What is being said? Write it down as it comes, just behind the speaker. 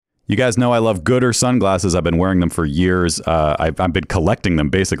You guys know I love Gooder sunglasses. I've been wearing them for years. I've been collecting them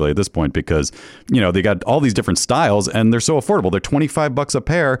basically at this point because, they got all these different styles and they're so affordable. They're $25 a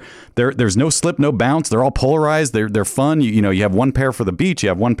pair. There's no slip, no bounce. They're all polarized. They're fun. You have one pair for the beach. You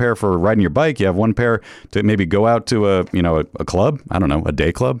have one pair for riding your bike. You have one pair to maybe go out to a club. I don't know, a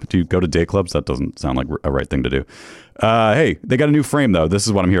day club. Do you go to day clubs? That doesn't sound like a right thing to do. Hey, they got a new frame though. This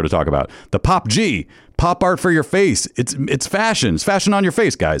is what I'm here to talk about. The Pop G. Pop art for your face. It's fashion. It's fashion on your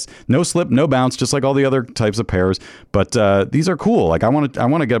face, guys. No slip, no bounce, just like all the other types of pairs. But these are cool. Like I want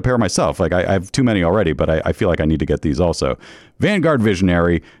to get a pair myself. Like I have too many already, but I feel like I need to get these also. Vanguard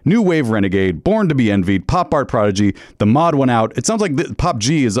Visionary, New Wave Renegade, Born to be Envied, Pop Art Prodigy. The mod went out. It sounds like the Pop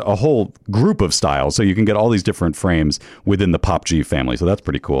G is a whole group of styles, so you can get all these different frames within the Pop G family. So that's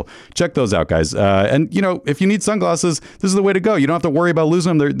pretty cool. Check those out, guys. And if you need sunglasses, this is the way to go. You don't have to worry about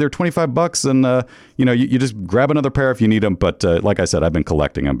losing them. They're $25, and you just grab another pair if you need them. But like I said, I've been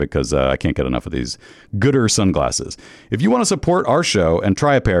collecting them because I can't get enough of these Gooder sunglasses. If you want to support our show and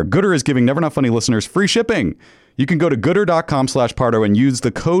try a pair, Gooder is giving Never Not Funny listeners free shipping. You can go to gooder.com/Pardo and use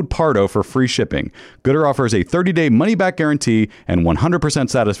the code Pardo for free shipping. Gooder offers a 30-day money-back guarantee and 100%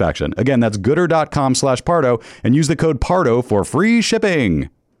 satisfaction. Again, that's gooder.com/Pardo and use the code Pardo for free shipping.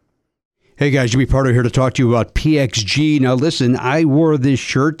 Hey guys, Jimmy Pardo here to talk to you about PXG. Now listen, I wore this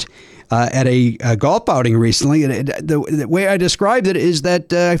shirt at a golf outing recently, and the way I described it is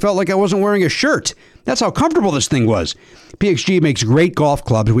that I felt like I wasn't wearing a shirt. That's how comfortable this thing was. PXG makes great golf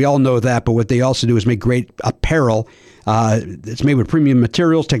clubs. We all know that, but what they also do is make great apparel. It's made with premium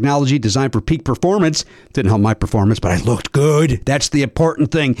materials, technology, designed for peak performance. Didn't help my performance, but I looked good. That's the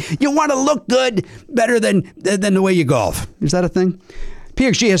important thing. You want to look good better than the way you golf. Is that a thing?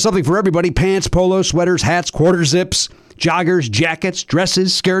 PXG has something for everybody. Pants, polos, sweaters, hats, quarter zips, joggers, jackets,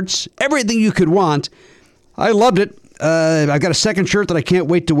 dresses, skirts, everything you could want. I loved it. I've got a second shirt that I can't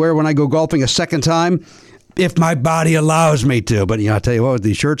wait to wear when I go golfing a second time, if my body allows me to. But I'll tell you what, with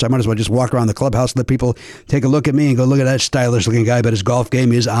these shirts, I might as well just walk around the clubhouse and let people take a look at me and go, look at that stylish looking guy, but his golf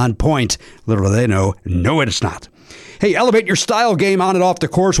game is on point. Little do they know, no, it's not. Hey, elevate your style game on and off the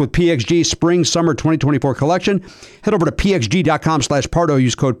course with PXG Spring Summer 2024 collection. Head over to pxg.com/Pardo.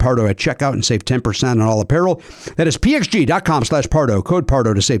 Use code Pardo at checkout and save 10% on all apparel. That is pxg.com/Pardo. Code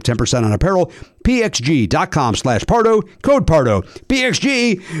Pardo to save 10% on apparel. pxg.com/Pardo. Code Pardo.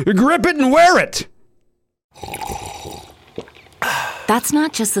 PXG, grip it and wear it. That's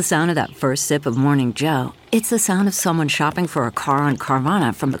not just the sound of that first sip of Morning Joe. It's the sound of someone shopping for a car on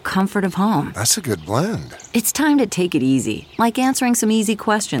Carvana from the comfort of home. That's a good blend. It's time to take it easy, like answering some easy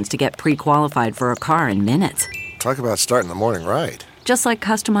questions to get pre-qualified for a car in minutes. Talk about starting the morning right. Just like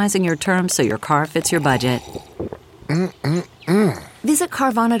customizing your terms so your car fits your budget. Visit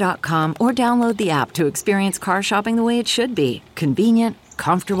Carvana.com or download the app to experience car shopping the way it should be. Convenient,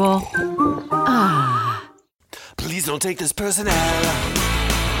 comfortable. Please don't take this person out.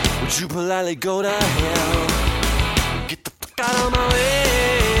 Would you politely go to hell? Get the fuck out of my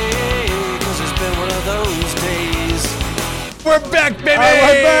way, 'cause it's been one of those days. We're back, baby!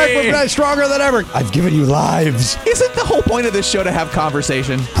 We're back! We're back stronger than ever. I've given you lives. Isn't the whole point of this show to have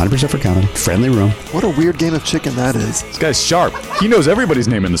conversation? 100% for comedy. Friendly room. What a weird game of chicken that is. This guy's sharp. He knows everybody's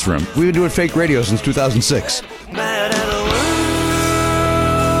name in this room. We've been doing fake radio since 2006. Mad at the world.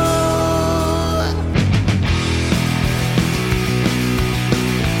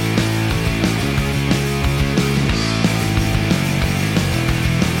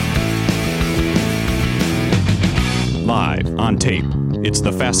 Live on tape. It's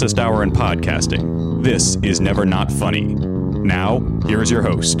the fastest hour in podcasting. This is Never Not Funny. Now, here's your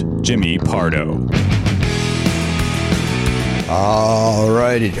host, Jimmy Pardo. All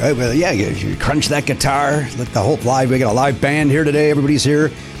righty. Yeah, you crunch that guitar. Let the whole live. We got a live band here today. Everybody's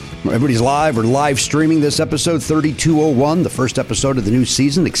here. Everybody's live. We're live streaming this episode 3201, the first episode of the new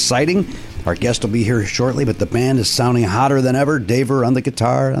season. Exciting. Our guest will be here shortly, but the band is sounding hotter than ever. Daver on the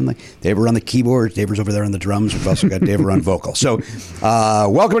guitar, Daver on the keyboard. Daver's over there on the drums. We've also got Daver on vocal. So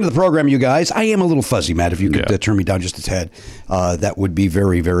welcome to the program, you guys. I am a little fuzzy, Matt. If you could turn me down just a tad, that would be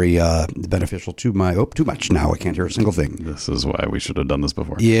very, very beneficial to my... Oh, too much now. I can't hear a single thing. This is why we should have done this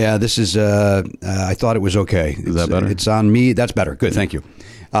before. Yeah, this is... I thought it was okay. Is that better? It's on me. That's better. Good, thank you.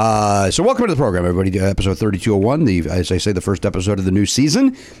 So welcome to the program, everybody. Episode 3201, as I say, the first episode of the new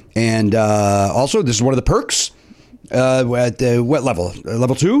season. And also, this is one of the perks. At what level?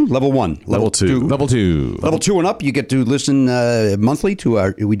 Level 2? Level 1? Level 2. Level 2. Level 2 and up. You get to listen monthly to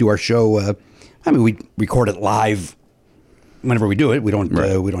our... We do our show... we record it live whenever we do it. We don't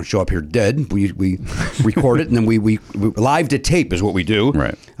we don't show up here dead. We record it, and then we live to tape is what we do.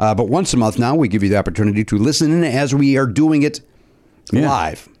 Right. But once a month now, we give you the opportunity to listen in as we are doing it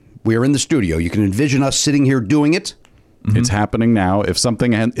live. We are in the studio. You can envision us sitting here doing it. It's happening now. If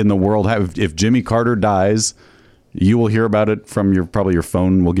something in the world, if Jimmy Carter dies, you will hear about it from probably your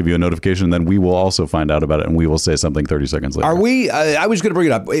phone. We'll give you a notification. And then we will also find out about it, and we will say something 30 seconds later. Are we? I was going to bring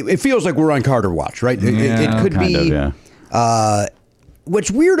it up. It feels like we're on Carter watch, right? It could be.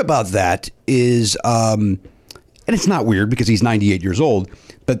 What's weird about that is, and it's not weird because he's 98 years old,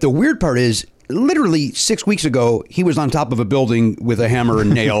 but the weird part is, literally 6 weeks ago, he was on top of a building with a hammer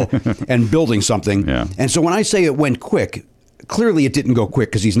and nail and building something. Yeah. And so when I say it went quick, clearly it didn't go quick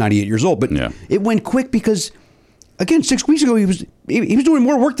because he's 98 years old, but it went quick because, again, 6 weeks ago, he was doing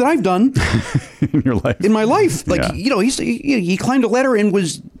more work than I've done in your life. In my life. Like, he climbed a ladder and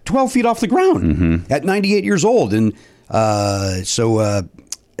was 12 feet off the ground at 98 years old. And so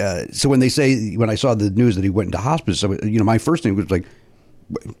when I saw the news that he went into hospice, my first thing was like,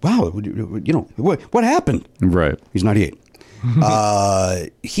 wow, what happened? Right. He's 98.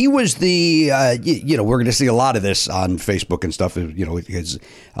 He was we're going to see a lot of this on Facebook and stuff,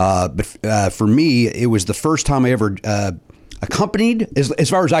 but for me, it was the first time I ever accompanied, as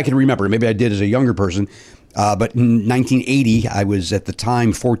far as I can remember. Maybe I did as a younger person. But in 1980, I was at the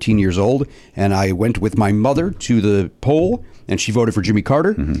time 14 years old, and I went with my mother to the poll, and she voted for Jimmy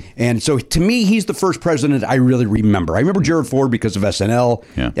Carter. And so to me, he's the first president I really remember. I remember Gerald Ford because of SNL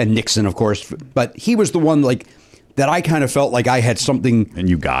and Nixon, of course, but he was the one that I kind of felt like I had something. And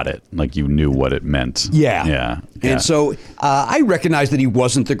you got it. Like you knew what it meant. Yeah. And so I recognized that he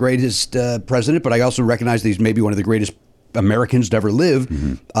wasn't the greatest president, but I also recognized that he's maybe one of the greatest Americans to ever live,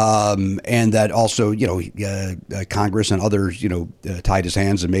 and that also, Congress and others, tied his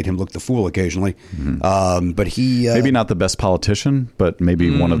hands and made him look the fool occasionally. But he maybe not the best politician, but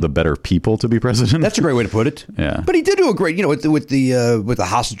maybe one of the better people to be president. That's a great way to put it. Yeah. But he did do a great, with the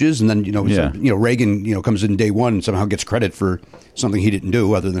hostages, and then Reagan, comes in day one and somehow gets credit for something he didn't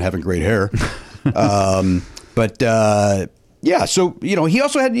do other than having great hair. Yeah, so he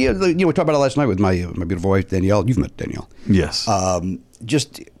also had we talked about it last night with my beautiful wife Danielle. You've met Danielle, yes.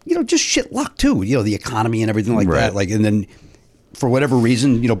 Just shit luck too. The economy and everything like that. And then for whatever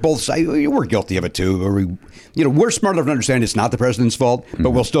reason, both sides, we're guilty of it too. Or we're smart enough to understand it's not the president's fault, but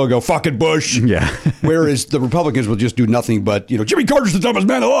we'll still go fucking Bush. Yeah. Whereas the Republicans will just do nothing but Jimmy Carter's the dumbest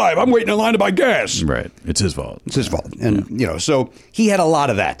man alive. I'm waiting in line to buy gas. Right. It's his fault. It's his fault, and so he had a lot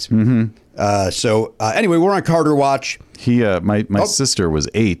of that. Anyway, we're on Carter watch. He, my sister was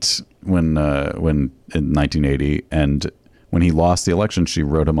 8 when in 1980, and when he lost the election, she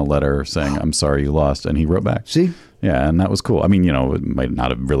wrote him a letter saying, "I'm sorry you lost," and he wrote back. See? Yeah, and that was cool. I mean, it might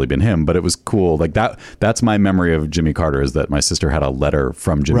not have really been him, but it was cool. Like that. That's my memory of Jimmy Carter, is that my sister had a letter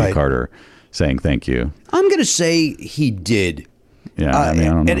from Jimmy Carter saying thank you. I'm going to say he did. Yeah, I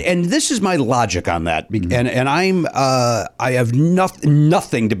don't know. And this is my logic on that, and I have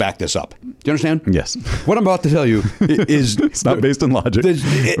nothing to back this up. Do you understand? Yes. What I'm about to tell you is it's not based on logic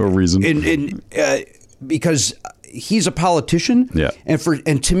or reason. Because he's a politician. Yeah.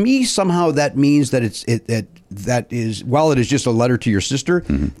 And to me, somehow that means that that is, while it is just a letter to your sister,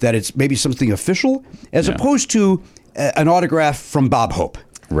 that it's maybe something official, as opposed to an autograph from Bob Hope.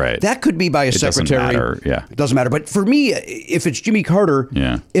 Right. That could be by a secretary. Doesn't matter. Yeah. It doesn't matter. But for me, if it's Jimmy Carter,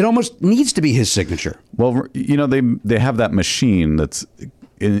 it almost needs to be his signature. Well, they have that machine that's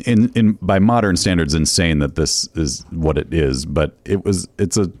in by modern standards insane that this is what it is, but it was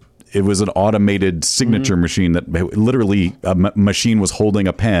an automated signature machine that literally a machine was holding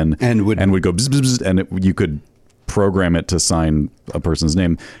a pen and would go bzz, bzz, bzz, and you could program it to sign a person's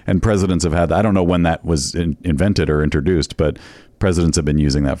name. And presidents have had that. I don't know when that was invented or introduced, but presidents have been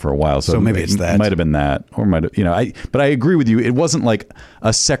using that for a while. So maybe it's that. Might have been that, or might have, but I agree with you. It wasn't like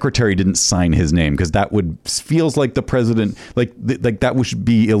a secretary didn't sign his name, because that feels like the president, like that would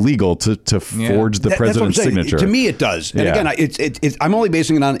be illegal to forge the president's signature. To me, it does. And again, it's I'm only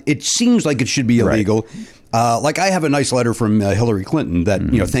basing it on, it seems like it should be illegal. Right. Like I have a nice letter from Hillary Clinton that,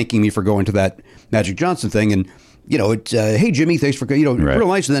 thanking me for going to that Magic Johnson thing. And, it's, hey, Jimmy, thanks for, real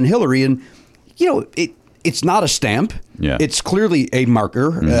nice. And then Hillary, and, it's not a stamp. Yeah. It's clearly a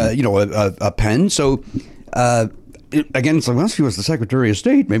marker, a pen. So, again, it's like, well, she was the Secretary of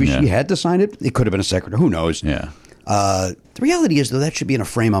State. Maybe she had to sign it. It could have been a secretary. Who knows? Yeah. The reality is, though, that should be in a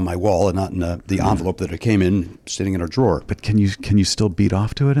frame on my wall and not in the envelope that it came in sitting in a drawer. But can you still beat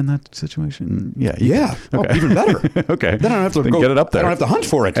off to it in that situation? Yeah. Yeah. Okay. Oh, even better. Okay. Then I don't have to get it up there. I don't have to hunt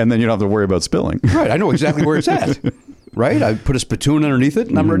for it. And then you don't have to worry about spilling. Right. I know exactly where it's at. Right. I put a spittoon underneath it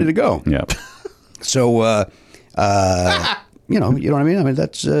and I'm ready to go. Yeah. So, you know what I mean? I mean,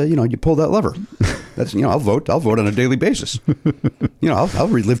 that's, you pull that lever. That's, I'll vote on a daily basis. I'll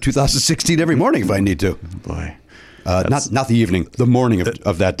relive 2016 every morning if I need to. Boy. Not the evening, the morning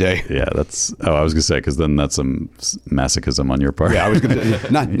of that day. Yeah, that's. Oh, I was gonna say because then that's some masochism on your part. Yeah, I was gonna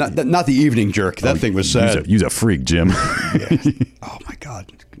not the evening jerk. That thing was sad. You's a freak, Jim. Yeah. Oh my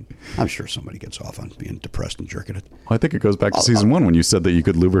God. I'm sure somebody gets off on being depressed and jerking it. I think it goes back to season 1 when you said that you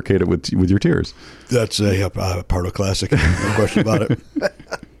could lubricate it with your tears. That's a part of classic. No question about it.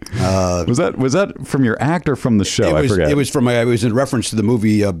 Was that from your act or from the show? I forget. It was from. It was in reference to the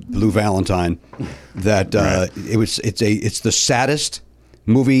movie Blue Valentine. That Right. It's the saddest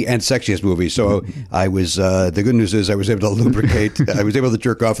movie and sexiest movie. So I was. The good news is I was able to lubricate. I was able to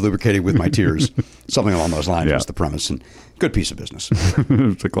jerk off lubricating with my tears. Something along those lines was the premise, and good piece of business.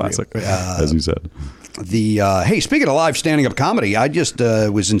 It's a classic, as you said. Hey, speaking of live standing up comedy, I just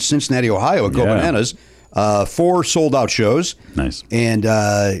was in Cincinnati, Ohio at Go Bananas. 4 sold out shows. Nice. And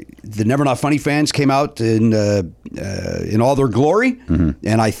the Never Not Funny fans came out in all their glory.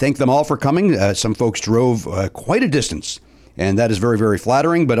 And I thank them all for coming. Some folks drove quite a distance. And that is very, very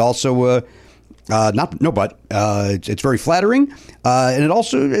flattering, but also it's very flattering. And it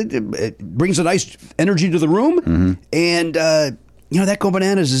also it brings a nice energy to the room. And, that Go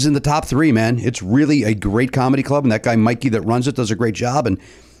Bananas is in the top 3, man. It's really a great comedy club. And that guy, Mikey, that runs it, does a great job. And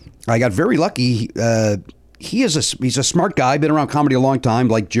I got very lucky. He's a smart guy, been around comedy a long time,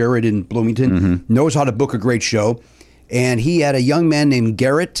 like Jared in Bloomington, knows how to book a great show. And he had a young man named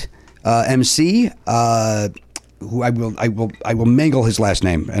Garrett MC, who I will mangle his last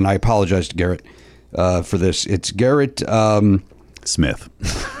name, and I apologize to Garrett for this. It's Garrett Smith.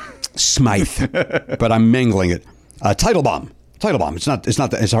 Smythe, but I'm mangling it. Teitelbaum. It's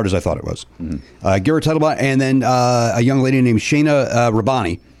not as hard as I thought it was. Garrett Teitelbaum, and then a young lady named Shayna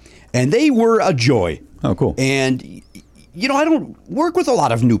Rabani. And they were a joy. Oh, cool. And, I don't work with a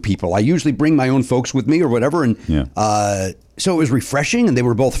lot of new people. I usually bring my own folks with me or whatever. And so it was refreshing, and they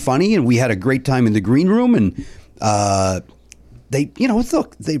were both funny, and we had a great time in the green room. And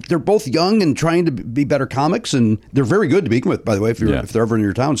they're both young and trying to be better comics, and they're very good to begin with, by the way, if they're ever in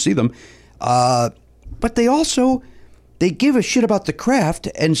your town, see them. But they give a shit about the craft,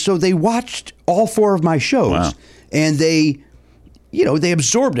 and so they watched all 4 of my shows. Wow. And they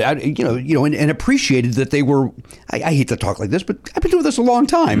absorbed it, and appreciated that they were, I hate to talk like this, but I've been doing this a long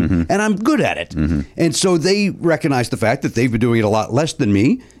time, and I'm good at it. And so they recognize the fact that they've been doing it a lot less than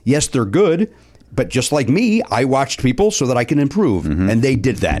me. Yes, they're good, but just like me, I watched people so that I can improve, and they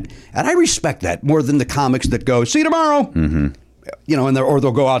did that. And I respect that more than the comics that go, see you tomorrow. Or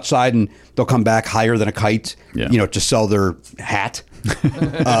they'll go outside and they'll come back higher than a kite, to sell their hat.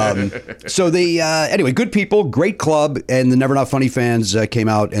 So anyway, good people, great club, and the Never Not Funny fans came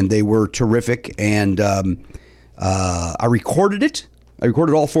out, and they were terrific. And I recorded it. I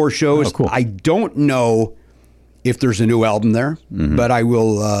recorded all 4 shows. Oh, cool. I don't know if there's a new album there, but I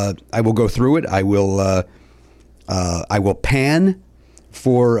will go through it. I will pan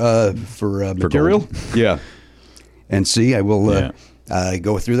for material. gold. Yeah. And see, I will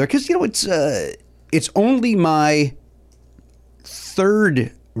go through there because it's only my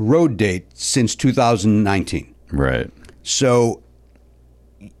 3rd road date since 2019. Right. So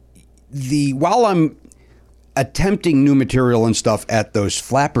while I'm attempting new material and stuff at those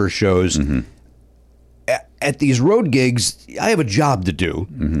flapper shows, at these road gigs, I have a job to do,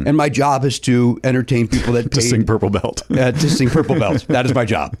 and my job is to entertain people that To sing Purple Belt. to sing Purple Belt. That is my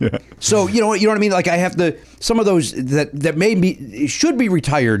job. Yeah. So you know what I mean. Like I have some of those that should be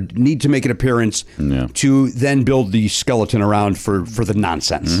retired need to make an appearance to then build the skeleton around for the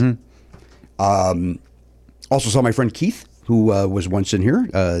nonsense. Also saw my friend Keith, who was once in here,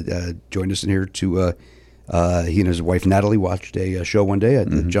 joined us in here to. He and his wife Natalie watched a show one day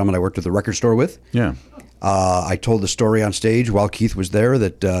at the gentleman I worked at the record store with. Yeah. I told the story on stage while Keith was there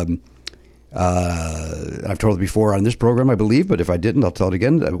that I've told it before on this program, I believe, but if I didn't, I'll tell it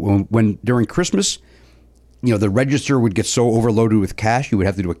again. When during Christmas, the register would get so overloaded with cash, you would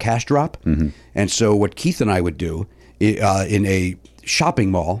have to do a cash drop. And so what Keith and I would do in a shopping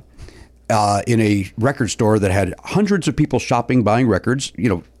mall, in a record store that had hundreds of people shopping, buying records,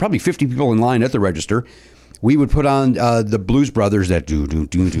 probably 50 people in line at the register. We would put on the Blues Brothers, that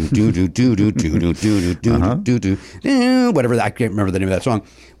whatever, I can't remember the name of that song.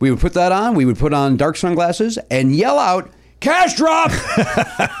 We would put that on. We would put on dark sunglasses and yell out, "Cash drop!"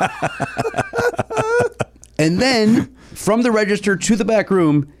 And then from the register to the back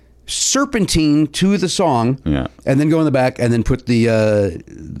room, serpentine to the song, and then go in the back and then put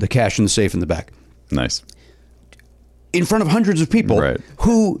the cash in the safe in the back. Nice. In front of hundreds of people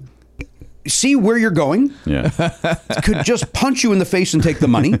who see where you're going, could just punch you in the face and take the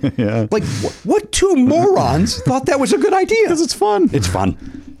money. Like, what 2 morons thought that was a good idea? Because it's fun. It's fun.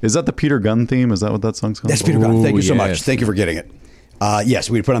 Is that the Peter Gunn theme? Is that what that song's called? That's Peter Gunn. Thank you so yes. much. Thank you for getting it. Yes,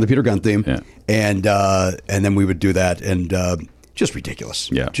 we'd put on the Peter Gunn theme, Yeah. and then we would do that, and just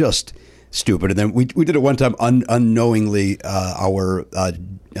ridiculous. Yeah. Just stupid. And then we did it one time unknowingly. Our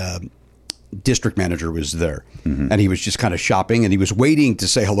district manager was there, and he was just kind of shopping, and he was waiting to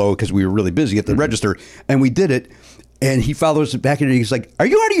say hello because we were really busy at the register, and we did it. And he follows back and he's like, "Are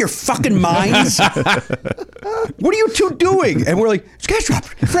you out of your fucking minds? What are you two doing?" And we're like, "It's cash drop,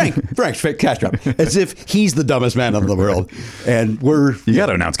 Frank's cash drop," as if he's the dumbest man in the world. And we're You got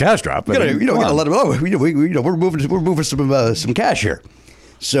to announce cash drop. we gotta let him know. We're moving some cash here.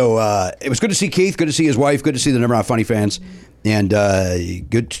 So it was good to see Keith, good to see his wife, good to see the Never Not Funny fans, and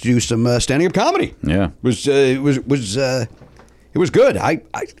good to do some standing up comedy. Yeah. It was good.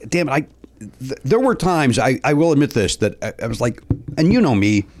 Damn it, there were times I will admit this that I was like, and you know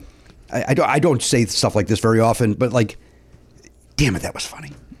me, I don't say stuff like this very often, but like, damn it, that was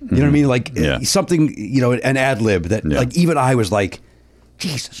funny. You know what I mean? Like something, an ad lib that like even I was like,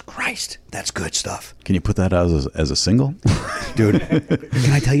 Jesus Christ, that's good stuff. Can you put that out as a single? Dude,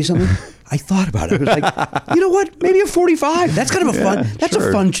 can I tell you something? I thought about it. I was like, you know what? Maybe a 45. That's kind of a fun. That's sure.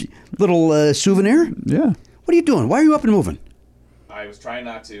 a fun little souvenir. Yeah. What are you doing? Why are you up and moving? I was trying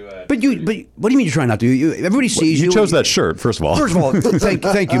not to. But what do you mean you're trying not to? Everybody sees you. You chose that shirt, first of all. First of all,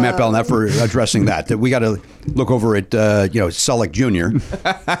 thank you, Matt Belknap, for addressing that. That we got to look over at Selleck Jr.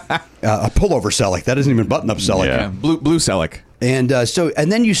 A pullover Selleck. That isn't even button up Selleck. Yeah. Blue Selleck. And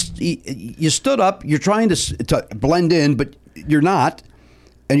then you stood up. You're trying to blend in, but you're not,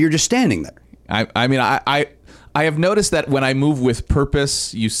 and you're just standing there. I have noticed that when I move with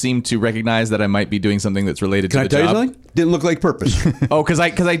purpose, you seem to recognize that I might be doing something that's related to the job. Can I tell you something? Didn't look like purpose. Oh, because I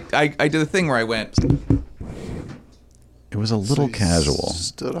did the thing where I went. It was a little casual.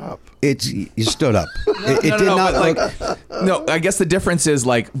 Stood up. You stood up. It did not look. No, I guess the difference is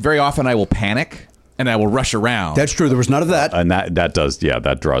like very often I will panic and I will rush around. That's true. There was none of that. And that draws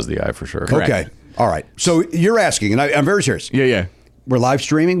the eye for sure. Correct. Okay. All right. So you're asking, and I'm very serious. Yeah. We're live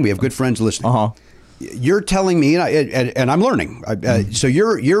streaming. We have good friends listening. Uh-huh. You're telling me, and I'm learning. So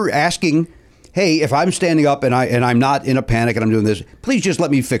you're asking, hey, if I'm standing up and I'm not in a panic and I'm doing this, please just let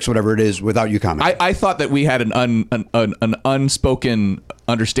me fix whatever it is without you commenting. I thought that we had an unspoken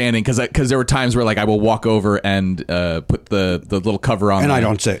understanding because there were times where like I will walk over and put the little cover on, and I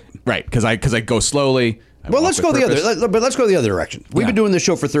don't say it. Right, because I go slowly. Well, let's go the other direction. We've been doing this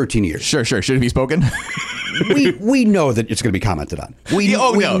show for 13 years. Sure. Should it be spoken? we know that it's going to be commented on. We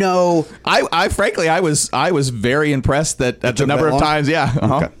know. I frankly, I was very impressed that at the number of times. Yeah.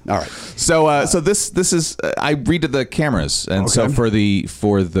 Uh-huh. Okay. All right. So this is I read to the cameras, and so for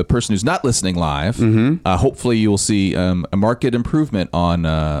the person who's not listening live, hopefully you will see a marked improvement on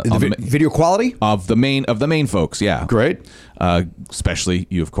video quality of the main folks. Yeah. Great. Especially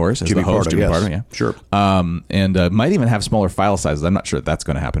you, of course, as Jimmy the host, Pardo, Jimmy yes. Pardo, yeah, Sure. And might even have smaller file sizes. I'm not sure if that's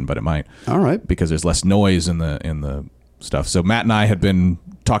going to happen, but it might. All right, because there's less noise in the stuff. So Matt and I had been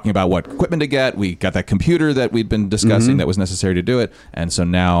talking about what equipment to get. We got that computer that we'd been discussing that was necessary to do it, and so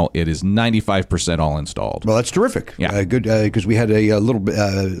now it is 95% all installed. Well, that's terrific. Yeah, good because we had a little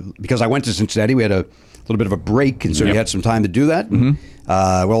because I went to Cincinnati. We had a little bit of a break, and so we had some time to do that.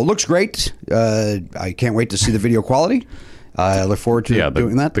 Well, it looks great. I can't wait to see the video quality. I look forward to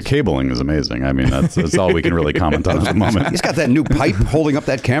doing that. The cabling is amazing. I mean, that's all we can really comment on at the moment. He's got that new pipe holding up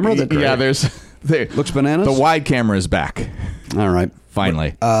that camera. Yeah, looks bananas. The wide camera is back. All right,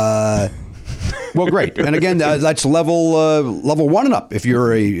 finally. Well, great. And again, that's level 1 and up. If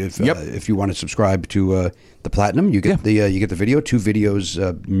you're if you want to subscribe to the Platinum, you get the video, 2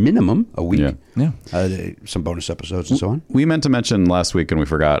 videos minimum a week. Yeah. Some bonus episodes and so on. We meant to mention last week, and we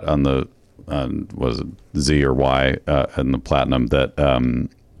forgot on the was it Z or Y and the Platinum that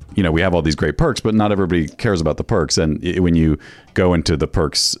we have all these great perks, but not everybody cares about the perks. And when you go into the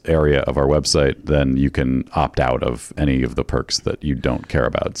perks area of our website, then you can opt out of any of the perks that you don't care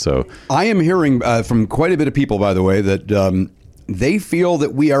about. So I am hearing from quite a bit of people, by the way, that they feel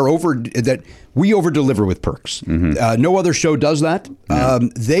that we over deliver with perks. No other show does that.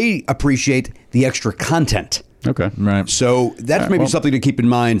 They appreciate the extra content. Okay. Right. So that's maybe something to keep in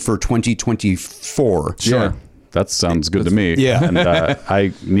mind for 2024. Sure. Yeah. That sounds good to me. Yeah. And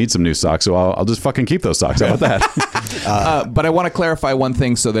I need some new socks, so I'll just fucking keep those socks. How about that? But I want to clarify one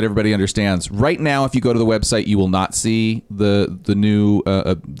thing so that everybody understands. Right now, if you go to the website, you will not see the new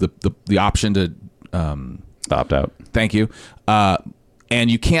the option to opt out. Thank you.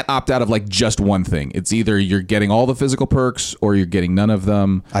 And you can't opt out of like just one thing. It's either you're getting all the physical perks or you're getting none of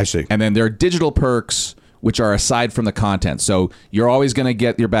them. I see. And then there are digital perks, which are aside from the content. So you're always going to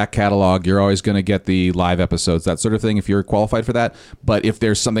get your back catalog. You're always going to get the live episodes, that sort of thing, if you're qualified for that. But if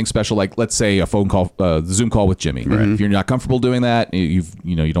there's something special, like let's say a phone call, Zoom call with Jimmy, right? If you're not comfortable doing that, you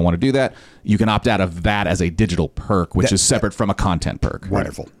don't want to do that, you can opt out of that as a digital perk, which is separate from a content perk.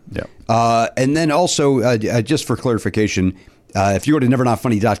 Wonderful. Yeah. And then also, just for clarification, if you go to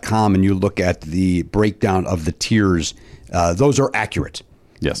nevernotfunny.com and you look at the breakdown of the tiers, those are accurate.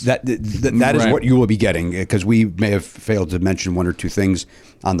 Yes. That is what you will be getting, because we may have failed to mention one or two things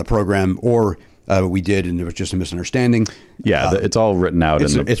on the program, or we did, and it was just a misunderstanding. Yeah, it's all written out.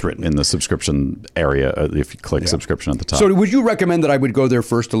 It's written in the subscription area. If you click subscription at the top. So, would you recommend that I would go there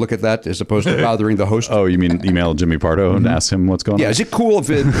first to look at that, as opposed to bothering the host? Oh, you mean email Jimmy Pardo and ask him what's going on? Yeah, is it cool if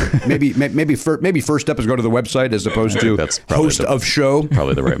it maybe first step is go to the website as opposed to host of show?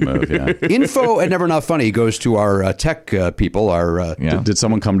 Probably the right move. Yeah. Info at Never Not Funny goes to our tech people. Did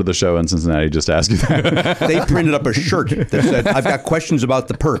someone come to the show in Cincinnati just ask you that? They printed up a shirt that said, "I've got questions about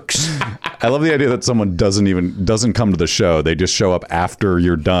the perks." I love the idea that someone doesn't come to the show. They just show up after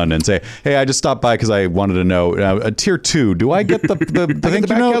you're done and say, "Hey, I just stopped by because I wanted to know tier 2. Do I get the thank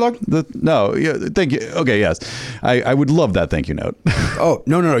you note?" No, yeah, thank you. Okay, yes, I would love that thank you note. Oh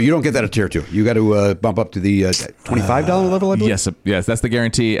no, you don't get that at tier 2. You got to bump up to the $25 level, I believe. Yes, that's the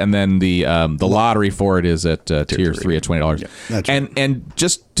guarantee, and then the lottery for it is at tier 3 at $20. Yeah, and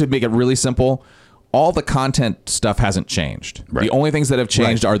just to make it really simple, all the content stuff hasn't changed. Right. The only things that have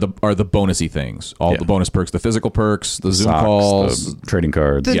changed are the bonusy things. All the bonus perks, the physical perks, the Zoom Socks, calls, the trading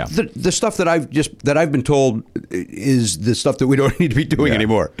cards. The stuff that I've been told is the stuff that we don't need to be doing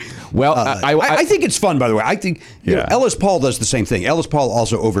anymore. Well, I think it's fun, by the way. I think Ellis Paul does the same thing. Ellis Paul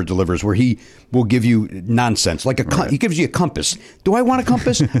also over delivers, where he will give you nonsense, like he gives you a compass. Do I want a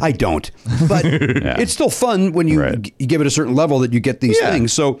compass? I don't, but it's still fun when you give it a certain level that you get these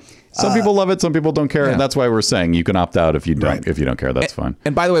things. So. Some people love it, some people don't care, and that's why we're saying you can opt out if you don't. If you don't care, that's fine.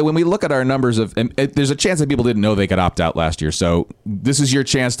 And by the way, when we look at our numbers there's a chance that people didn't know they could opt out last year. So this is your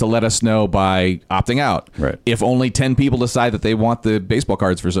chance to let us know by opting out. Right. If only 10 people decide that they want the baseball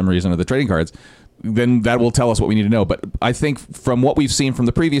cards for some reason or the trading cards, then that will tell us what we need to know. But I think from what we've seen from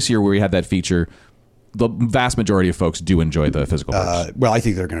the previous year where we had that feature, the vast majority of folks do enjoy the physical cards. Well, I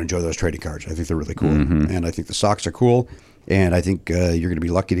think they're going to enjoy those trading cards. I think they're really cool, and I think the socks are cool. And I think you're going to be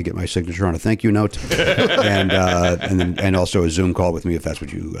lucky to get my signature on a thank you note, and also a Zoom call with me if that's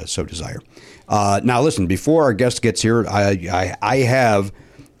what you so desire. Now, listen, before our guest gets here, I have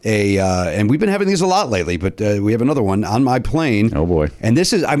and we've been having these a lot lately, but we have another one on my plane. Oh boy! And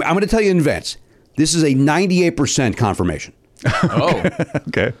this is I'm going to tell you in advance. This is a 98% confirmation. Oh,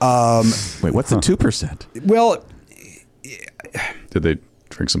 okay. Wait, what's the 2%? Well, did they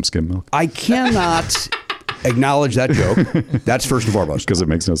drink some skim milk? I cannot acknowledge that joke. That's first and foremost. Because it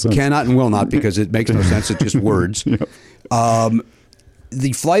makes no sense. Cannot and will not, because it makes no sense. It's just words. Yep.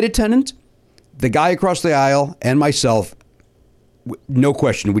 The flight attendant, the guy across the aisle, and myself, no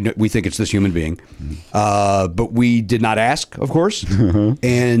question, we think it's this human being. But we did not ask, of course.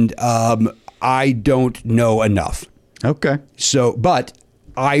 And I don't know enough. Okay. So, but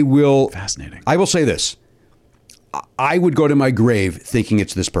I will... Fascinating. I will say this. I would go to my grave thinking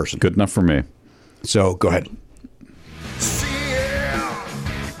it's this person. Good enough for me. So, go ahead.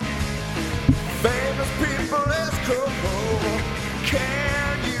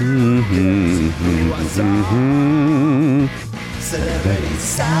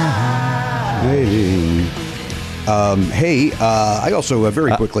 Hey, I also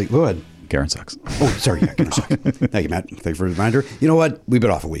very quickly... Go ahead. Garen sucks. Oh, sorry. Yeah, Garen sucks. Thank you, Matt. Thank you for the reminder. You know what? We've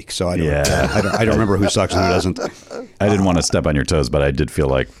been off a week, so I don't remember who sucks and who doesn't. I didn't want to step on your toes, but I did feel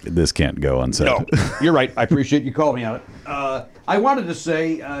like this can't go unsaid. No, you're right. I appreciate you calling me on it. I wanted to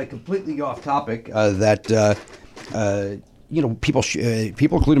say, completely off topic, that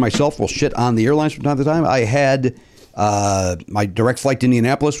people, including myself, will shit on the airlines from time to time. I had my direct flight to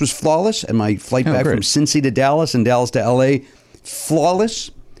Indianapolis was flawless, and my flight back from Cincy to Dallas and Dallas to LA,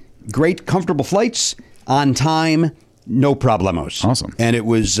 flawless. Great, comfortable flights on time, no problemos. Awesome. And it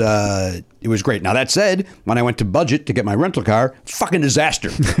was great. Now, that said, when I went to Budget to get my rental car, fucking disaster.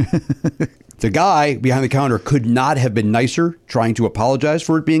 The guy behind the counter could not have been nicer trying to apologize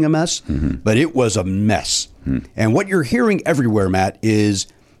for it being a mess, but it was a mess. And what you're hearing everywhere, Matt, is,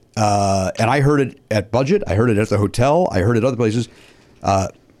 and I heard it at Budget, I heard it at the hotel, I heard it other places,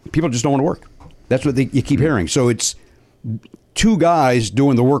 people just don't want to work. That's what you keep hearing. So it's two guys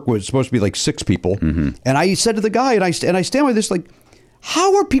doing the work was supposed to be like six people. And I said to the guy, and I stand by this, like,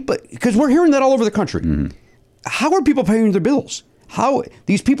 how are people, because we're hearing that all over the country. How are people paying their bills? How,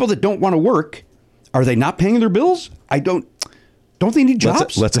 these people that don't want to work, are they not paying their bills? I don't. Don't they need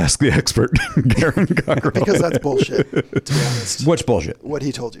jobs? Let's ask the expert, Garen Cockrell. Because that's bullshit, to be honest. What's bullshit? What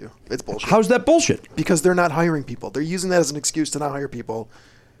he told you. It's bullshit. How's that bullshit? Because they're not hiring people. They're using that as an excuse to not hire people.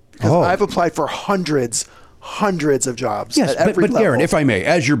 Because Oh. I've applied for hundreds of jobs Yes, at every but level. Garen, if I may,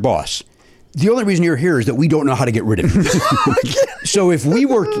 as your boss, the only reason you're here is that we don't know how to get rid of you. So if we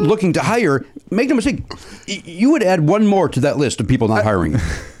were looking to hire, make no mistake, you would add one more to that list of people not hiring you.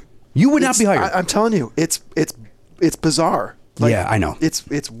 You would not be hired. I'm telling you, it's bizarre. Yeah, I know.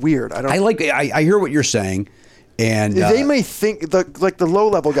 It's weird. I hear what you're saying, and They may think the low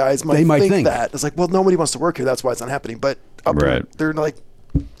level guys might, think that it's like, well, nobody wants to work here. That's why it's not happening. But Right. they're like,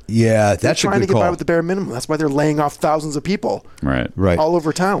 yeah, they're that's a trying good to get call. by with the bare minimum. That's why they're laying off thousands of people, Right. all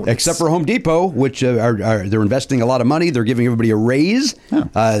over town. Except for Home Depot, which they're investing a lot of money. They're giving everybody a raise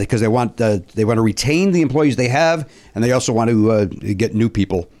because they want to retain the employees they have, and they also want to get new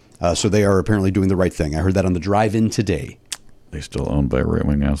people. So they are apparently doing the right thing. I heard that on the drive-in today. They still owned by a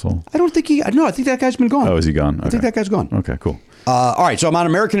right-wing asshole. I don't think I think that guy's been gone. Oh, is he gone? I think that guy's gone. Okay, cool. All right, so I'm on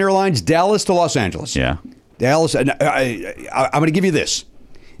American Airlines, Dallas to Los Angeles. Yeah. Dallas. I'm going to give you this.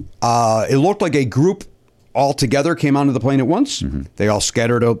 It looked like a group all together came onto the plane at once. Mm-hmm. They all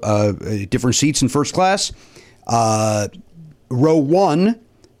scattered different seats in first class. Row one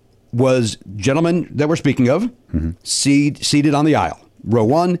was gentlemen that we're speaking of, seated on the aisle. Row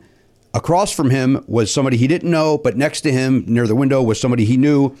one. Across from him was somebody he didn't know, but next to him, near the window, was somebody he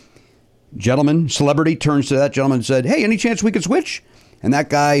knew. Gentleman, celebrity, turns to that gentleman and said, "Hey, any chance we could switch?" And that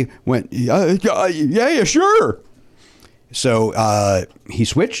guy went, yeah, sure. So he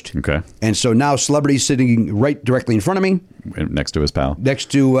switched. Okay. And so now celebrity's sitting right directly in front of me. Next to his pal.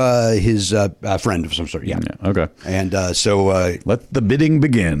 Next to his friend of some sort. Yeah. Okay. And so... let the bidding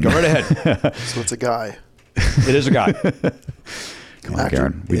begin. Go right ahead. So it's a guy. It is a guy. Come on, Actor?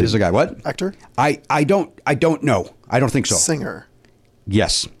 Garen. It is a guy. What? Actor? I don't know. I don't think so. Singer?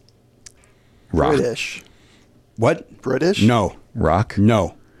 Yes. Rock. British? What? British? No. Rock.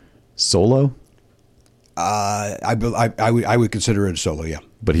 No. Solo. I would consider it a solo, yeah.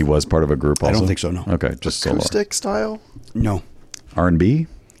 But he was part of a group also? I don't think so, no. Okay, just solo. Acoustic style? No. R&B?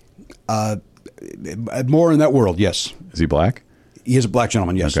 More in that world, yes. Is he black? He is a black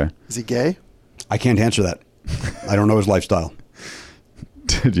gentleman, yes. Okay. Is he gay? I can't answer that. I don't know his lifestyle.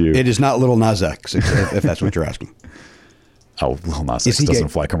 Did you? It is not Little Nas X, if that's what you're asking. Oh, Lil Nas Is X he doesn't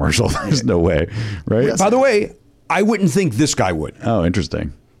gay? fly commercial. There's no way, right? Yes. By the way, I wouldn't think this guy would. Oh,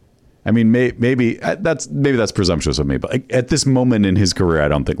 interesting. I mean, maybe that's presumptuous of me, but at this moment in his career, I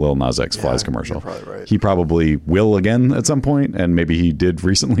don't think Lil Nas X flies commercial. you're probably right. He probably will again at some point, and maybe he did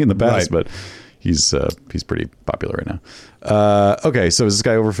recently in the past, Right. but he's pretty popular right now. Okay, so is this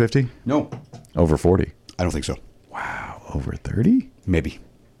guy over 50? No. Over 40? I don't think so. Wow, over 30? Maybe.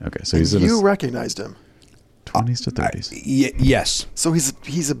 Okay, so he's in You his recognized him. 20s to 30s. Yes. So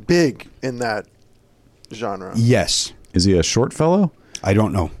he's a big in that genre. Yes. Is he a short fellow? I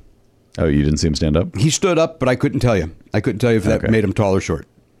don't know. Oh, you didn't see him stand up? He stood up, but I couldn't tell you. I couldn't tell you if that Okay. made him tall or short.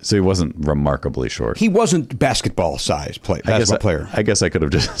 So he wasn't remarkably short. He wasn't basketball player. I guess I could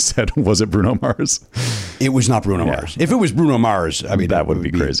have just said, was it Bruno Mars? It was not Bruno Mars. If it was Bruno Mars, I mean, that would be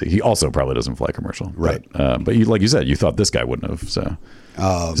crazy. He also probably doesn't fly commercial, Right. But you, like you said, you thought this guy wouldn't have. So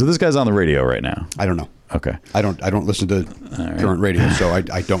this guy's on the radio right now. I don't know. Okay. I don't listen to current radio, so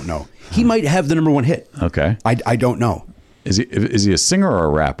I don't know. He might have the number one hit. Okay. I don't know. Is he a singer or a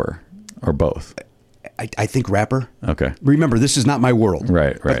rapper or both? I think rapper. Okay. Remember, this is not my world.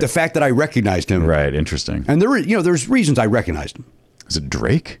 Right. But the fact that I recognized him. Right. Interesting. And there's reasons I recognized him. Is it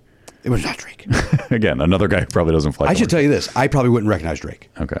Drake? It was not Drake. Again, another guy who probably doesn't fly. I should tell you this. I probably wouldn't recognize Drake.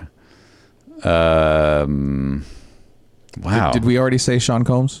 Okay. Wow. Did we already say Sean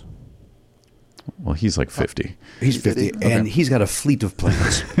Combs? Well, he's like 50. He's 50, and he's got a fleet of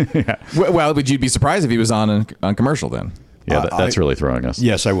planes. Well, but you'd be surprised if he was on commercial then. Yeah, that's really throwing us.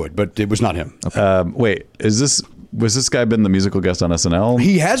 Yes, I would, but it was not him. Wait, was this guy been the musical guest on SNL?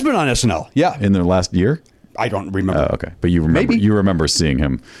 He has been on SNL. Yeah. In the last year? I don't remember. Oh, okay. But you remember Maybe. you remember seeing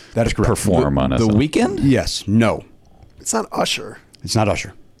him That is correct. perform on The SNL. Weekend? Yes. No. It's not Usher. It's not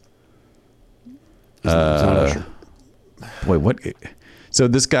Usher. It's not Usher. Boy, what? So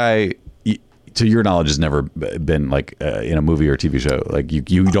this guy, to your knowledge, has never been like in a movie or TV show. Like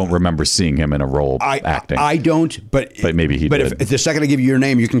you don't remember seeing him in a role acting. I don't, but maybe he But did. if the second I give you your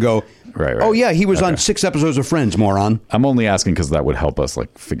name, you can go. Right. Oh yeah, he was on 6 episodes of Friends. Moron. I'm only asking because that would help us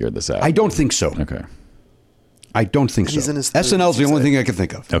like figure this out. I don't think so. Okay. I don't think so. He's in his SNL's the 30s, only thing I can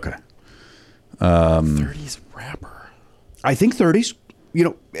think of. Okay. 30s rapper. I think 30s. You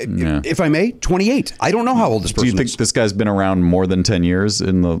know, if I may, 28. I don't know how old this Do person you think is. this guy's been around more than 10 years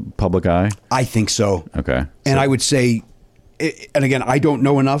in the public eye? I think so. Okay. And So- I would say and again, I don't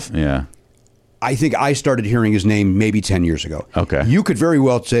know enough. Yeah. I think I started hearing his name maybe 10 years ago. Okay. You could very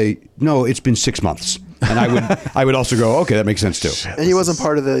well say, no, it's been 6 months. And I would also go, okay, that makes sense too. And he wasn't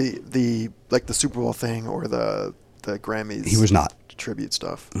part of the Super Bowl thing or the Grammys. He was not. Tribute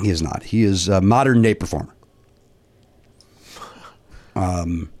stuff. He is not. He is a modern day performer.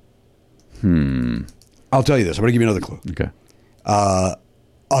 I'll tell you this. I'm going to give you another clue. Okay.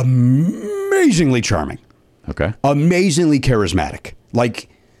 Amazingly charming. Okay. Amazingly charismatic. Like,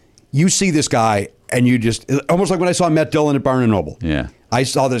 you see this guy and you just, almost like when I saw Matt Dillon at Barnes & Noble. Yeah. I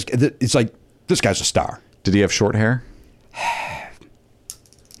saw this. It's like, this guy's a star. Did he have short hair?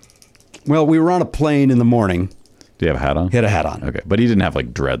 Well, we were on a plane in the morning. Did he have a hat on? He had a hat on. Okay. But he didn't have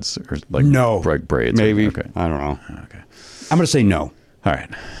like dreads or like braids? Maybe. Okay. I don't know. Okay. I'm going to say no. All right.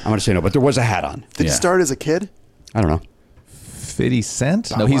 I'm going to say no, but there was a hat on. Did he start as a kid? I don't know. 50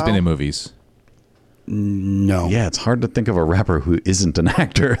 Cent? No, he's been in movies. No. Yeah, it's hard to think of a rapper who isn't an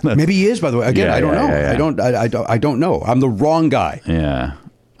actor. Maybe he is, by the way. Again, Yeah, I don't know. yeah. I don't know. I'm the wrong guy. Yeah.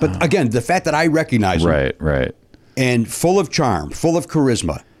 But again, the fact that I recognize him. Right. And full of charm, full of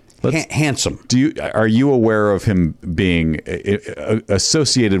charisma, handsome. Are you aware of him being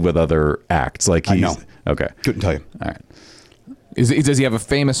associated with other acts? Like he's, no. Okay. Couldn't tell you. All right. Does he have a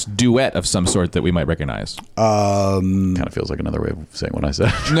famous duet of some sort that we might recognize? Kind of feels like another way of saying what I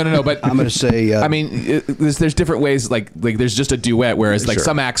said. No. But I'm going to say. I mean, there's different ways. Like there's just a duet, whereas like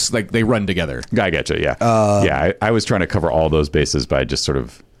some acts like they run together. I get you. Yeah. I was trying to cover all those bases by just sort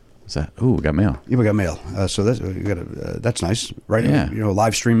of. What's that? Ooh, we got mail. Yeah, we got mail. So that's nice, right? Yeah.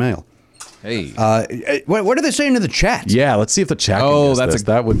 Live stream mail. Hey. What are they saying in the chat? Yeah. Let's see if the chat. Oh,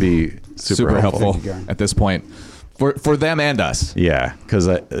 that would be super helpful at this point. For them and us. Yeah, because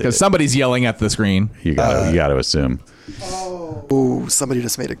somebody's yelling at the screen. You got to assume. Oh, somebody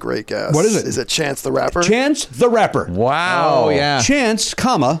just made a great guess. What is it? Is it Chance the Rapper? Chance the Rapper. Wow. Oh, yeah. Chance,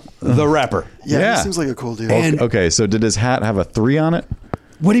 the Rapper. Yeah, he seems like a cool dude. Okay, so did his hat have a 3 on it?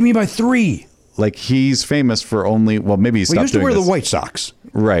 What do you mean by 3? Like he's famous for only, maybe he stopped he used to wear this. the White Sox.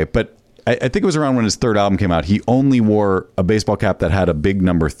 Right, but I think it was around when his third album came out. He only wore a baseball cap that had a big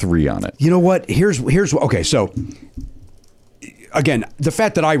number 3 on it. You know what? Here's okay, so again, the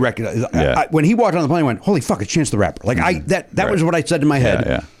fact that I recognize when he walked on the plane, I went, "Holy fuck, it's Chance the Rapper!" Like that was what I said in my head.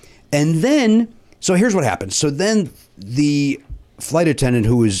 Yeah. And then, so here's what happened. So then the flight attendant,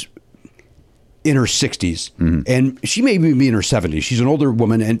 who was in her 60s, and she may even be in her 70s. She's an older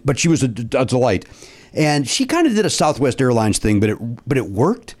woman, but she was a delight. And she kind of did a Southwest Airlines thing, but it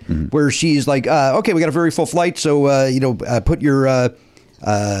worked. Where she's like, "Okay, we got a very full flight, so put your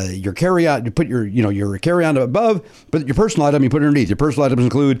carry-on, put your carry-on above, but your personal item you put underneath. Your personal items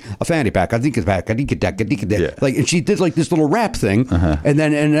include a fanny pack, and she did like this little wrap thing, and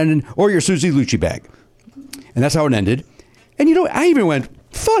then or your Susie Lucci bag, and that's how it ended. And I even went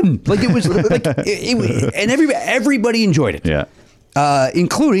fun, like it was like and everybody enjoyed it,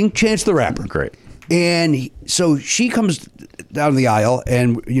 including Chance the Rapper. Great. And so she comes down the aisle,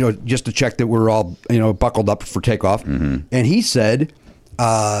 and just to check that we're all buckled up for takeoff, and he said,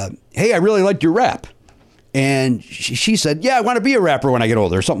 "Hey, I really liked your rap." And she said, "Yeah, I want to be a rapper when I get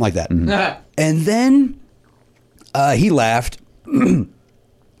older," or something like that. And then he laughed. And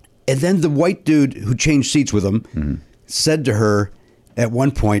then the white dude who changed seats with him said to her at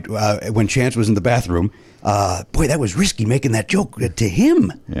one point when Chance was in the bathroom, "Boy, that was risky making that joke to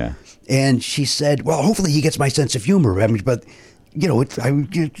him." Yeah. And she said, "Well, hopefully he gets my sense of humor." I mean, but and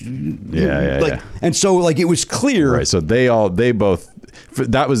so like it was clear. Right. So they both.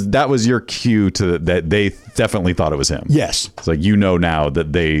 That was your cue to that they definitely thought it was him. Yes. It's like now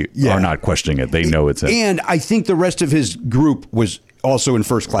that they are not questioning it. They know it's him. And I think the rest of his group was also in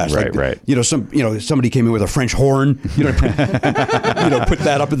first class. Right, right. Somebody came in with a French horn. Put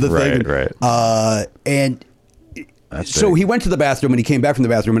that up in the thing. Right. And that's so big. he went to the bathroom, and he came back from the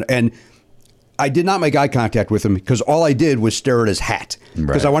bathroom, and I did not make eye contact with him because all I did was stare at his hat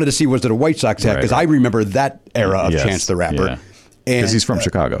because I wanted to see was it a White Sox hat because I remember that era of Chance the Rapper. Yeah. Because he's from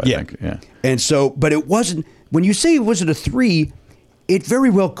Chicago, I think. Yeah. And so, but it wasn't, when you say was it a 3, it very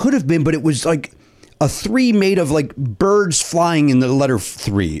well could have been, but it was like a 3 made of like birds flying in the letter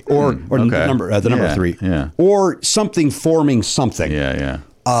 3 or the number 3 or something forming something. Yeah.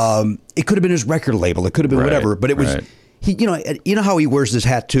 It could have been his record label. It could have been whatever, but it was, he, how he wears this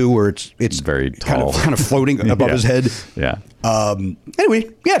hat too, where it's very tall, kind of floating above his head. Yeah. Anyway,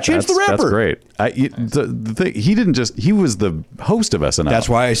 Chance the Rapper. That's great. The thing, he was the host of SNL. That's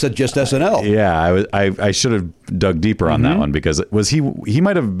why I said just SNL. Yeah, I should have dug deeper on that one because he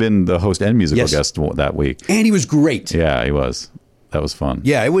might have been the host and musical guest that week. And he was great. Yeah, he was. That was fun.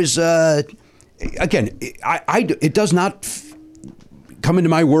 Yeah, it was. Again, it does not come into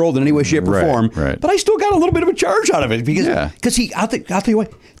my world in any way, shape, or form. Right. But I still got a little bit of a charge out of it because I'll tell you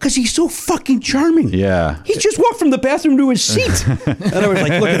what, because he's so fucking charming. Yeah. He just walked from the bathroom to his seat. And I was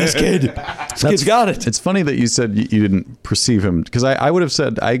like, look at this kid. This kid's got it. It's funny that you said you didn't perceive him, because I would have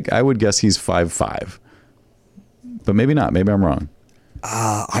said, I would guess he's 5'5". But maybe not. Maybe I'm wrong.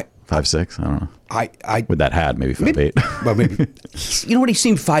 5'6". I don't know. I with that hat, maybe 5'8". Well, maybe. You know what? He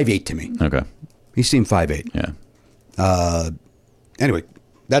seemed 5'8" to me. Okay. He seemed 5'8". Yeah. Anyway,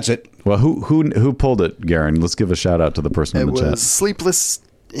 that's it. Well, who pulled it, Garen? Let's give a shout out to the person in the chat. It was Sleepless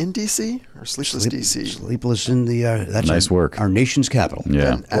in DC or Sleepless DC. Sleepless in the that's nice work. Our nation's capital.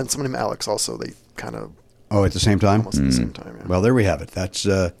 Yeah. And someone named Alex also. They kind of. Oh, at the same time. Almost at the same time. Yeah. Well, there we have it. That's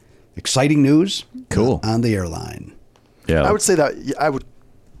exciting news. Cool. On the airline. Yeah. I would say that I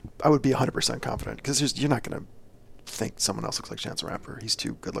would be 100% confident because you're not going to think someone else looks like Chance the Rapper. He's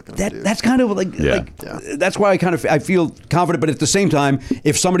too good looking. That's kind of like that's why I feel confident. But at the same time,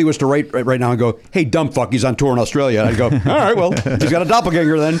 if somebody was to write right now and go, "Hey, dumb fuck, he's on tour in Australia," I'd go, "All right, well, he's got a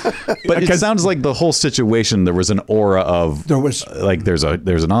doppelganger then." But it sounds like the whole situation. There was an aura of there's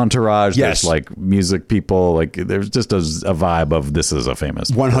an entourage. Yes. There's like music people. Like there's just a vibe of this is a famous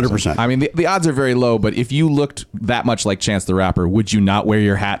 100%. I mean, the odds are very low, but if you looked that much like Chance the Rapper, would you not wear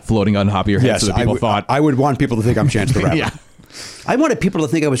your hat floating on top of your head so that people thought? I would want people to think I'm Chance the Rapper. Yeah. I wanted people to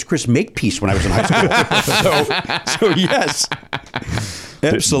think I was Chris Makepeace when I was in high school. so yes,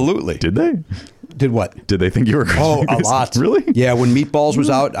 absolutely. Did they? Did what? Did they think you were Chris? Oh, a lot. Really? Yeah, when Meatballs was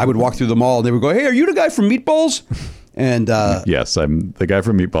out, I would walk through the mall and they would go, "Hey, are you the guy from Meatballs?" And yes, I'm the guy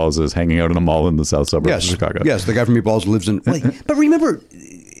from Meatballs is hanging out in a mall in the south suburbs of Chicago. Yes, the guy from Meatballs lives in. But remember,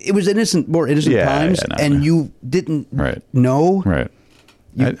 it was more innocent times, and you didn't know. Right.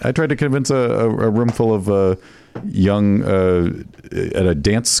 I tried to convince a room full of young at a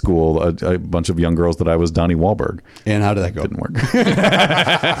dance school, a bunch of young girls that I was Donnie Wahlberg. And how did that go? Didn't work.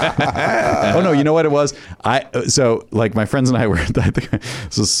 Oh no, you know what it was? So like my friends and I were. I think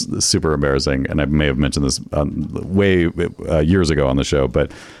this is super embarrassing, and I may have mentioned this way years ago on the show,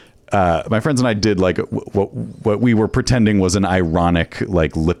 but. My friends and I did like what we were pretending was an ironic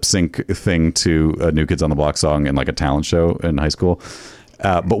like lip sync thing to a New Kids on the Block song in like a talent show in high school.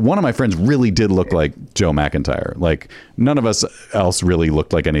 But one of my friends really did look like Joe McIntyre. Like none of us else really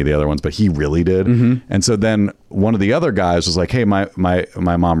looked like any of the other ones, but he really did. Mm-hmm. And so then one of the other guys was like, "Hey, my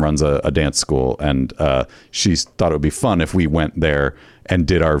mom runs a dance school, and she thought it would be fun if we went there and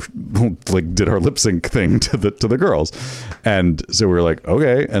did our lip sync thing to the girls." And so we were like,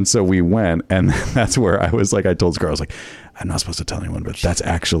 okay. And so we went, and that's where I was like, I told this girl, I was like, "I'm not supposed to tell anyone, but that's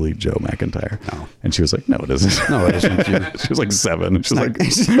actually Joe McIntyre." No. And she was like, "No, it isn't." No, it isn't. She was like 7. And she was like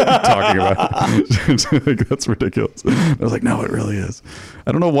talking about it. Like, that's ridiculous. I was like, "No, it really is."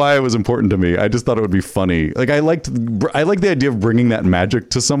 I don't know why it was important to me. I just thought it would be funny. Like I liked the idea of bringing that magic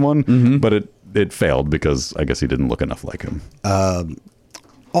to someone, but it failed because I guess he didn't look enough like him.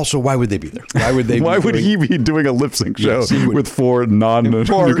 Also, why would they be there? Why would they? Why would he be doing a lip sync show with 4 New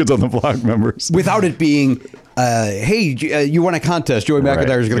Kids on the Block members without it being, "Hey, you won a contest. Joey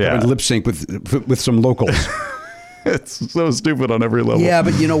McIntyre is going to come and lip sync with some locals." It's so stupid on every level. Yeah,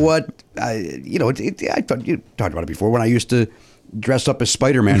 but you know what? I thought you talked about it before when I used to dress up as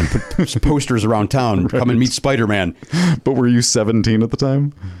Spider-Man and put posters around town. Come and meet Spider-Man. But were you 17 at the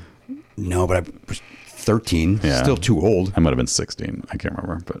time? No, but I was 13. Yeah. Still too old. I might have been 16. I can't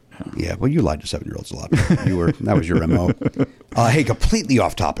remember, but yeah. Well, you lied to 7-year-olds a lot. That was your MO. Hey, completely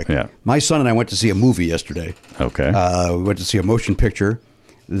off topic. Yeah. My son and I went to see a movie yesterday. Okay. We went to see a motion picture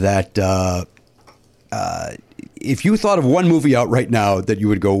that if you thought of one movie out right now that you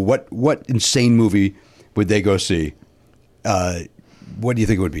would go, what insane movie would they go see? What do you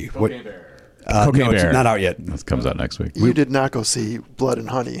think it would be? Cocaine Bear. It's not out yet. That comes out next week. You did not go see Blood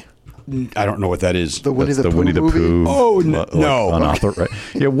and Honey. I don't know what that is. The Winnie the Pooh Winnie the movie? Pooh. Oh, no. Unauthorized.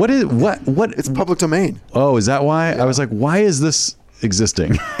 Yeah, what? It's public domain. Oh, is that why? Yeah. I was like, why is this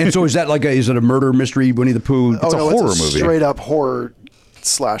existing? And so is that is it a murder mystery, Winnie the Pooh? It's a horror movie. Straight up horror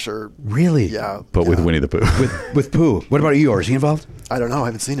slasher. Really? Yeah. But with Winnie the Pooh. With Pooh. What about Eeyore? Is he involved? I don't know. I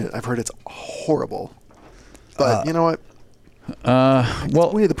haven't seen it. I've heard it's horrible. But you know what?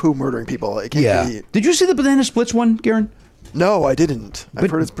 Well, Winnie the Pooh murdering people. It can't be. Did you see the Banana Splits one, Garen? No, I didn't.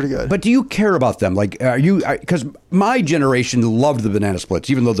 I've heard it's pretty good. But do you care about them? Like, are you? Because my generation loved the Banana Splits,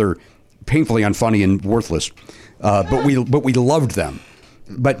 even though they're painfully unfunny and worthless. But we loved them.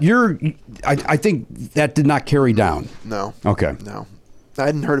 But I think that did not carry down. No. Okay. No, I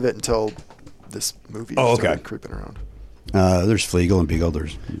hadn't heard of it until this movie. Started creeping around. There's Fleagle and Beagle.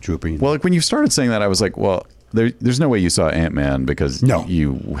 There's Droopy. Well, like when you started saying that, I was like, well, there's no way you saw Ant-Man because No.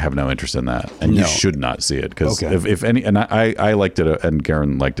 you have no interest in that, and you No. should not see it because Okay. if any, and I liked it and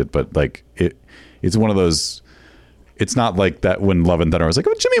Garen liked it, but like it's one of those. It's not like that when Love and Thunder I was like,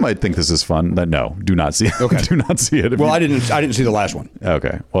 oh, Jimmy might think this is fun. That no, do not see it. Okay. Do not see it. Well, I didn't see the last one.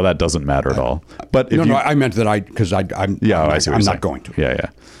 Okay. Well, that doesn't matter at all. But if No, you, I meant that I'm I see what I'm you're not saying. going to. Yeah.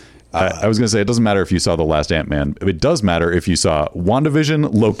 I was going to say it doesn't matter if you saw the last Ant-Man. It does matter if you saw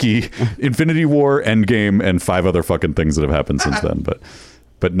WandaVision, Loki, Infinity War, Endgame, and 5 other fucking things that have happened since then.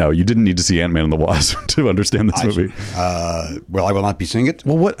 But no, you didn't need to see Ant-Man and the Wasp to understand this movie. Well, I will not be seeing it.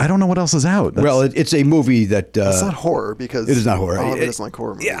 Well, what? I don't know what else is out. Well, it's a movie that It's not horror because it is not horror. Oliver doesn't like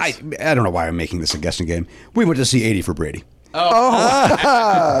horror movies. Yeah, I don't know why I'm making this a guessing game. We went to see 80 for Brady. And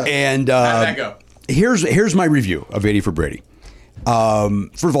How'd that go? Here's my review of 80 for Brady.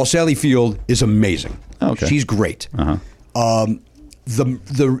 First of all, Sally Field is amazing. Okay. She's great. The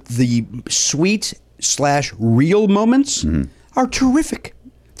sweet / real moments are terrific.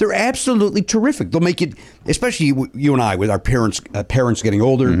 They're absolutely terrific. They'll make it, especially you and I, with our parents getting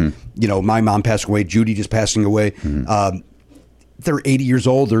older. You know, my mom passing away, Judy just passing away. They're 80 years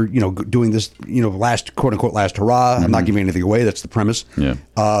old. They're doing this last quote unquote last hurrah. I'm not giving anything away. That's the premise. Yeah.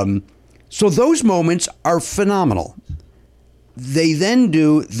 So those moments are phenomenal. They then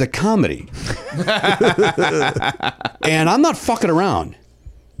do the comedy, and I'm not fucking around.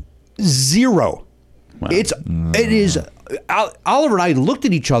 0. Wow. It is. Oliver and I looked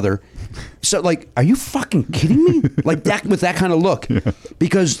at each other. So, like, are you fucking kidding me? Like that with that kind of look,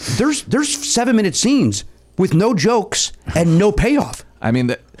 because there's 7-minute scenes with no jokes and no payoff. I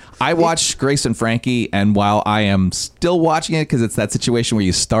mean, I watched Grace and Frankie, and while I am still watching it because it's that situation where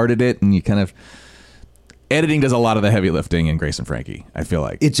you started it and you kind of editing does a lot of the heavy lifting in Grace and Frankie. I feel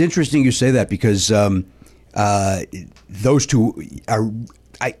like It's interesting you say that because those two are.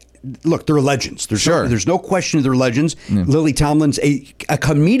 Look, they're legends. There's no question they're legends. Lily Tomlin's a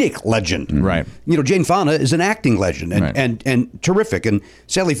comedic legend. Right. Jane Fonda is an acting legend and terrific. And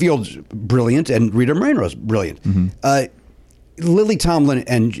Sally Field's brilliant and Rita Moreno's brilliant. Lily Tomlin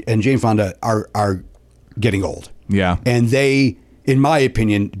and Jane Fonda are getting old. Yeah. And they, in my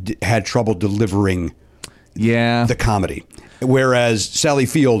opinion, had trouble delivering the comedy. Whereas Sally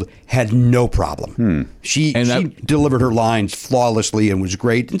Field had no problem. She delivered her lines flawlessly and was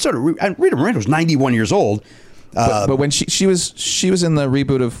great. And so did Rita Moreno was 91 years old. But when she was in the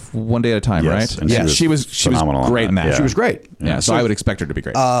reboot of One Day at a Time, Yes, right? and she was phenomenal on great in that. that. Yeah. She was great. Yeah, so I would expect her to be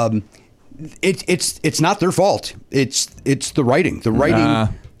great. It's not their fault. It's the writing. The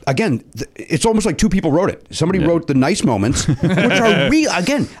writing. Again, it's almost like two people wrote it. Somebody wrote the nice moments, which are real.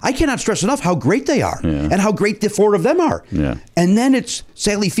 Again, I cannot stress enough how great they are and how great the 4 of them are. Yeah. And then it's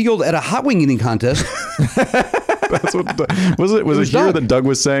Sally Field at a hot wing eating contest. That's what was it here Doug. that Doug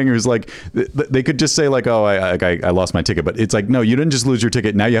was saying? It was like they could just say like, oh, I lost my ticket, but it's like, no, you didn't just lose your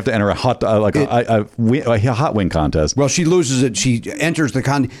ticket. Now you have to enter a hot hot wing contest. Well, she loses it. She enters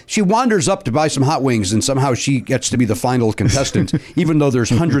the She wanders up to buy some hot wings, and somehow she gets to be the final contestant, even though there's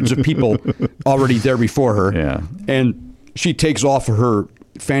hundreds of people already there before her. Yeah. And she takes off her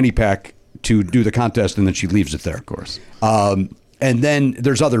fanny pack to do the contest, and then she leaves it there. Of course. And then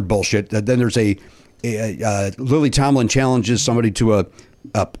there's other bullshit. Then there's a Lily Tomlin challenges somebody to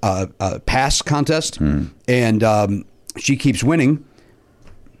a pass contest, and she keeps winning.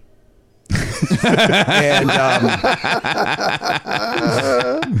 And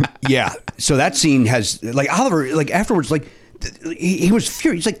yeah, so that scene has like Oliver like afterwards like he was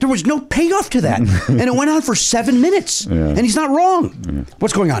furious. He's like there was no payoff to that, and it went on for 7 minutes, and he's not wrong.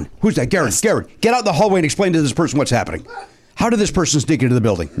 What's going on? Who's that? Garrett, get out in the hallway and explain to this person what's happening. How did this person sneak into the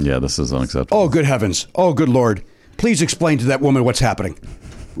building? Yeah, this is unacceptable. Oh, good heavens. Oh, good Lord. Please explain to that woman what's happening.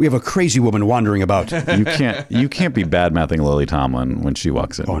 We have a crazy woman wandering about. You can't be bad-mouthing Lily Tomlin when she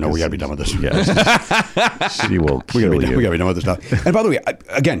walks in. Oh, no, we got to be done with this. Yeah, she will kill you. We got to be done with this stuff. And by the way,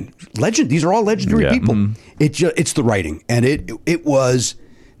 again, legend. These are all legendary people. It's the writing. And it was,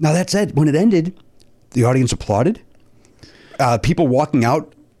 now that said, when it ended, the audience applauded. People walking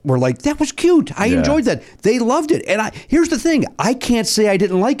out were like, that was cute. I enjoyed that. They loved it. And here's the thing. I can't say I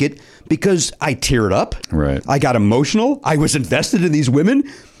didn't like it because I teared up. Right. I got emotional. I was invested in these women.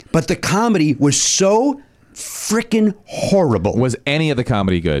 But the comedy was so freaking horrible. Was any of the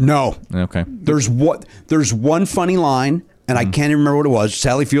comedy good? No. Okay. There's one funny line, and I can't even remember what it was.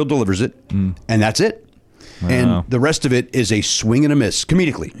 Sally Field delivers it, and that's it. Wow. And the rest of it is a swing and a miss,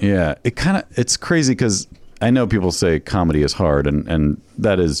 comedically. Yeah, it's crazy because I know people say comedy is hard, and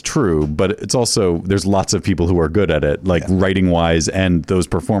that is true, but it's also, there's lots of people who are good at it, like writing wise, and those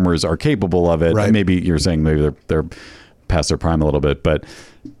performers are capable of it. Right. Maybe you're saying maybe they're past their prime a little bit, but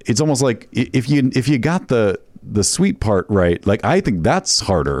it's almost like if you got the sweet part right, like I think that's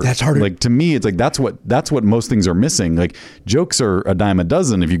harder. That's harder. Like to me, it's like that's what most things are missing. Like jokes are a dime a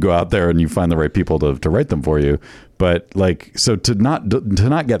dozen if you go out there and you find the right people to write them for you. But like, so to not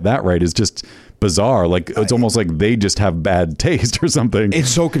get that right is just bizarre. Like it's almost like they just have bad taste or something. It's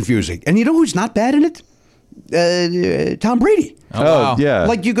so confusing. And you know who's not bad in it? Tom Brady. Oh, wow. Yeah.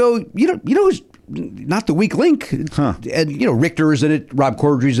 Like you go, you know who's not the weak link, and Richter is in it, Rob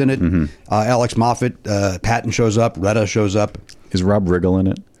Corddry's in it, Alex Moffat, Patton shows up, Retta shows up. Is Rob Riggle in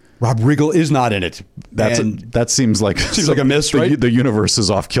it? Rob Riggle is not in it. That seems like a miss, right? The universe is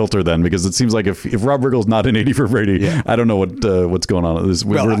off kilter then, because it seems like if Rob Riggle's not in 80 for Brady, I don't know what's going on.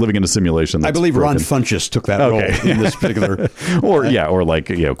 We're living in a simulation. I believe Ron Funches took that role in this particular. or like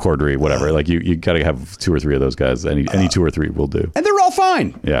Corddry, whatever. Like you got to have 2 or 3 of those guys. Any 2 or 3 will do. And they're all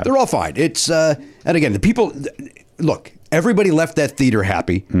fine. Yeah, they're all fine. It's and again, the people. Look, everybody left that theater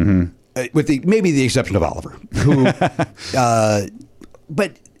happy, with maybe the exception of Oliver, who,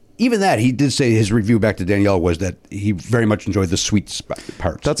 but. Even that, he did say his review back to Danielle was that he very much enjoyed the sweet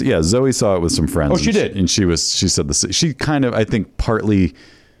parts. Zoe saw it with some friends. Oh, she did, and she said this. She kind of, I think, partly.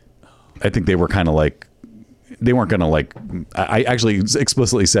 I think they were kind of like. They weren't going to like. I actually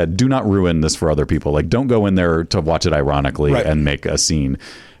explicitly said, "Do not ruin this for other people. Like, don't go in there to watch it ironically and make a scene."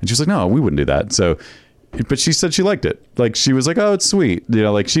 And she's like, "No, we wouldn't do that." So. But she said she liked it. Like she was like, "Oh, it's sweet."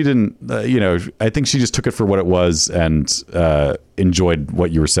 Like she didn't. I think she just took it for what it was and enjoyed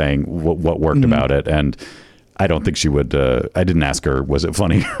what you were saying, what worked about it. And I don't think she would. I didn't ask her was it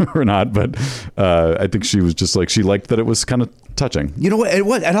funny or not, but I think she was just like she liked that it was kind of touching. You know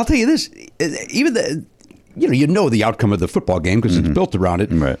what? And I'll tell you this: even the outcome of the football game because it's built around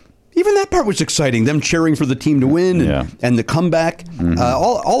it, right? Even that part was exciting. Them cheering for the team to win and the comeback.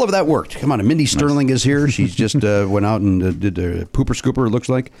 All of that worked. Come on, Mindy Sterling is here. She's just went out and did a pooper scooper, it looks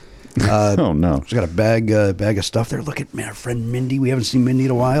like. Oh, no. She's got a bag of stuff there. Look at our friend Mindy. We haven't seen Mindy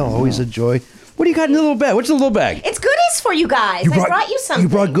in a while. Always a joy. What do you got in the little bag? What's the little bag? It's goodies for you guys. I brought you something. You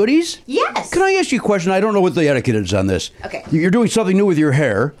brought goodies? Yes. Can I ask you a question? I don't know what the etiquette is on this. Okay. You're doing something new with your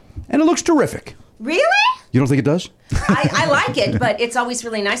hair, and it looks terrific. Really? You don't think it does? I like it, but it's always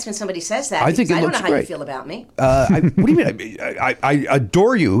really nice when somebody says that. I think it looks don't know how great. you feel about me. What do you mean? I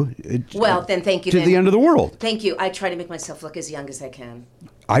adore you. Well, then thank you. To the end of the world. Thank you. I try to make myself look as young as I can.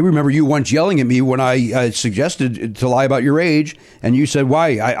 I remember you once yelling at me when I suggested to lie about your age, and you said,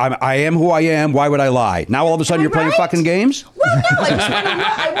 "Why? I am who I am. Why would I lie?" Now all of a sudden you're playing fucking games. Well, no,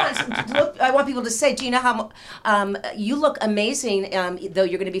 I just want to look. I want people to say, Gina, how you look amazing. Though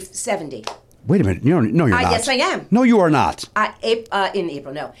you're going to be 70. Wait a minute. No, you're not. Yes, I am. No, you are not. In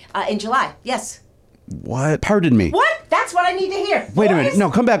April, no. In July, yes. What? Pardon me. What? That's what I need to hear. Wait a minute.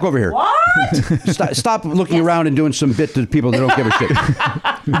 No, come back over here. What? Stop looking around and doing some bit to people that don't give a shit.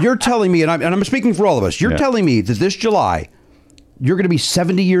 You're telling me, and I'm speaking for all of us, you're telling me that this July, you're going to be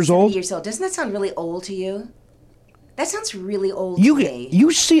 70 years old? 70 years old. Doesn't that sound really old to you? That sounds really old to me.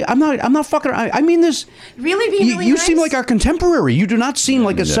 You see, I'm not fucking. I mean this. Really being really You nice? seem like our contemporary. You do not seem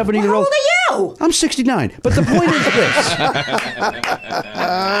like a 70-year-old. How old are you? I'm 69. But the point is this.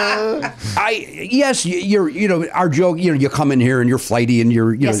 Yes, you're our joke. You come in here and you're flighty and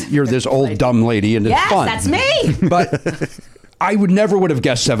you're this old dumb lady and it's fun. Yes, that's me. But I would have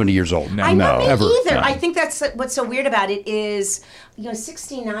guessed 70 years old. I know, me ever. either. No. I think that's what's so weird about it is,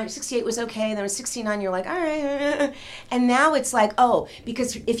 69, 68 was okay, and then when 69, you're like, all right. And now it's like, oh,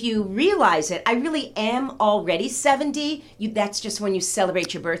 because if you realize it, I really am already 70. That's just when you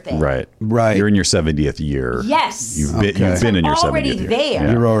celebrate your birthday. Right. You're in your 70th year. Yes. You've been in your 70th already year. there.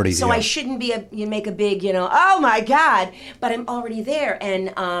 Yeah. You're already So there. I shouldn't make a big, oh my God, but I'm already there.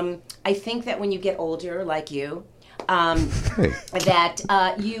 And I think that when you get older, like you,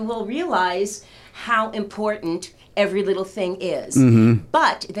 that you will realize how important every little thing is. Mm-hmm.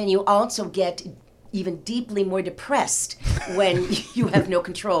 But then you also get even deeply more depressed when you have no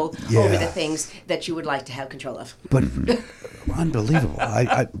control over the things that you would like to have control of. But unbelievable.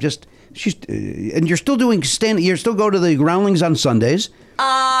 I just she's and you're still doing you're still go to the Groundlings on Sundays.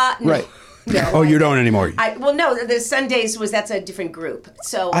 No. Right. No, Oh, you don't anymore. No, the Sundays that's a different group.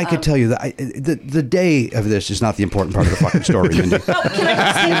 So I could tell you that the day of this is not the important part of the fucking story, Mindy. Can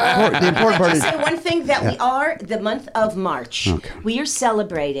I The important part is say one thing that we are the month of March. Okay. We are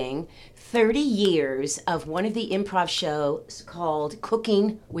celebrating 30 years of one of the improv shows called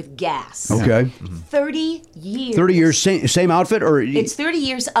Cooking with Gas. okay. 30 years. 30 years, same outfit, or It's 30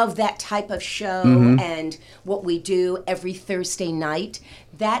 years of that type of show and what we do every Thursday night.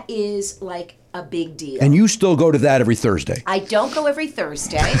 That is like a big deal. And you still go to that every Thursday. I don't go every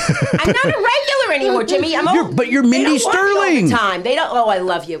Thursday. I'm not a regular anymore, Jimmy. But you're Mindy they don't want me all Sterling. the time. They don't. Oh, I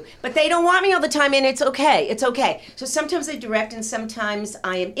love you, but they don't want me all the time, and it's okay. It's okay. So sometimes I direct, and sometimes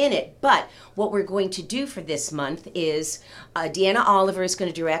I am in it. But what we're going to do for this month is Deanna Oliver is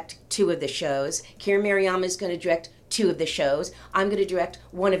going to direct 2 of the shows. Kieran Mariyama is going to direct 2 of the shows. I'm going to direct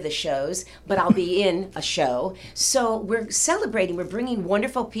 1 of the shows, but I'll be in a show. So we're celebrating. We're bringing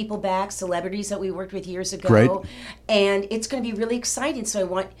wonderful people back, celebrities that we worked with years ago. Great. And it's going to be really exciting. So I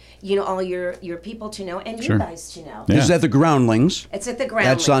want, all your people to know and you guys to know. Yeah. This is at the Groundlings. It's at the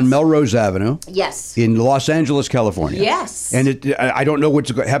Groundlings. That's on Melrose Avenue. Yes. In Los Angeles, California. Yes. And I don't know what's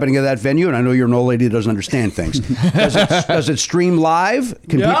happening at that venue, and I know you're an old lady that doesn't understand things. Does it stream live?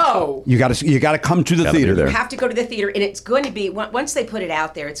 No. You got to come to the Gotta be theater. there. You have to go to the theater, and it's going to be once they put it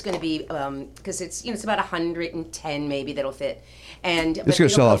out there. It's going to be because it's it's about 110 maybe that'll fit, and It's going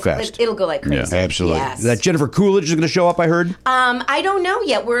to sell out fast. It'll go like crazy. Yeah. Absolutely. Yes. That Jennifer Coolidge is going to show up, I heard. I don't know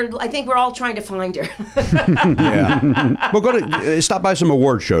yet. I think we're all trying to find her. Yeah. Well, go to stop by some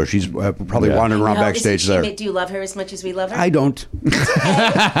award shows. She's probably wandering around No, backstage isn't there. she- Do you love her as much as we love her? I don't.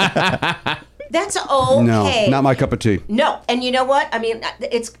 That's okay. No, not my cup of tea. No, and you know what? I mean,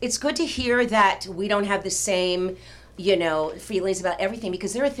 it's good to hear that we don't have the same, feelings about everything,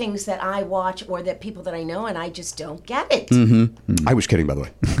 because there are things that I watch or that people that I know and I just don't get it. Mm-hmm. I was kidding, by the way.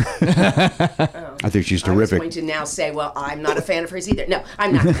 I think she's terrific. I was going to now say, well, I'm not a fan of hers either. No,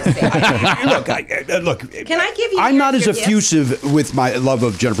 I'm not going to say that. Look. Can I give you? I'm not as your gift? effusive with my love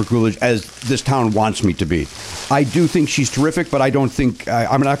of Jennifer Coolidge as this town wants me to be. I do think she's terrific, but I don't think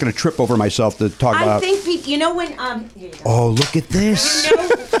I'm not going to trip over myself to talk I about. think when here you go. Oh, look at this!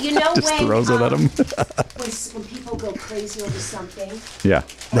 You know Just when throws it at him. when people go crazy over something. Yeah.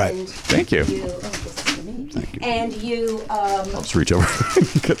 Right. And Thank you. this is for me. Thank you. And you I'll just reach over.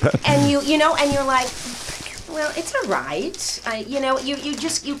 Get that. and and you're like, well, it's all right.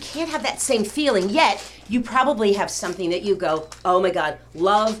 You can't have that same feeling, yet you probably have something that you go, oh my God,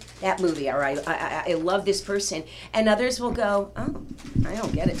 love that movie, or I love this person. And others will go, oh, I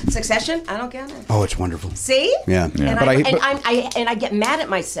don't get it. Succession, I don't get it. Oh, it's wonderful. See? Yeah. And, But I get mad at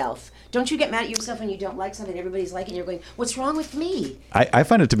myself. Don't you get mad at yourself when you don't like something everybody's liking? You're going, what's wrong with me? I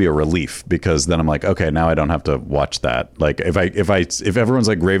find it to be a relief, because then I'm like, okay, now I don't have to watch that. Like if everyone's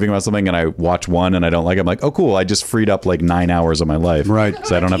like raving about something and I watch one and I don't like it, I'm like, oh cool, I just freed up like 9 hours of my life. Right.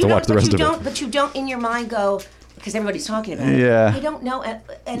 So I don't have to watch the rest of it. But you don't in your mind go, because everybody's talking about it. Yeah. I don't know, and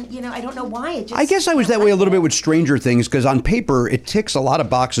I don't know why. It just, I guess I was that way a little bit with Stranger Things, because on paper it ticks a lot of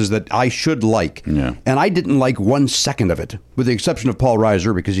boxes that I should like. Yeah. And I didn't like 1 second of it, with the exception of Paul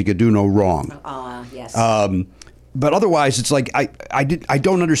Reiser, because he could do no wrong. Yes. But otherwise, it's like I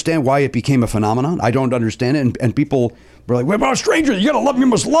don't understand why it became a phenomenon. I don't understand it, and people were like, "What about Stranger? You gotta love, you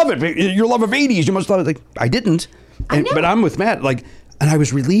must love it. Your love of '80s, you must love it." Like, I didn't, but I'm with Matt. Like, and I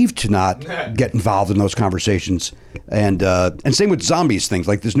was relieved to not get involved in those conversations. And same with zombies things,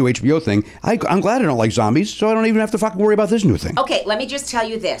 like this new HBO thing. I'm glad I don't like zombies, so I don't even have to fucking worry about this new thing. Okay, let me just tell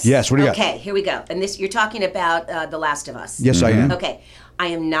you this. Yes, what do you got? Okay, here we go. And this, you're talking about The Last of Us. Yes, I am. Okay, I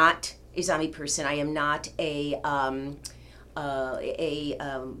am not a zombie person. I am not a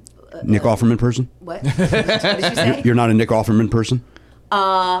Nick Offerman person? what? What did you say? You're not a Nick Offerman person?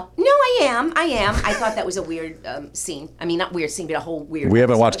 No, I am. I thought that was a weird scene. I mean, not weird scene, but a whole weird. We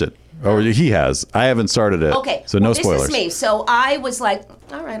haven't episode. watched it. Oh, he has. I haven't started it. Okay. So no well, spoilers. This is me. So I was like,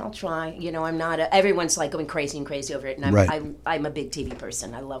 all right, I'll try. I'm not. Everyone's like going crazy over it, and I'm Right. I'm a big TV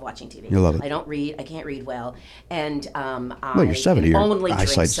person. I love watching TV. You love it. I don't read. I can't read well, and Well, you're 70. I Your only drink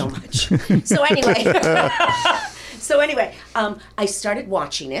eyesight's- so much. So anyway, I started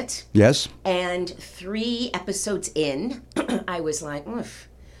watching it, Yes. and 3 episodes in, I was like, oof.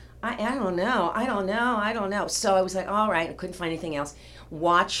 I don't know. So I was like, all right, I couldn't find anything else.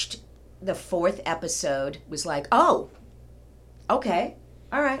 Watched the 4th episode, was like, oh, okay,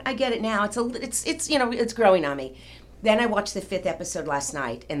 all right, I get it now. It's growing on me. Then I watched the 5th episode last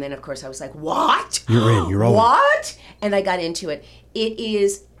night, and then of course I was like, what? You're in. You're all in. What? And I got into it. It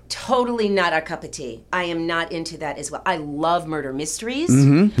is totally not our cup of tea. I am not into that as well. I love murder mysteries.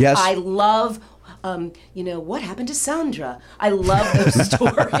 Yes. I love what happened to Sandra? I love those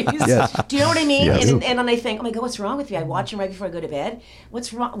stories. Yes. Do you know what I mean? Yes. And I think, oh my God, what's wrong with me? I watch them right before I go to bed.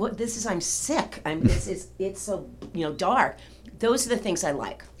 What's wrong? I'm sick. It's so dark. Those are the things I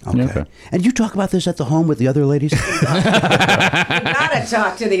like. Okay. And you talk about this at the home with the other ladies? You gotta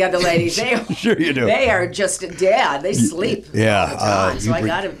talk to the other ladies. Sure you do. They are just dead. They sleep. Yeah. all the time. So I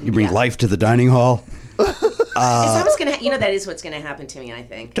gotta. You bring life to the dining hall? That is what's gonna happen to me. I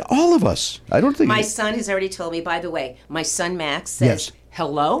think. To all of us. I don't think. My son has already told me. By the way, my son Max says, Yes.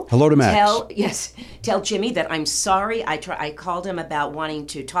 Hello to Max. Tell Jimmy that I'm sorry. I called him about wanting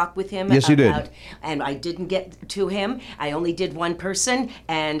to talk with him. Yes, you did. And I didn't get to him. I only did one person,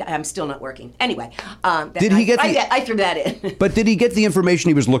 and I'm still not working. Anyway, Did he get I threw that in. But did he get the information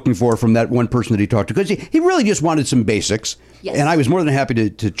he was looking for from that one person that he talked to? Because he really just wanted some basics. Yes. And I was more than happy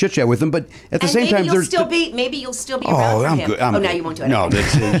to chit chat with him. But at the same time, maybe you'll still be around for I'm him. good. Now you won't do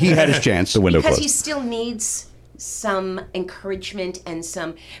anything. No, he had his chance. The window because closed. he still needs some encouragement and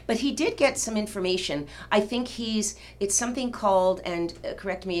but he did get some information. I think it's something called, and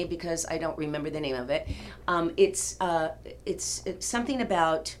correct me because I don't remember the name of it. It's something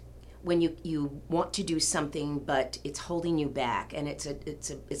about when you want to do something but it's holding you back, and it's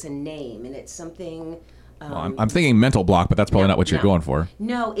a name, and it's something. Well, I'm thinking mental block, but that's probably not what you're going for.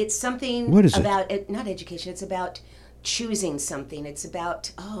 No, it's something What is about not education. It's about choosing something. It's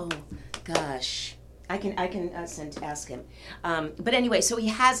about gosh. I can ask him. But anyway, so he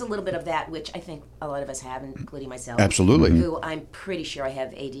has a little bit of that, which I think a lot of us have, including myself. Absolutely. Who I'm pretty sure I have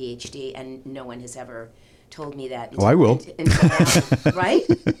ADHD, and no one has ever told me that. I will. Until now, right?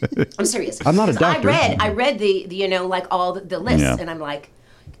 I'm serious. I'm not a doctor. I read the like all the lists, Yeah. and I'm like,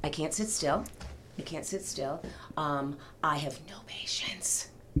 I can't sit still. I have no patience.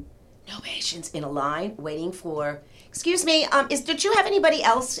 No patience in a line waiting for. Excuse me. Did you have anybody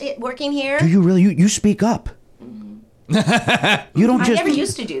else working here? Do you really? You speak up. You don't I just. never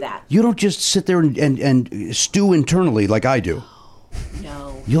used to do that. You don't just sit there and stew internally like I do.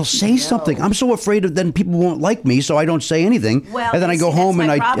 No. You'll say something. I'm so afraid of then people won't like me, so I don't say anything. Well, and then I go see, home that's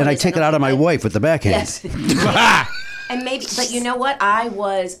and my problem I is take I it out don't of my like- wife with the backhand. Yes. And maybe, but you know what? I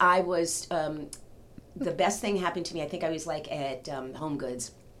was. The best thing happened to me. I think I was like at Home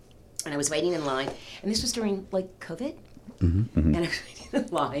Goods, and I was waiting in line, and this was during like COVID. And I was waiting in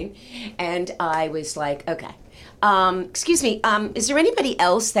line, and I was like, okay, excuse me, is there anybody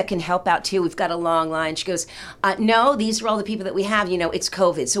else that can help out too? We've got a long line. She goes, no, these are all the people that we have. It's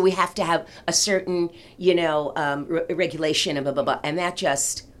COVID, so we have to have a certain, regulation and blah, blah, blah. And that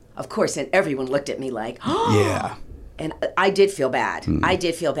just, of course, and everyone looked at me like, oh. Yeah. And I did feel bad. I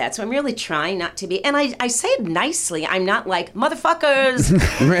did feel bad. So I'm really trying not to be. And I say it nicely. I'm not like, motherfuckers,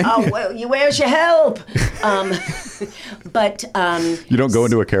 where's your help? But You don't go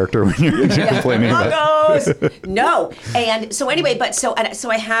into a character when you're complaining about. No. And so anyway, but so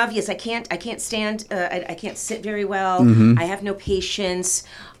I have, yes, I can't stand, I can't sit very well. I have no patience.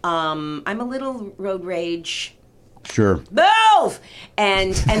 I'm a little road rage. Sure. Move!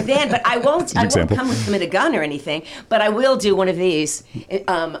 And then, but I won't example. come with a gun or anything, but I will do one of these.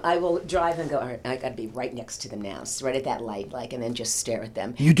 I will drive and go, all right, I got to be right next to them now, right at that light, and then just stare at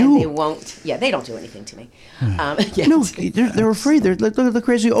them. You do? And they won't, they don't do anything to me. Yeah. No, they're afraid. Look at the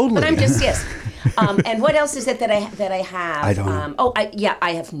crazy old lady. But I'm just, yes. And what else is it that I have? I don't know.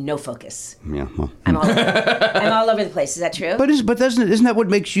 I have no focus. Yeah. Well. I'm all over the place. Is that true? But isn't that what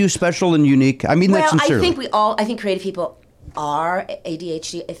makes you special and unique? I mean that sincerely. I think creative people are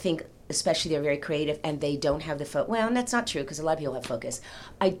ADHD. I think especially they're very creative and they don't have the focus. Well, and that's not true because a lot of people have focus.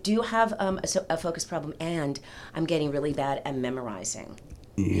 I do have a focus problem, and I'm getting really bad at memorizing.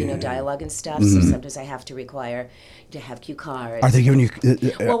 Dialogue and stuff. So sometimes I have to require to have cue cards. Are they giving you?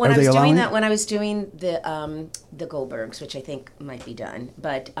 Well, when are I they was allowing doing it? that, when I was doing the Goldbergs, which I think might be done,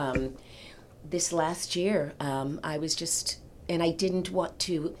 but this last year I was just, and I didn't want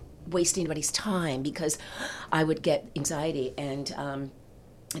to waste anybody's time because I would get anxiety, and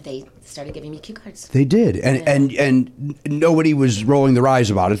they started giving me cue cards. They did, and nobody was rolling their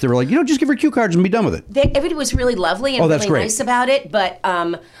eyes about it. They were like, just give her cue cards and be done with it. Everybody was really lovely and that's really great. nice about it, but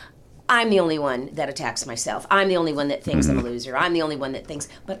I'm the only one that attacks myself. I'm the only one that thinks I'm a loser. I'm the only one that thinks.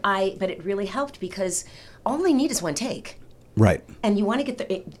 But it really helped because all I need is one take. Right. And you want to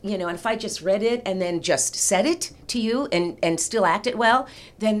get and if I just read it and then just said it to you and still act it well,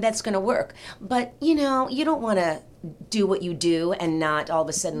 then that's going to work. But, you don't want to do what you do and not all of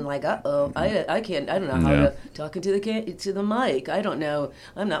a sudden like, I can't, I don't know how to talk into the mic. I don't know.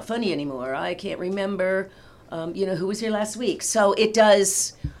 I'm not funny anymore. I can't remember, who was here last week. So it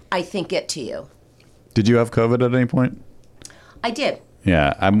does, I think, get to you. Did you have COVID at any point? I did.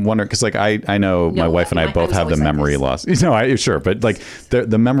 Yeah, I'm wondering because I know my wife and I both have the memory loss. Sure, but like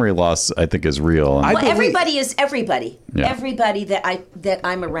the memory loss I think is real. And Everybody is everybody. Yeah. Everybody that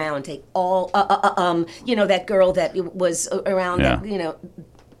I'm around, take all that girl that was around. Yeah. That,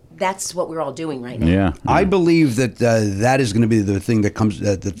 that's what we're all doing right now. Yeah, I believe that that is going to be the thing that comes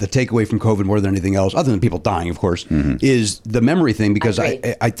the takeaway from COVID more than anything else, other than people dying, of course, is the memory thing. Because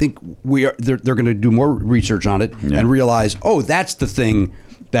I think they're going to do more research on it and realize, that's the thing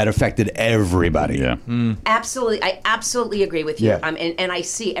that affected everybody. Yeah. Absolutely, I absolutely agree with you. Yeah. And I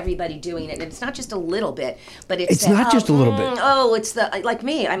see everybody doing it, and it's not just a little bit, but It's not just a little bit. Oh, it's like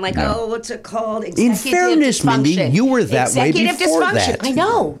me. I'm like, oh, what's it called? In fairness, Mindy, you were that way before that. I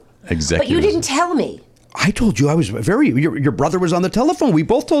know. Executive. But you didn't tell me. I told you I was your brother was on the telephone. We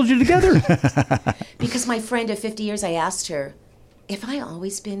both told you together. Because my friend of 50 years, I asked her, "Have I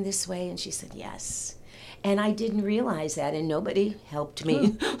always been this way?" And she said, "Yes." And I didn't realize that, and nobody helped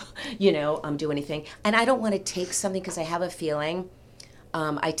me, do anything. And I don't want to take something because I have a feeling.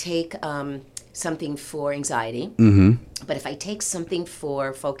 I take something for anxiety, but if I take something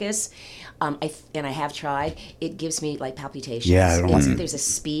for focus, I have tried, it gives me like palpitations. Yeah, I don't like it. There's a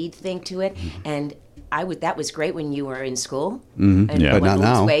speed thing to it, and that was great when you were in school, Yeah. But not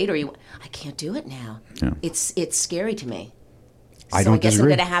now. Weight, I can't do it now. Yeah. It's scary to me. I don't I guess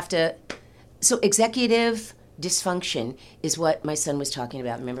disagree. I'm going to have to. So executive dysfunction is what my son was talking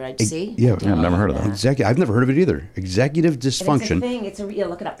about. Remember, I'd see. Yeah, I've never heard of that. I've never heard of it either. Executive And it's a dysfunction. thing.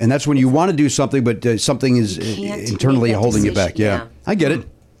 Look it up. And that's when you want to do something, but something is can't internally make that holding you back. decision. Yeah. I get it.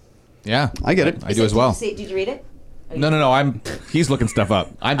 Yeah, I get it. I do as well. Did you read it? No. He's looking stuff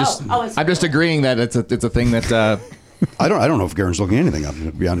up. I'm just it's- I'm just agreeing that it's a thing that. I don't know if Garen's looking anything up,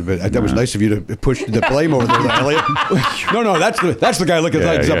 to be honest, but that was nice of you to push the blame over there, Elliot. No, that's the guy looking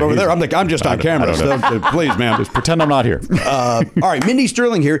things up over there. I'm just on camera. So, please, ma'am. Just pretend I'm not here. All right, Mindy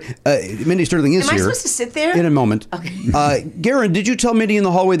Sterling here. Mindy Sterling is Am I here. supposed to sit there? In a moment. Okay. Garen, did you tell Mindy in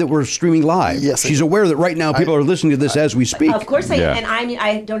the hallway that we're streaming live? Yes, I She's did. aware that right now people are listening to this as we speak. Of course I Yeah. am. And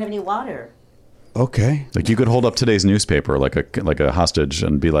I don't have any water. Okay. Like you could hold up today's newspaper like a hostage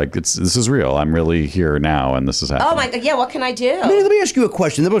and be like, this is real. I'm really here now, and this is happening. Oh my God! Yeah, what can I do? Mindy, let me ask you a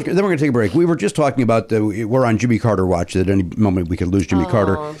question. Then we're going to take a break. We were just talking about we're on Jimmy Carter watch. That at any moment we could lose Jimmy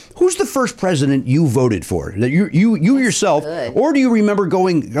Carter. Who's the first president you voted for? That you yourself, good. or do you remember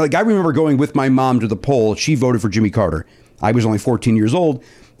going? Like I remember going with my mom to the poll. She voted for Jimmy Carter. I was only 14 years old.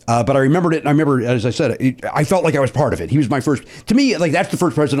 But I remembered it, and I remember, as I said, I felt like I was part of it. He was my first, to me, like that's the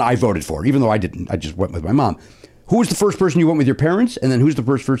first president I voted for, even though I didn't. I just went with my mom. Who was the first person you went with your parents, and then who's the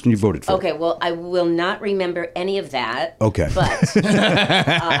first person you voted for? Okay, well, I will not remember any of that. Okay. But,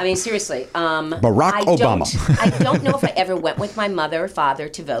 I mean, seriously. Barack Obama. I don't know if I ever went with my mother or father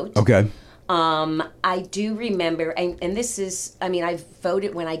to vote. Okay. I do remember, and this is, I mean, I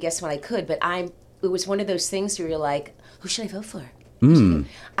voted when I could, but it was one of those things where you're like, who should I vote for?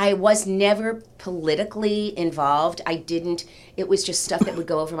 I was never politically involved. It was just stuff that would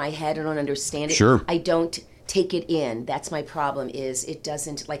go over my head. I don't understand it. Sure. I don't take it in. That's my problem is it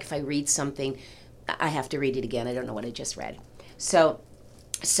doesn't, like if I read something, I have to read it again. I don't know what I just read. So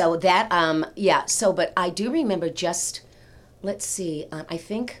that, but I do remember just, let's see, I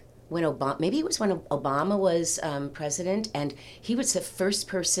think when maybe it was when Obama was president, and he was the first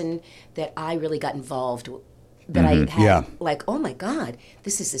person that I really got involved with. That I had, like, oh my God,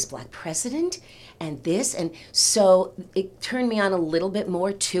 this black president, and this, and so it turned me on a little bit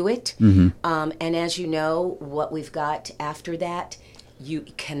more to it. And as you know, what we've got after that, you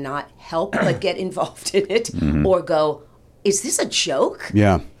cannot help but get involved in it, or go, is this a joke?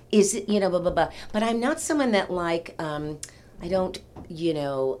 Yeah. Is it, blah, blah, blah. But I'm not someone that I don't,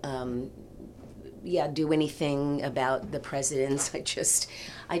 do anything about the presidents.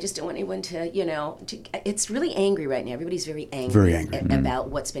 I just don't want anyone to, it's really angry right now. Everybody's very angry, about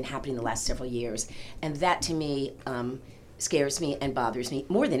what's been happening the last several years. And that to me scares me and bothers me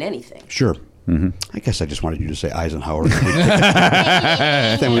more than anything. Sure. I guess I just wanted you to say Eisenhower.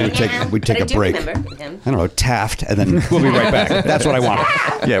 Then we'd take a break. Remember him. I don't know, Taft, and then we'll be right back. That's what I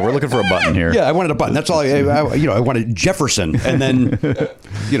wanted. Yeah, we're looking for a button here. Yeah, I wanted a button. That's all. I wanted Jefferson, and then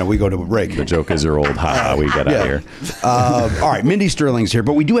we go to a break. The joke is your old we get out of here. All right, Mindy Sterling's here,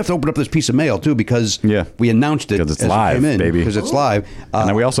 but we do have to open up this piece of mail too because we announced it because it's as live, it came in, baby. Because it's live, and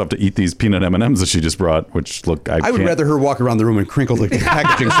then we also have to eat these peanut M&Ms that she just brought, which look. I would rather her walk around the room and crinkle the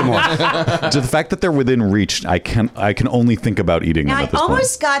packaging some more. To the fact that they're within reach, I can only think about eating them Now, at this I point.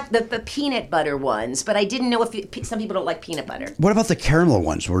 almost got the peanut butter ones, but I didn't know if some people don't like peanut butter. What about the caramel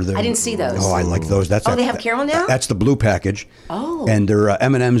ones? I didn't see those. Oh, I like those. That's they have caramel now? That's the blue package. Oh. And they're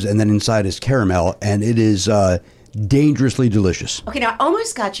M&Ms, and then inside is caramel, and it is dangerously delicious. Okay, now I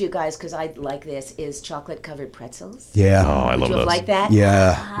almost got you guys because I like this is chocolate covered pretzels. Yeah. Oh, I love Would you have those. liked that?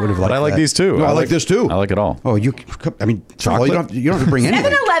 Yeah, would have liked But I like that. these too. No, I like this too. I like it all. Oh, chocolate. You don't have to bring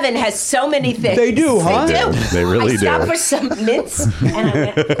anything. 7-Eleven has so many things. They do, huh? They do. They really I stopped do. for some mints, and I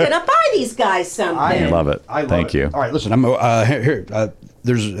went, I'm gonna buy these guys something. I love it. Thank you. All right, listen. I'm here.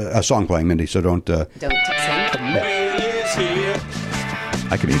 There's a song playing, Mindy. So don't. Don't sing.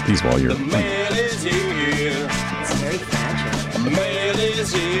 I can eat these while you're. It's very fragile.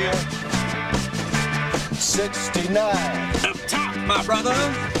 is here. 69. Up top, my brother.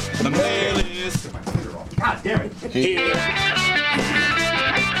 The mail is. God damn it. Here.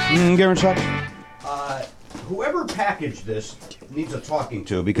 Garen, stop. Whoever packaged this needs a talking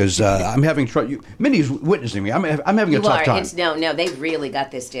to because I'm having trouble. Mindy's witnessing me. I'm having a tough time. It's, no, they really got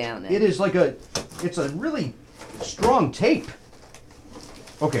this down. It is it's a really strong tape.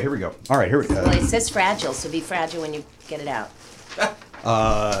 Okay, here we go. All right, here we go. Well, it says fragile, so be fragile when you get it out.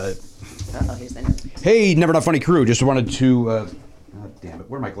 Uh-oh, here's the note. Hey, Never Not Funny crew. Just wanted to... oh, damn it.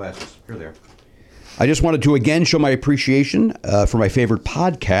 Where are my glasses? Here they are. I just wanted to again show my appreciation for my favorite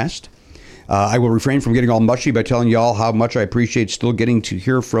podcast. I will refrain from getting all mushy by telling y'all how much I appreciate still getting to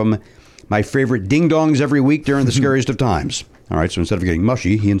hear from my favorite ding-dongs every week during the scariest of times. All right, so instead of getting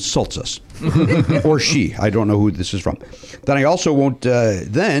mushy, he insults us. Or she. I don't know who this is from. Then I also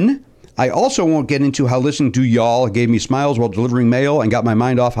won't get into how listening to y'all gave me smiles while delivering mail and got my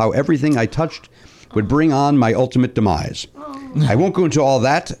mind off how everything I touched would bring on my ultimate demise. I won't go into all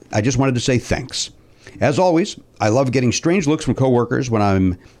that. I just wanted to say thanks. As always, I love getting strange looks from coworkers when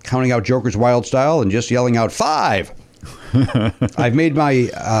I'm counting out Joker's wild style and just yelling out 5. I've made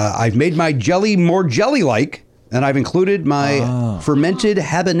my jelly more jelly-like, and I've included my fermented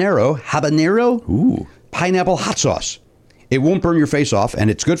habanero pineapple hot sauce. It won't burn your face off, and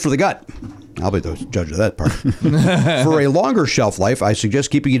it's good for the gut. I'll be the judge of that part. For a longer shelf life, I suggest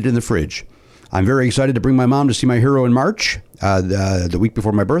keeping it in the fridge. I'm very excited to bring my mom to see my hero in March, the week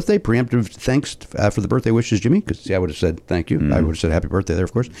before my birthday. Preemptive thanks for the birthday wishes, Jimmy, because I would have said thank you. I would have said happy birthday there,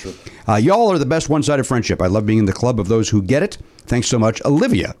 of course. Sure. Y'all are the best one-sided friendship. I love being in the club of those who get it. Thanks so much,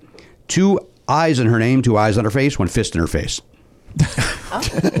 Olivia. 2 eyes in her name, 2 eyes on her face, 1 fist in her face.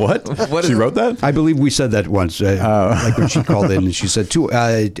 What? She wrote that? I believe we said that once. Like when she called in and she said, 2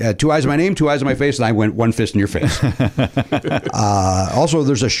 eyes in my name, 2 eyes in my face, and I went 1 fist in your face. Also,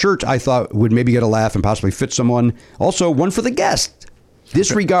 there's a shirt I thought would maybe get a laugh and possibly fit someone. Also, one for the guest.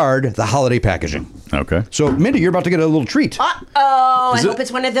 Disregard the holiday packaging. Okay. So, Mindy, you're about to get a little treat. I hope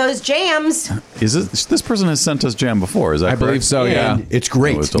it's one of those jams. Is it? This person has sent us jam before. Is that correct? I believe so, yeah. It's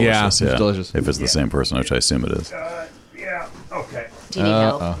great. It was delicious. Yeah, it's delicious. If it's the same person, which I assume it is. Yeah, okay. Do you need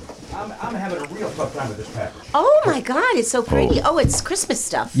help? I'm having a real tough time with this package. Oh my God, it's so pretty. Oh, it's Christmas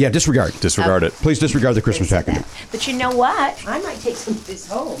stuff. Yeah, disregard. Disregard it. Please disregard the Christmas packaging. But you know what? I might take some of this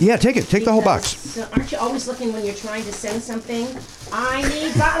home. Yeah, take it. Take the whole box. So aren't you always looking when you're trying to send something? I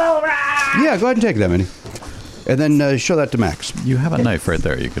need bottle wrap. Yeah, go ahead and take that, Mindy. And then show that to Max. You have a knife right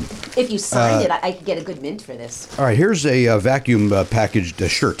there. You can. If you signed it, I could get a good mint for this. All right, here's a vacuum packaged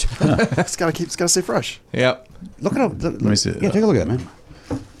shirt. It's gotta stay fresh. Yep. Look at how. Let me see it. Yeah, take a look at it, man.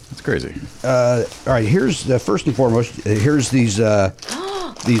 It's crazy. All right, here's first and foremost. Here's these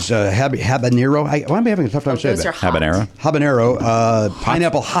habanero. Why am I having a tough time saying Those that? are hot. Habanero. Habanero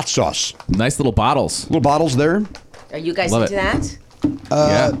pineapple hot sauce. Nice little bottles. Little bottles there. Are you guys Love into that?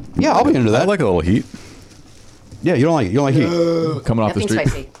 Yeah, I'll be into I that. like a little heat. Yeah, you don't like it. You don't like heat. Coming off the Nothing street.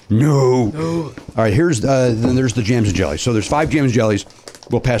 spicy. No. All right, then there's the jams and jellies. So there's 5 jams and jellies.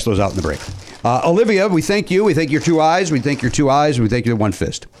 We'll pass those out in the break. Olivia, we thank you. We thank your 2 eyes. We thank your 2 eyes. We thank your 1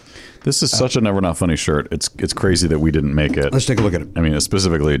 fist. This is such a Never Not Funny shirt. It's crazy that we didn't make it. Let's take a look at it. I mean,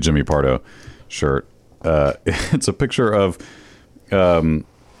 specifically a Jimmy Pardo shirt. It's a picture of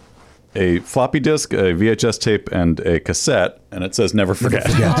a floppy disk, a VHS tape, and a cassette, and it says "Never Forget."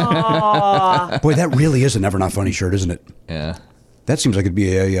 Boy, that really is a Never Not Funny shirt, isn't it? Yeah. That seems like it'd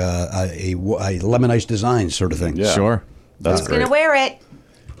be a Lemon Ice Design sort of thing. Yeah. Sure. That's Who's great. gonna wear it?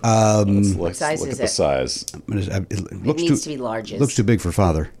 Let's size look is at the it? size. It looks needs to be largest. Looks too big for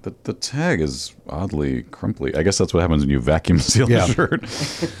father. The tag is oddly crumply. I guess that's what happens when you vacuum seal Yeah. a shirt.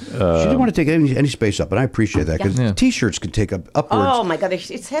 She didn't want to take any space up, and I appreciate that because Yeah. T-shirts can take up upwards. Oh my God, they're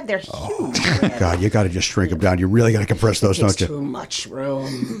huge. God, you got to just shrink them down. You really got to compress those, It's don't you? too much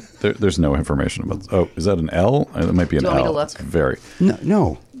room. There's no information about. Oh, is that an L? It might be an Do you want me L. to look? It's very.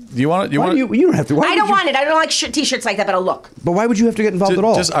 No. Do you want it? Why do you don't have to. Why I would don't you- want it. I don't like T-shirts like that, but I'll look. But why would you have to get involved at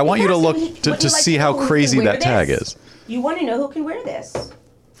all? Just, I want you to look Would to you like see know how who can crazy wear that tag this? is. You want to know who can wear this?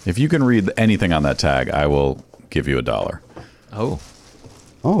 If you can read anything on that tag, I will give you $1.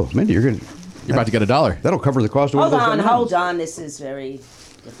 Oh, Mindy, you're gonna. you're about to get $1. That'll cover the cost of one Hold of those on, M&Ms. hold on. This is very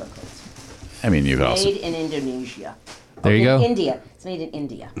difficult. I mean, you could also. Made in Indonesia. There you In go. India. It's made in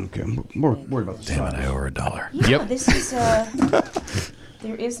India. Okay, I'm more worried about the Damn it! size. I owe her $1. Yeah, Yep. this is.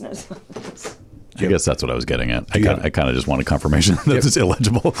 There is no. I guess that's what I was getting at. I kind of just wanted confirmation that it's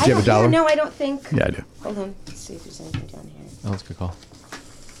illegible. Do you have $1? No, I don't think. Yeah, I do. Hold on. Let's see if there's anything down here. Oh, that's a good call.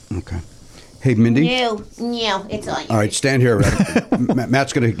 Okay. Hey, Mindy. No, it's all yours. All right, stand here.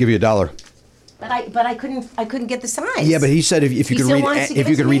 Matt's going to give you $1. But I couldn't get the size. Yeah, but he said if you He could still read wants to give if it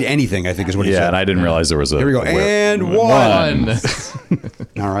you to could read me? anything, I think is what he Yeah, said. and I didn't realize there was a. Here we go. And one.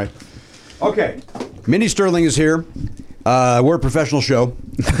 All right. Okay. Mindy Sterling is here. We're a professional show.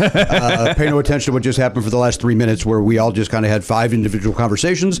 Pay no attention to what just happened for the last 3 minutes, where we all just kind of had 5 individual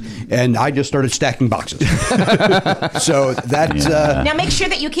conversations, and I just started stacking boxes. So that. Now make sure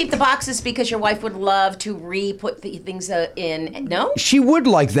that you keep the boxes because your wife would love to re-put the things in. No? She would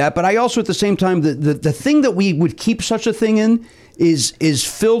like that, but I also at the same time the thing that we would keep such a thing in is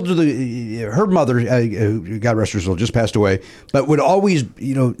filled to her mother, God rest her soul, just passed away, but would always,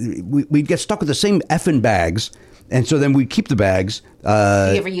 we'd get stuck with the same effing bags, and so then we'd keep the bags. Do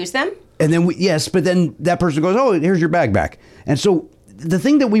you ever use them? And then yes, but then that person goes, oh, here's your bag back. And so the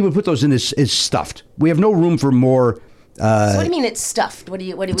thing that we would put those in is stuffed. We have no room for more. So what do you mean it's stuffed?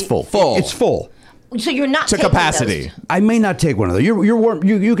 It's full. It's full. So you're not To taking capacity. those. I may not take one of those. You're warm.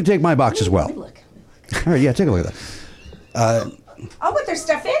 You can take my box as well. Look. All right, yeah, take a look at that. Oh, but there's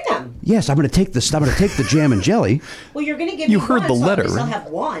stuff in them. Yes, I'm going to take this. I'm going to take the jam and jelly. Well, you're going to give You me heard one, the so letter, I still right? have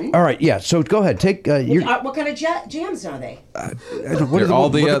one. All right, yeah. So go ahead, take your. What kind of jams are they? You're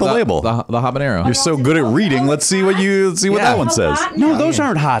all look at the label. The habanero. You're so good at reading. Let's see what that one says. No, those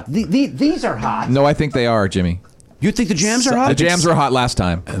aren't hot. These are hot. No, I think they are, Jimmy. You think the jams are hot? The jams were hot last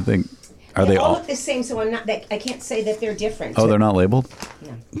time. I think. Are They they all all? look the same, so I can't say that they're different. Oh, they're not labeled.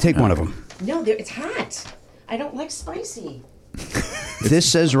 Take one of them. No, it's hot. I don't like spicy. This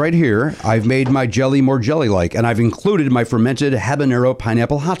says right here, I've made my jelly more jelly-like, and I've included my fermented habanero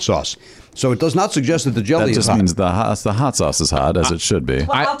pineapple hot sauce. So it does not suggest that the jelly That is just hot. means the hot sauce is hot, as it should be. Well,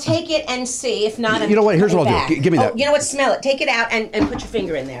 I'll take it and see. If not, You know what? Here's put it what I'll do. back. Give me that. Oh, you know what? Smell it. Take it out and put your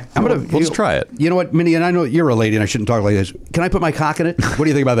finger in there. I'm gonna. We'll just try it. You know what, Minnie? And I know you're a lady, and I shouldn't talk like this. Can I put my cock in it? What do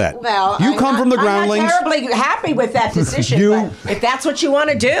you think about that? Well, you come from the groundlings. I'm not terribly happy with that decision. You- But if that's what you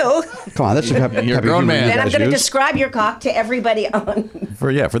want to do, Come on, that's a happy, You're a happy grown humor man. you then I'm guys going to use. describe your cock to everybody on.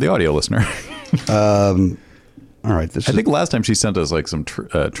 For the audio listener. All right, this I is. think last time she sent us like some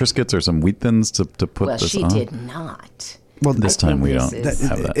Triscuits or some wheat thins to put Well, this she on. did not. Well, This time we don't This is-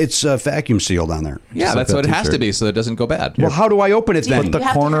 have that. It's vacuum sealed on there. Yeah, Just that's like what it that has to t-shirt. be, so it doesn't go bad. Well, how do I open it then? Put the You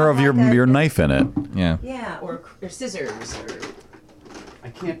have to corner have of your like a- your knife in it. Yeah. Yeah, or scissors. Or... I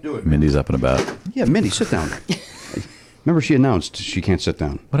can't do it. Mindy's up and about. Yeah, Mindy, sit down. Remember, she announced she can't sit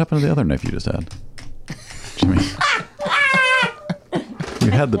down. What happened to the other knife you just had? Jimmy. You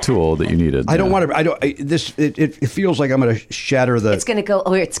had the tool that you needed. I don't want to. I don't. It feels like I'm going to shatter the. It's going to go.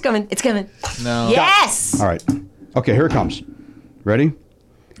 Oh, it's coming. It's coming. No. Yes. All right. Okay, here it comes. Ready?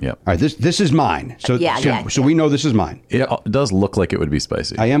 Yep. All right. This is mine. So so we know this is mine. It does look like it would be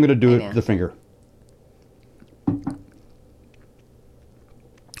spicy. I am going to do know. it the finger.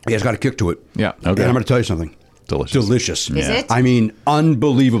 Yeah, it's got a kick to it. Yeah. Okay. And I'm going to tell you something. Delicious. Delicious. Is it? I mean,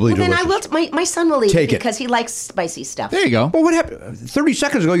 unbelievably Well, then I delicious. will. My son will eat Take it. because he likes spicy stuff. There you go. Well, what happened? 30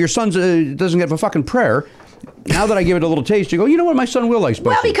 seconds ago, your son doesn't get a fucking prayer. Now that I give it a little taste, you go, you know what? My son will like spicy.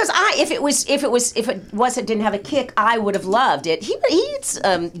 Well, because if it didn't have a kick, I would have loved it. He eats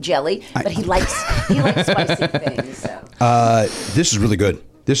jelly, but he likes spicy things. So. This is really good.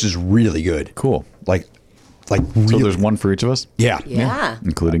 This is really good. Cool. Like So really. there's one for each of us, Yeah.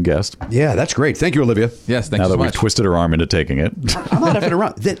 including guest. Yeah, that's great. Thank you, Olivia. Yes, thanks Now so that we've much. twisted her arm into taking it, I'm not effing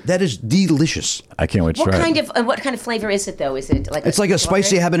around. That is delicious. I can't wait to What try kind it. of flavor is it though? Is it like It's like a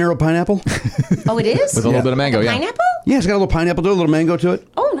spicy habanero pineapple. Oh, it is With a little bit of mango, Like a yeah. pineapple. Yeah, it's got a little pineapple to it, a little mango to it.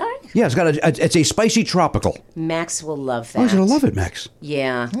 Oh, nice. Yeah, it's a spicy tropical. Max will love that. Oh, he's gonna love it, Max.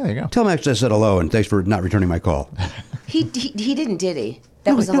 Yeah. There you go. Tell Max I said hello and thanks for not returning my call. He didn't, did he?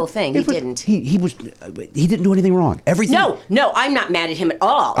 That was the whole thing. He didn't. He didn't do anything wrong. Everything. No, I'm not mad at him at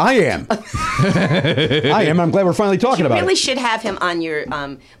all. I am. I am. I'm glad we're finally talking You about really it. should have him on your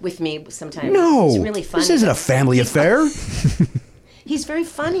with me sometime. No, he's really funny. this isn't a family affair. He's very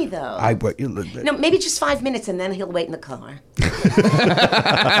funny though. No, No, maybe just 5 minutes, and then he'll wait in the car.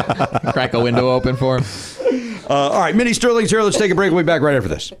 Crack a window open for him. all right, Mindy Sterling's here. Let's take a break. We'll be back right after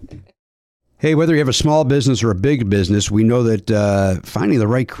this. Hey, whether you have a small business or a big business, we know that finding the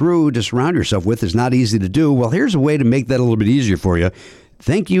right crew to surround yourself with is not easy to do. Well, here's a way to make that a little bit easier for you.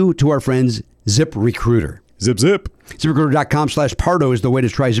 Thank you to our friends, ZipRecruiter. Zip, zip. ZipRecruiter.com/Pardo is the way to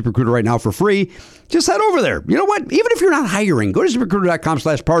try ZipRecruiter right now for free. Just head over there. You know what? Even if you're not hiring, go to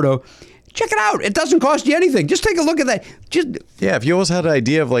ZipRecruiter.com/Pardo. Check it out. It doesn't cost you anything. Just take a look at that. Yeah, if you always had an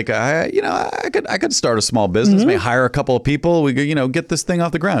idea of like, I could start a small business, maybe hire a couple of people. We could, get this thing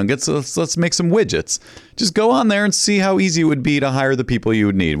off the ground. Let's make some widgets. Just go on there and see how easy it would be to hire the people you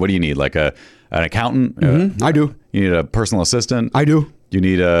would need. What do you need? Like an accountant? I do. You need a personal assistant? I do. You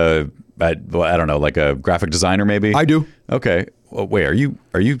need I don't know, like a graphic designer maybe? I do. Okay. Wait, are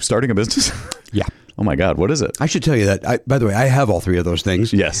you starting a business? Yeah. Oh my God, what is it? I should tell you that. By the way, I have all three of those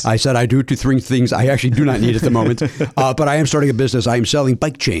things. Yes. I said I do 3 things I actually do not need at the moment. But I am starting a business. I am selling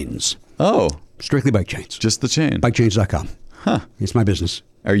bike chains. Oh, Strictly bike chains. just the chain. Bikechains.com. Huh. It's my business.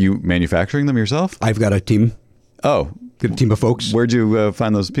 Are you manufacturing them yourself? I've got a team. Oh, Got a team of folks. where'd you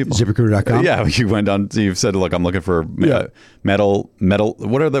find those people? ZipRecruiter.com. Yeah, you went on. You've said, "Look, I'm looking for metal.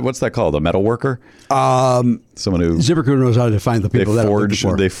 What's that called? A metal worker? Someone who ZipRecruiter knows how to find the people that I'm looking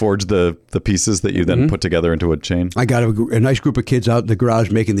for. they forge the pieces that you then put together into a chain. I got a nice group of kids out in the garage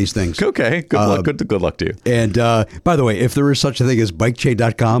making these things. Okay, good luck. Good luck to you. And by the way, if there is such a thing as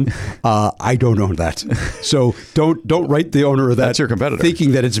bikechain.com, I don't own that. So don't write the owner of that. That's your competitor.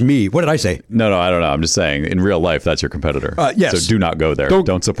 Thinking that it's me. What did I say? No, I don't know. I'm just saying, in real life, that's your competitor. Yes. So do not go there.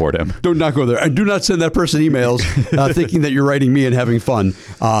 Don't support him. Do not go there. And do not send that person emails thinking that you're writing me and having fun.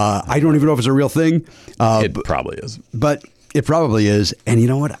 I don't even know if it's a real thing. It probably is. But it probably is. And you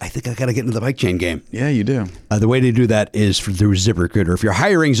know what? I think I got to get into the bike chain game. Yeah, you do. The way to do that is through ZipRecruiter. If you're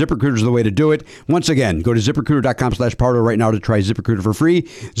hiring, ZipRecruiter is the way to do it. Once again, go to ZipRecruiter.com/Pardo right now to try ZipRecruiter for free.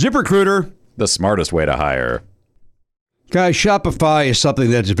 ZipRecruiter. The smartest way to hire. Guys, Shopify is something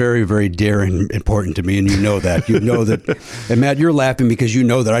that's very, very dear and important to me, and you know that. You know that. And Matt, you're laughing because you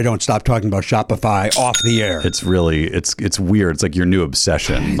know that I don't stop talking about Shopify off the air. It's really, it's weird. It's like your new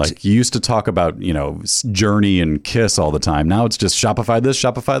obsession. Like you used to talk about, Journey and Kiss all the time. Now it's just Shopify this,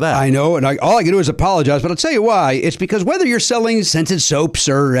 Shopify that. I know, and all I can do is apologize, but I'll tell you why. It's because whether you're selling scented soaps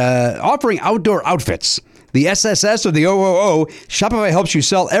or offering outdoor outfits, the SSS or the OOO, Shopify helps you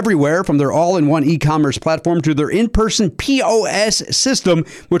sell everywhere from their all-in-one e-commerce platform to their in-person POS system,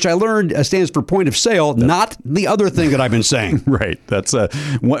 which I learned stands for point of sale, not the other thing that I've been saying. Right. That's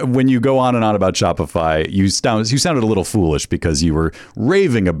when you go on and on about Shopify, you sounded a little foolish because you were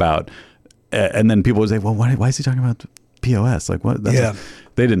raving about, and then people would say, well, why is he talking about POS? Like what?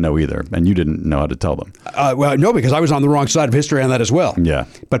 They didn't know either, and you didn't know how to tell them. Well, no, because I was on the wrong side of history on that as well. Yeah.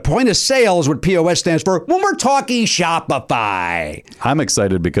 But point of sale is what POS stands for when we're talking Shopify. I'm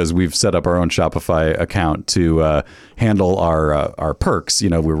excited because we've set up our own Shopify account to handle our perks. We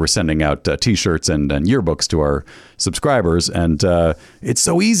were sending out T-shirts and yearbooks to our subscribers, and it's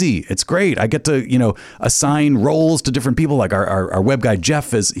so easy. It's great. I get to assign roles to different people. Like our web guy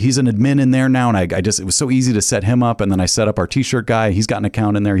Jeff he's an admin in there now, and it was so easy to set him up. And then I set up our T-shirt guy. He's got an account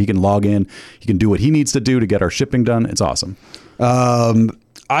in there. He can log in. He can do what he needs to do to get our shipping done. It's awesome.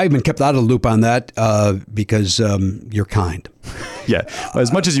 I've been kept out of the loop on that because you're kind. Yeah.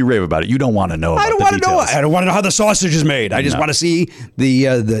 As much as you rave about it, you don't want to know about the details. I don't want to know how the sausage is made. I just want to see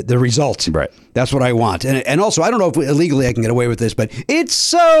the result. Right. That's what I want. And also, I don't know if illegally I can get away with this, but it's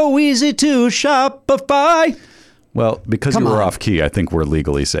so easy to Shopify. Well, because you were off key, I think we're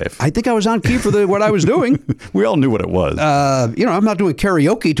legally safe. I think I was on key for what I was doing. We all knew what it was. I'm not doing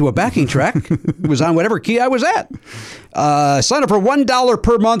karaoke to a backing track. It was on whatever key I was at. Sign up for $1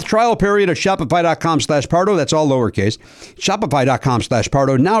 per month trial period at Shopify.com/Pardo. That's all lowercase.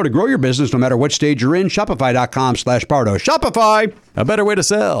 Shopify.com/Pardo. Now to grow your business no matter what stage you're in. Shopify.com/Pardo. Shopify. A better way to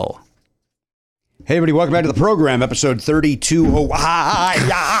sell. Hey, everybody, welcome back to the program, episode 32. Son of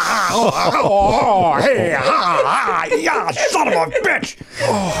a bitch!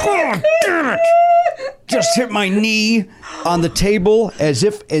 Oh, damn it! Just hit my knee on the table as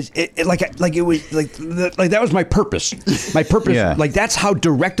if like it was like that was my purpose. My purpose, Yeah. like that's how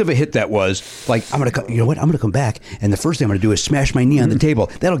direct of a hit that was. Like I'm gonna come back, and the first thing I'm gonna do is smash my knee on the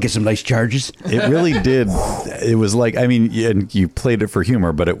table. That'll get some nice charges. It really did. It was like, and you played it for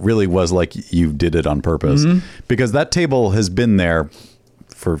humor, but it really was like you did it on purpose because that table has been there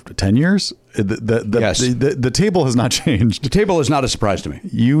for 10 years. Yes. The table has not changed. The table is not a surprise to me.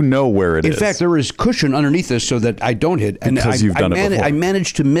 You know where it is. In fact, there is cushion underneath this so that I don't hit. And Because you've done it before. I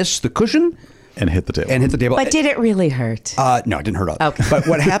managed to miss the cushion and hit the table. But did it really hurt? No, it didn't hurt. Okay. But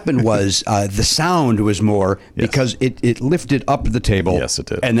what happened was the sound was more because it lifted up the table. Yes, it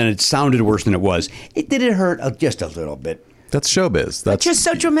did. And then it sounded worse than it was. It did hurt just a little bit. That's showbiz. That's just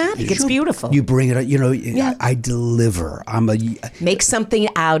so dramatic. It's beautiful. You bring it up. I deliver. Make something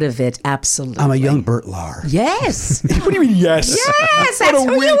out of it. Absolutely. I'm a young Bert Lahr. Yes. What do you mean, yes? Yes, that's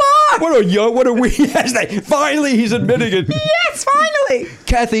who you are. What a we. Yes, finally, he's admitting it. Yes, finally.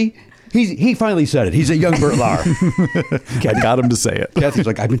 Kathy, he finally said it. He's a young Bert Lahr. I got him to say it. Kathy's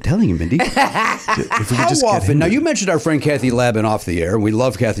like, I've been telling you, Mindy. How often? Now, you mentioned our friend Kathy Labin off the air. We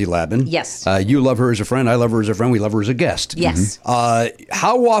love Kathy Labin. Yes. You love her as a friend. I love her as a friend. We love her as a guest. Yes.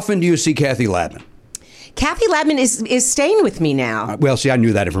 How often do you see Kathy Labin? Kathy Labin is staying with me now. Well, see, I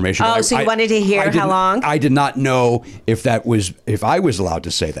knew that information. Oh, so you wanted to hear how long? I did not know if I was allowed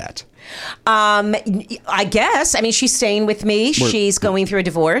to say that. I guess. I mean, she's staying with me. She's going through a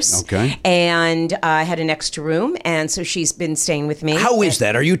divorce. Okay. And I had an extra room, and so she's been staying with me. How is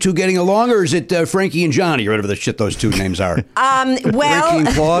that? Are you two getting along, or is it Frankie and Johnny, or whatever the shit those two names are? Well, Frankie and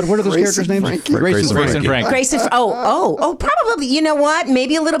Claude. What are those Grace characters' and names? Frankie. Grace and Frank. Grace and probably. You know what?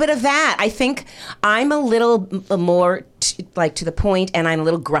 Maybe a little bit of that. I think I'm a little more to the point, and I'm a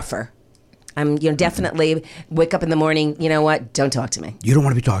little gruffer. I'm definitely wake up in the morning. You know what? Don't talk to me. You don't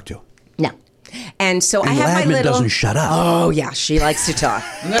want to be talked to. No. And so I have my Ladman little. doesn't shut up. Oh yeah, she likes to talk.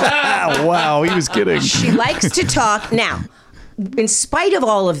 Wow, he was kidding. She likes to talk. Now, in spite of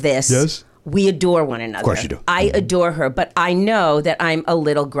all of this, Yes? we adore one another. Of course you do. I adore her, but I know that I'm a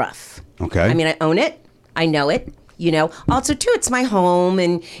little gruff. Okay. I mean, I own it. I know it. Also too, it's my home,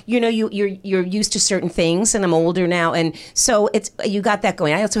 and you're used to certain things, and I'm older now, and so you got that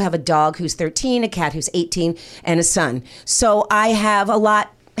going. I also have a dog who's 13, a cat who's 18, and a son. So I have a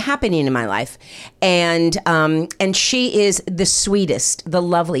lot happening in my life, and she is the sweetest, the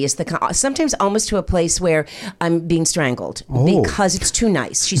loveliest, sometimes almost to a place where I'm being strangled because it's too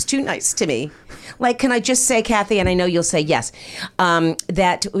nice. She's too nice to me. Like, can I just say, Kathy, and I know you'll say yes,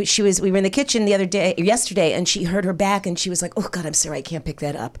 that we were in the kitchen yesterday, and she hurt her back, and she was like, oh God, I'm sorry, I can't pick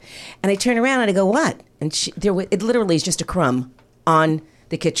that up. And I turn around and I go, what? And it literally is just a crumb on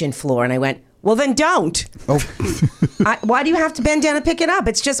the kitchen floor, and I went, well, then don't. Oh. Why do you have to bend down and pick it up?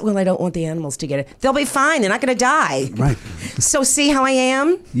 It's just, well, I don't want the animals to get it. They'll be fine. They're not going to die. Right. So see how I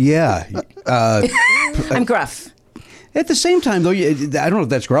am? Yeah. I'm gruff. At the same time, though, I don't know if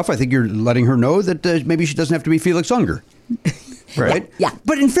that's gruff. I think you're letting her know that maybe she doesn't have to be Felix Unger. Right? Yeah.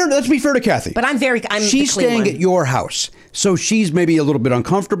 But let's be fair to Kathy. But I'm she's the clean staying one. at your house. So she's maybe a little bit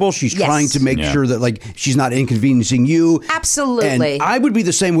uncomfortable. She's Yes. trying to make sure that like she's not inconveniencing you. Absolutely. And I would be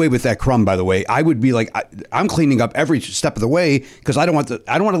the same way with that crumb, by the way. I would be like, I'm cleaning up every step of the way because I don't want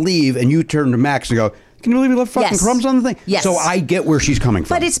to leave, and you turn to Max and go, can you believe we left fucking Yes. crumbs on the thing? Yes. So I get where she's coming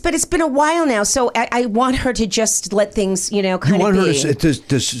from. But it's been a while now, so I want her to just let things, kind you of be. want her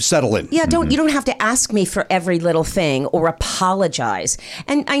to settle in. Yeah, you don't have to ask me for every little thing or apologize.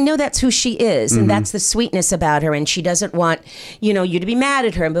 And I know that's who she is, and that's the sweetness about her, and she doesn't want, you to be mad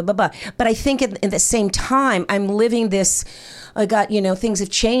at her and blah, blah, blah. But I think at the same time, I'm living this, things have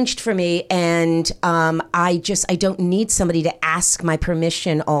changed for me, and I don't need somebody to ask my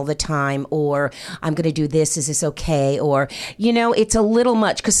permission all the time, or I'm going to do this, is this okay? Or, it's a little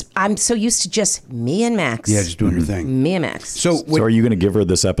much because I'm so used to just me and Max. Yeah, just doing her thing. Me and Max. So are you going to give her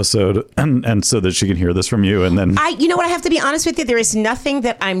this episode and so that she can hear this from you? And then You know what? I have to be honest with you. There is nothing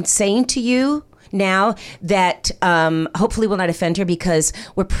that I'm saying to you now that hopefully will not offend her because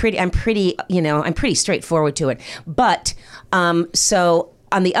I'm pretty straightforward to it. But so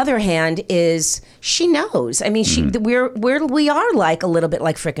on the other hand is she knows. I mean, we are like a little bit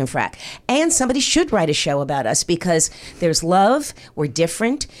like Frick and Frack. And somebody should write a show about us because there's love. We're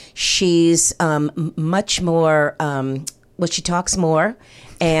different. She's much more, she talks more.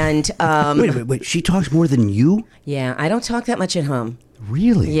 And wait. She talks more than you? yeah, I don't talk that much at home.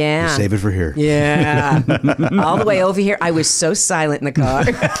 Really? Yeah. We'll save it for here. Yeah. All the way over here, I was so silent in the car.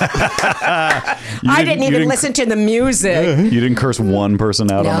 I didn't even listen to the music. you didn't curse one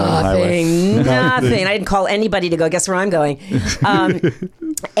person out on the highway. Nothing. I didn't call anybody to go, guess where I'm going.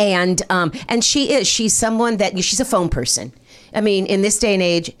 And she's someone that, she's a phone person. I mean, in this day and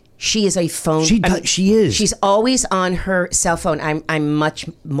age, she is a phone. She is. She's always on her cell phone. I'm much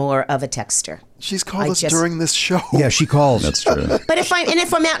more of a texter. She's called us during this show. Yeah, she calls. That's true. But if I'm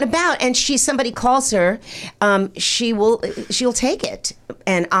out and about and somebody calls her, she'll take it,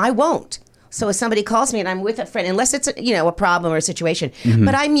 and I won't. So if somebody calls me and I'm with a friend, unless it's a problem or a situation,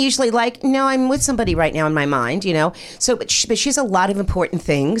 but I'm usually like, no, I'm with somebody right now in my mind, So, but she has a lot of important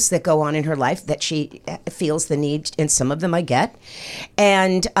things that go on in her life that she feels the need, and some of them I get,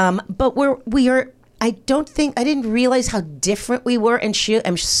 and but we are. I didn't realize how different we were, and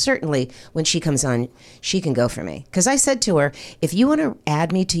I'm certainly when she comes on, she can go for me. Because I said to her, if you want to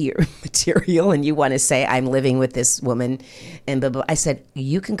add me to your material and you want to say I'm living with this woman, and blah, blah, I said,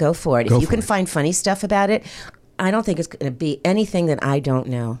 you can go for it. If you can find funny stuff about it, I don't think it's going to be anything that I don't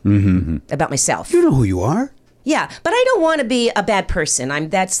know about myself. You know who you are. Yeah, but I don't want to be a bad person.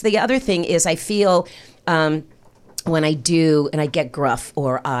 That's the other thing is I feel... when I do, and I get gruff,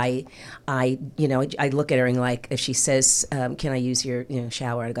 or I look at her and like, if she says, "Can I use your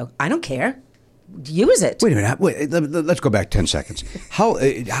shower?" I go, "I don't care. Use it." Wait a minute. Let's go back 10 seconds. How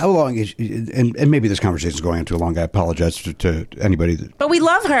long is? And maybe this conversation is going on too long. I apologize to anybody. But we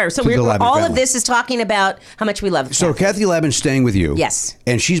love her, so all of this is talking about how much we love her. So Kathy Labin's staying with you. Yes.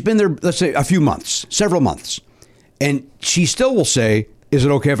 And she's been there, let's say, a few months, several months, and she still will say, Is it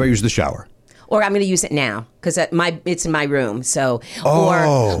okay if I use the shower? Or I'm going to use it now because it's in my room. So,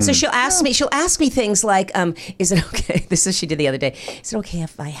 so she'll ask me things like, "Is it okay?" This is what she did the other day. Is it okay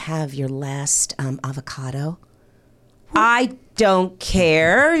if I have your last avocado? I don't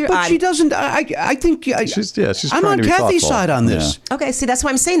care. But she doesn't. I think She's I'm trying on to be Kathy's thoughtful. side on this. Okay, see, that's why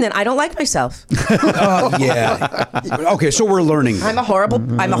I'm saying that I don't like myself. Yeah. Okay, so we're learning. I'm a horrible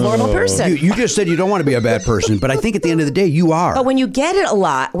person. You just said you don't want to be a bad person, but I think at the end of the day, you are. But when you get it a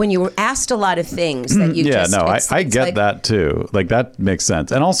lot, when you were asked a lot of things that you Yeah, just... no, it's I get like- that too. Like, that makes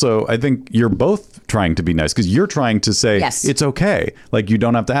sense. And also, I think you're both trying to be nice because you're trying to say Yes. it's okay. Like, you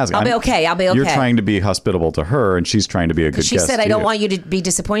don't have to ask. I'll be okay. You're trying to be hospitable to her, and she's trying to be a good She guest said, I to don't you. want you to be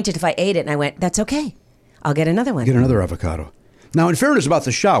disappointed if I ate it. And I went, that's okay. I'll get another one. Get another avocado. Now, in fairness about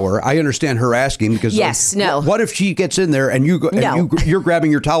the shower, I understand her asking because Yes, no. What if she gets in there and you go and No. you're grabbing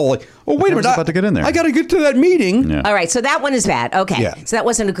your towel like, oh wait a was minute, about to get in there. I got to get to that meeting. Yeah. All right, so that one is bad. Okay, Yeah. so that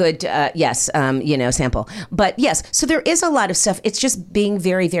wasn't a good, sample. But yes, so there is a lot of stuff. It's just being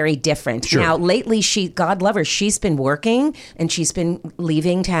very, very different. Sure. Now, lately, God love her, she's been working and she's been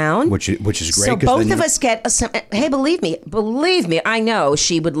leaving town, Which is great. So 'cause both then of you- us get. Hey, believe me, I know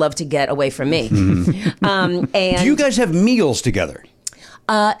she would love to get away from me. And Do you guys have meals together?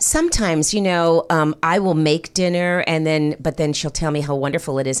 sometimes, I will make dinner but then she'll tell me how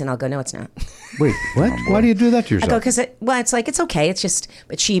wonderful it is, and I'll go, no, it's not. Wait, what? Why do you do that to I yourself? go, because it's like, it's okay. It's just,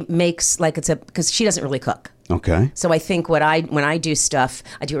 but she makes like because she doesn't really cook. Okay. So I think when I do stuff,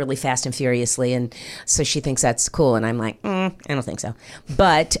 I do it really fast and furiously, and so she thinks that's cool, and I'm like, I don't think so.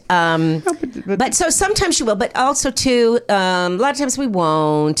 But but so sometimes she will, but also too, a lot of times we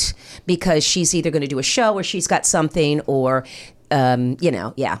won't because she's either going to do a show or she's got something or,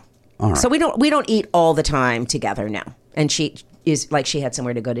 yeah. All right. So we don't eat all the time together now, and she is like she had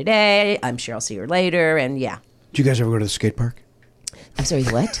somewhere to go today. I'm sure I'll see her later, and yeah. Do you guys ever go to the skate park? I'm sorry,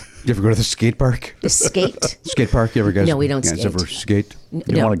 what? Do you ever go to the skate park? The skate? Skate park? You ever guys? No, we don't guys skate. ever skate?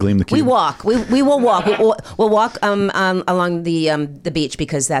 You want to gleam the We cube? walk. We will walk. We'll walk along the beach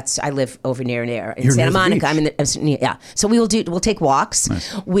because I live over near there in You're Santa near the Monica. beach. I'm yeah. So we'll take walks.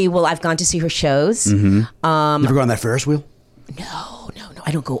 Nice. I've gone to see her shows. You ever go on that Ferris wheel? No.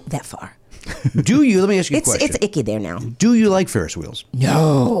 I don't go that far. Do you? Let me ask you a question. It's icky there now. Do you like Ferris wheels?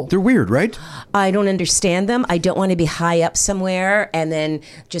 No. They're weird, right? I don't understand them. I don't want to be high up somewhere and then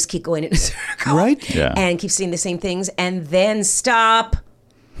just keep going in a circle. Right? Yeah. And keep seeing the same things and then stop.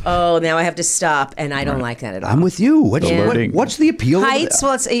 Oh, now I have to stop, and I don't like that at all. I'm with you. What's loading. what's the appeal? Heights?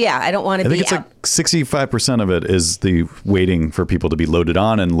 Well, I don't want to I be think it's out. like 65% of it is the waiting for people to be loaded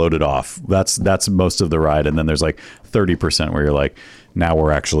on and loaded off. That's most of the ride, and then there's like 30% where you're like, now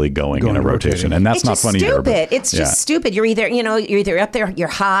we're actually going in a rotation, and that's It's not just fun either. stupid. but- It's yeah. just stupid. You're either up there, you're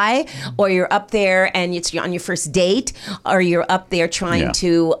high, or you're up there and you're on your first date, or you're up there trying Yeah.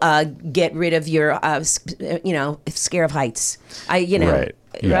 to get rid of your scare of heights. Right.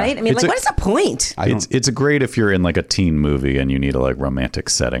 Yeah. Right? I mean, It's what is the point? It's great if you're in like a teen movie and you need a like romantic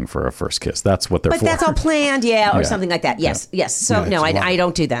setting for a first kiss. That's what they're But for. that's all planned, yeah, or Yeah. something like that. Yes. So Yeah, no, it's a lot. I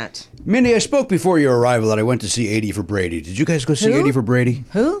don't do that. Mindy, I spoke before your arrival that I went to see 80 for Brady. Did you guys go see Who? 80 for Brady?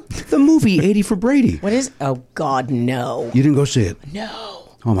 Who? The movie 80 for Brady. What is? Oh God, no. You didn't go see it? No.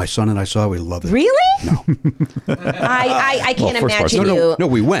 Oh, my son and I saw it. We loved it. Really? No. I can't Well, first part's imagine good. you. No,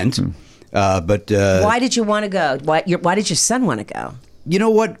 we went. But Why did you want to go? Why did your son want to go? you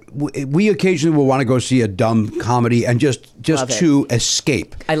know what? We occasionally will want to go see a dumb comedy and just Love it. to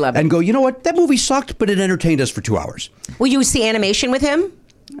escape. I love it. And go, you know what? That movie sucked, but it entertained us for 2 hours. Will you see animation with him?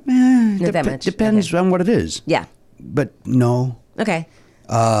 Not that much. Depends Okay. on what it is. Yeah. But no. Okay.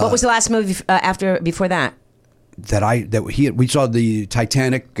 What was the last movie before that? We saw the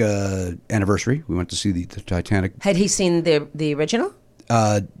Titanic anniversary. We went to see the Titanic. Had he seen the original?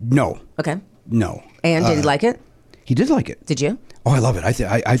 No, Okay. no. And did he like it? He did like it. Did you? Oh, I love it.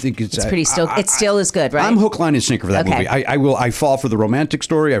 I think it's It's pretty still. It still is good, right? I'm hook, line, and sinker for that Okay. movie. I fall for the romantic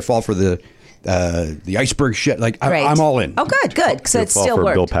story. I fall for the iceberg shit. Like Right. I'm all in. Oh, good. So You'll it fall still for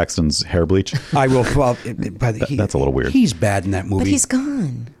worked. Bill Paxton's hair bleach. I will fall. That's a little weird. He's bad in that movie. But he's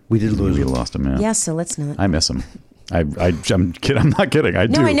gone. We did lose We him. lost him. Yeah. Yeah. So let's not. I miss him. I'm kidding. I'm not kidding. I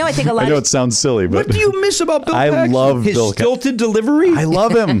do. I know. I think a lot I know of- it sounds silly, but What do you miss about Bill I Paxton? love his Bill. stilted delivery. I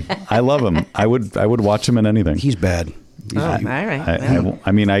love him. I love him. I would watch him in anything. He's bad. Oh, all right.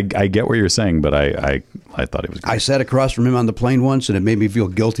 I mean, I get what you're saying, but I thought he was good. I sat across from him on the plane once, and it made me feel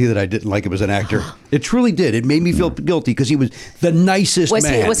guilty that I didn't like him as an actor. It truly did. It made me feel guilty because he was the nicest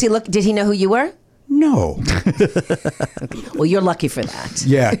man. Did he know who you were? No. Well, you're lucky for that.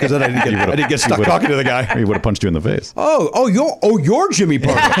 Yeah, because then I didn't get stuck talking to the guy. He would have punched you in the face. Oh, you're Jimmy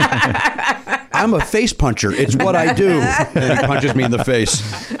Parker. I'm a face puncher. It's what I do. And he punches me in the face.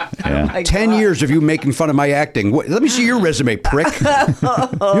 Yeah. 10 years of you making fun of my acting. Let me see your resume, prick.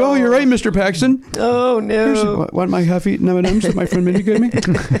 Yo, you're right, Mr. Paxton. Oh, no. Here's one of my half-eaten M&Ms that my friend Mindy gave me.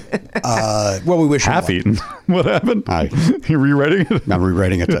 Well, we wish Half-eaten. What happened? You rewriting it? I'm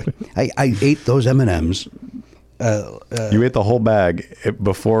rewriting it. I ate those M&Ms. You ate the whole bag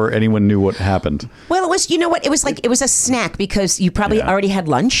before anyone knew what happened. Well, it was, you know what? It was a snack because you probably already had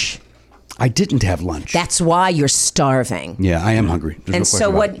lunch. I didn't have lunch. That's why you're starving. Yeah, I am hungry. There's And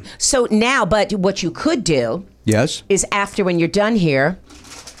no question about it. so now, but what you could do Yes? is after when you're done here,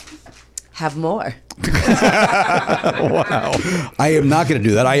 have more. Wow. I am not going to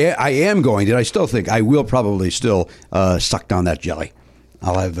do that. I am going to. I still think I will probably still suck down that jelly.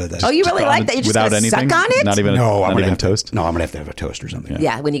 I'll have that. Oh, you really like that? You're just Without gonna anything? suck on it? Not even, No, not I'm even gonna toast? No, I'm going to have a toast or something.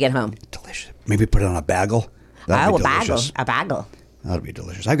 Yeah, when you get home. Delicious. Maybe put it on a bagel. That'd be a bagel. delicious. A bagel. That'll be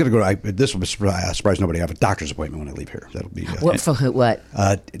delicious. I got to go. This will surprise nobody. I have a doctor's appointment when I leave here. That'll be. What for who? What?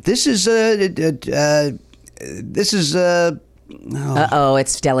 This is. Uh-oh,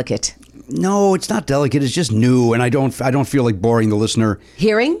 it's delicate. No, it's not delicate. It's just new, and I don't feel like boring the listener.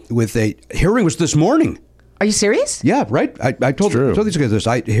 Hearing? With a hearing was this morning. Are you serious? Yeah, right. I told these guys this.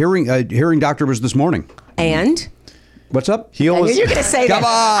 Hearing doctor was this morning. And? What's up? He always, You're going to say Come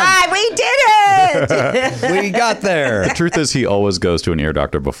that. on. We did it! We got there. the truth is he always goes to an ear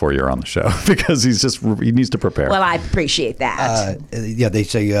doctor before you're on the show because he needs to prepare. Well, I appreciate that. Yeah, they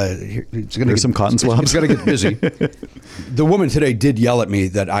say it's going to There's some cotton swabs. It's going to get busy. The woman today did yell at me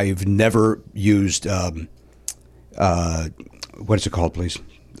that I've never used. What is it called, please?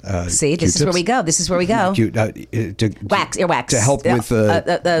 See, this is where we go. This is where we go. Earwax. To help with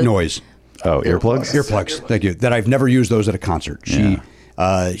noise. Oh, earplugs? Earplugs. Thank you. That I've never used those at a concert. She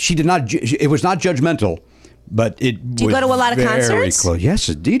did not. It was not judgmental, but it. Do you go to a lot of very concerts? Close. Yes,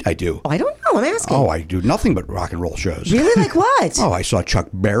 indeed, I do. Oh, I don't know. I'm asking. Oh, I do nothing but rock and roll shows. Really? Like what? Oh, I saw Chuck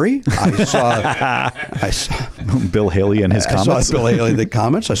Berry. I saw Bill Haley and his I comments. saw Bill Haley in the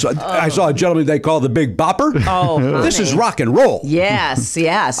comments. I saw a gentleman they call the Big Bopper. Oh, This is honey. rock and roll. Yes,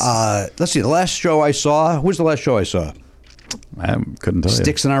 yes. Let's see. The last show I saw. Who was the last show I saw? I couldn't tell you.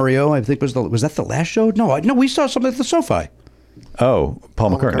 Styx and REO. I think was that the last show? No, we saw something at the SoFi. Oh,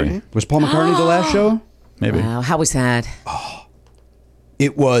 Paul McCartney. Was Paul McCartney the last show? Maybe. Wow, how was that?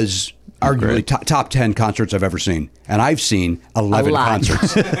 It was arguably top 10 concerts I've ever seen, and I've seen 11 lot.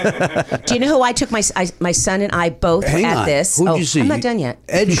 concerts. Do you know who I took my son and I both Hang at on. this? Who'd you see? I'm not done yet.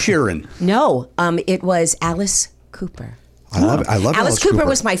 Ed Sheeran. No, it was Alice Cooper. I love Alice Cooper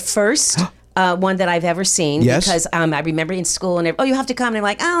was my first one that I've ever seen. Yes. Because I remember in school and you have to come, and I'm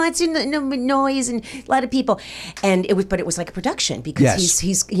like, oh, it's noise and a lot of people, and it was like a production because Yes.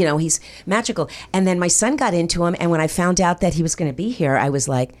 he's magical. And then my son got into him, and when I found out that he was going to be here, I was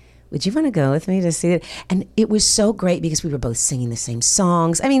like, would you want to go with me to see it? And it was so great because we were both singing the same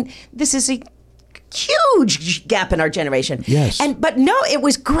songs. I mean, this is a huge gap in our generation. Yes. But no, it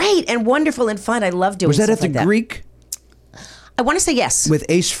was great and wonderful and fun. I love doing. Was that stuff at the like that. Greek I want to say yes. with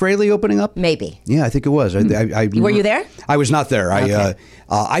Ace Frehley opening up? Maybe. Yeah, I think it was. Were you there? I was not there. Okay.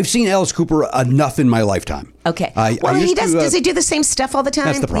 I've seen Alice Cooper enough in my lifetime. Okay. I Well, used to, does he do the same stuff all the time?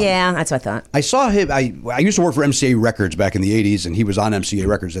 That's the problem. Yeah, that's what I thought. I saw him. I used to work for MCA Records back in the 80s, and he was on MCA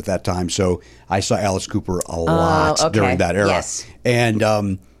Records at that time. So I saw Alice Cooper a lot okay. during that era. Yes.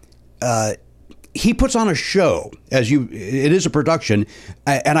 And he puts on a show. It is a production,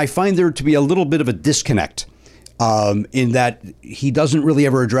 and I find there to be a little bit of a disconnect. In that he doesn't really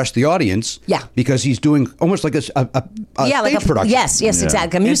ever address the audience. Yeah. Because he's doing almost like a stage production. Yes,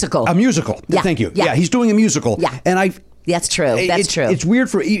 exactly. A musical. A musical. Yeah. Thank you. Yeah. He's doing a musical. Yeah. And That's true. That's true. It's weird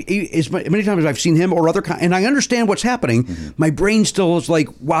for as many times as I've seen him or other, and I understand what's happening. Mm-hmm. My brain still is like,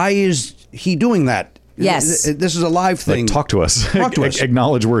 why is he doing that? Yes. This is a live thing. Like, talk to us. Talk to us.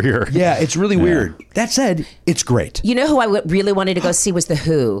 Acknowledge we're here. Yeah, it's really weird. That said, it's great. You know who I really wanted to go see was The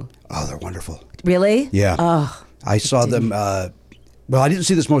Who. Oh, they're wonderful. Really? Yeah. Oh. I saw them. Well, I didn't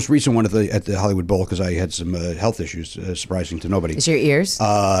see this most recent one at the Hollywood Bowl because I had some health issues, surprising to nobody. Is your ears?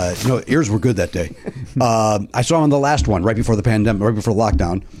 No, ears were good that day. I saw them on the last one, right before the pandemic, right before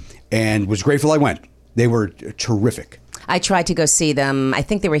lockdown, and was grateful I went. They were terrific. I tried to go see them. I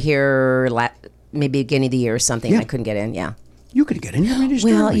think they were here maybe beginning of the year or something. Yeah. I couldn't get in. Yeah. You could get in here, Mindy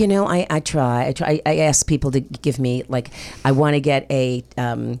Sterling. Well, you know, I try. I ask people to give me, like, I want to get a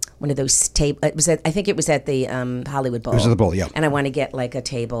one of those table. I think it was at the Hollywood Bowl. It was at the Bowl, yeah. And I want to get like a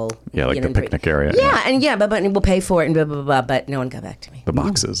table. Yeah, like you the know, picnic area. Yeah, but we'll pay for it and blah blah blah. But no one got back to me. The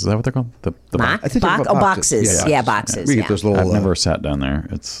boxes, is that what they're called? The Box? I think they're called boxes. Yeah, boxes. We get those little. I've never sat down there.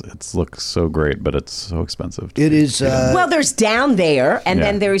 It's looks so great, but it's so expensive. It is. Well, there's down there, and Yeah.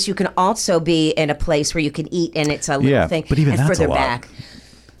 then there's you can also be in a place where you can eat, and it's a little thing. but even and that's further a lot. back,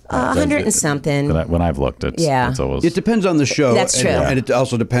 100 and something. When I've looked, it's always. It depends on the show. That's true. And it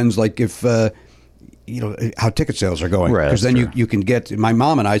also depends, like, if, how ticket sales are going. Right, Because that's then true. you can get, my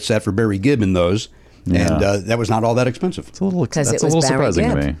mom and I sat for Barry Gibb in those, Yeah. and that was not all that expensive. It's a little, 'Cause that's it a was little Barry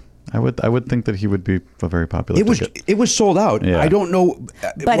surprising to Gibb. me. I would think that he would be a very popular ticket. It was sold out. Yeah. I don't know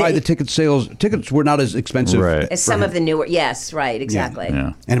But why it- the tickets were not as expensive. Right. As some of the newer, yes, right, exactly.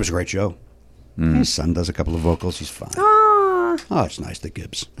 Yeah. And it was a great show. His son does a couple of vocals. He's fine. Oh, it's nice, the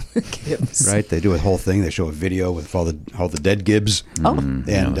Gibbs. Gibbs. Right? They do a whole thing. They show a video with all the dead Gibbs. Oh. And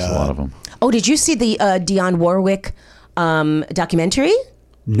Yeah, there's a lot of them. Oh, did you see the Dionne Warwick documentary?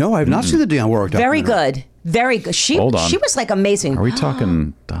 No, I have not seen the Dionne Warwick Very documentary. good. Very good. Hold on. She was like amazing. Are we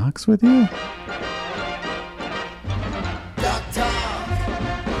talking docs with you?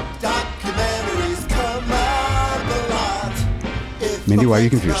 Documentaries come out a lot. If Mindy, why are you a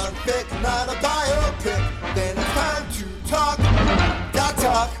fix confused? not a fic, not a biopic, then it's time to talk. Doc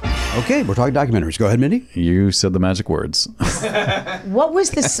talk. Okay, we're talking documentaries. Go ahead, Mindy. You said the magic words. What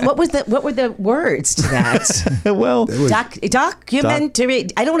was this? What were the words to that? Well, Documentary.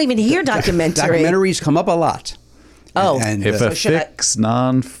 I don't even hear documentary. Documentaries come up a lot. Oh. And, if a should I- pic's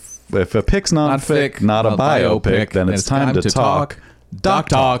non-fic, not a biopic, then it's time to talk doc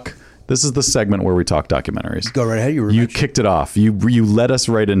talk. This is the segment where we talk documentaries. Go right ahead. You You kicked it off. You led us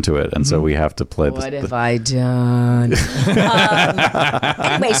right into it, and so we have to play this. What have I done?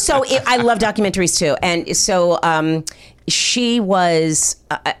 Anyway, so I love documentaries too, and so she was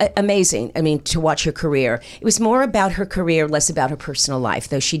amazing. I mean, to watch her career. It was more about her career, less about her personal life.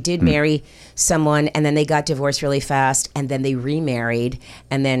 Though she did marry someone, and then they got divorced really fast, and then they remarried,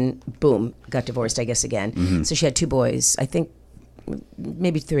 and then boom, got divorced. I guess again. So she had 2 boys. I think.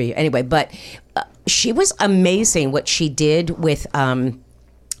 Maybe 3. Anyway, but she was amazing what she did with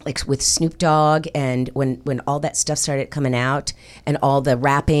like with Snoop Dogg, and when all that stuff started coming out and all the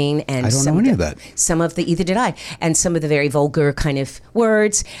rapping and I don't know any of that. Some of the either did I, and some of the very vulgar kind of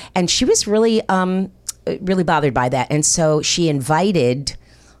words, and she was really really bothered by that, and so she invited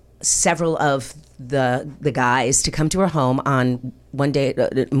several of the guys to come to her home on one day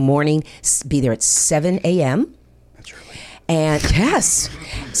morning, be there at 7 a.m. And yes,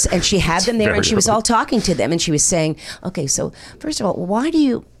 and she had them there, and she was all talking to them, and she was saying, "Okay, so first of all, why do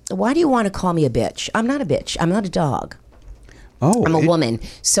you want to call me a bitch? I'm not a bitch. I'm not a dog. Oh, I'm a woman."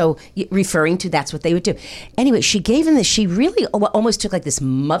 So referring to that's what they would do. Anyway, she gave him this. She really almost took like this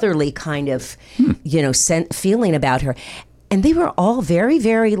motherly kind of, feeling about her, and they were all very,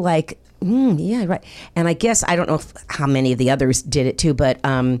 very like, yeah, right. And I guess I don't know how many of the others did it too, but.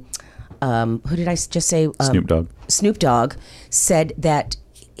 Who did I just say? Snoop Dogg. Snoop Dogg said that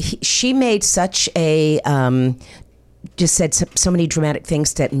she made such a just said so many dramatic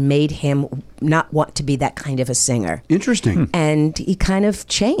things that made him not want to be that kind of a singer. Interesting. And he kind of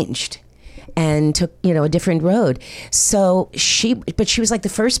changed and took a different road. So she was like the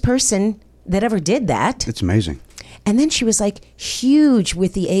first person that ever did that. It's amazing. And then she was like huge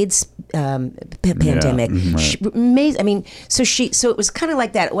with the AIDS pandemic. Right. Amazing. I mean, so it was kind of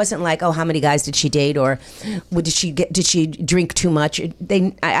like that. It wasn't like, oh, how many guys did she date, or did she drink too much?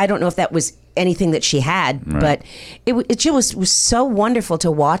 I don't know if that was anything that she had, but it just was so wonderful to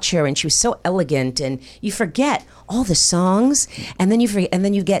watch her, and she was so elegant, and you forget all the songs, and then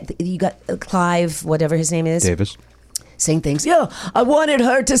you got Clive, whatever his name is, Davis. Sing things. Yeah, I wanted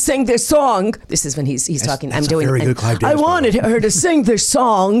her to sing this song. This is when he's talking. That's I'm doing. a very good Clive Davis. I wanted her to sing this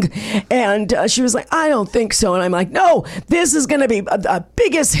song, and she was like, "I don't think so." And I'm like, "No, this is going to be a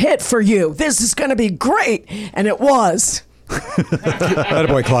biggest hit for you. This is going to be great," and it was.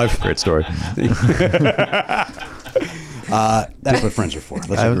 Attaboy, Clive. Great story. That's what friends are for.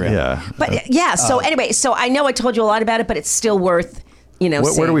 Let's agree. Yeah. But yeah. So anyway, so I know I told you a lot about it, but it's still worth.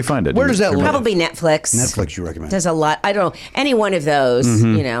 Where do we find it? Where does that live? Probably Netflix. Netflix, you recommend? Does a lot. I don't know. Any one of those,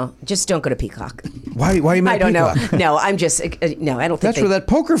 just don't go to Peacock. Why you mad I at don't know. Peacock? No, I'm just, no, I don't think That's where that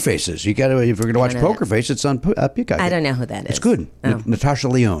Poker Face is. You got to, if you're going to watch know Poker Face, it's on Peacock. I don't know who that is. It's good. Oh. Natasha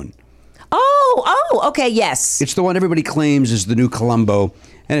Lyonne. Oh, Okay, yes. It's the one everybody claims is the new Columbo,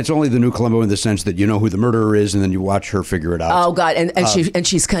 and it's only the new Columbo in the sense that you know who the murderer is, and then you watch her figure it out. Oh God, and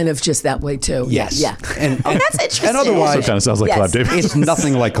she's kind of just that way too. Yes. Yeah. And that's interesting. And otherwise, Also kind of sounds like Yes. Clive Davis. it's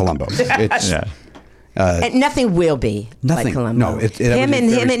nothing like Columbo. It's Yeah. And nothing will be Nothing. like Columbo. No, that him was and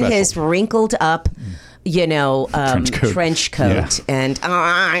very him and his special. wrinkled up, trench coat, Yeah. and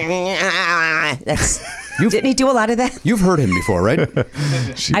that's. Didn't he do a lot of that? You've heard him before, right?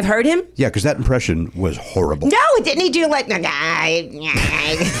 I've heard him. Yeah, because that impression was horrible. No, didn't he do like? Am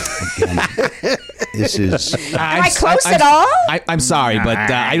This is I close at all? I'm sorry, but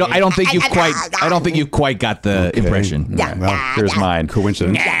I don't think you've quite got the impression. Yeah. well, Here's mine.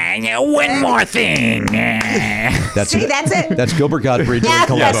 coincidence. One more thing. That's See, that's it. That's Gilbert Gottfried doing Yeah,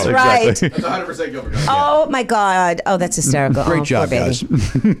 Columbo. that's right. Exactly. 100% Gilbert. Oh my God! Oh, that's hysterical. Great Oh, job, poor baby. guys.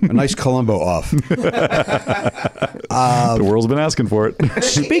 A nice Columbo off. The world's been asking for it.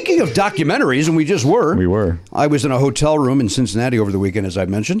 Speaking of documentaries, and we just were. We were. I was in a hotel room in Cincinnati over the weekend, as I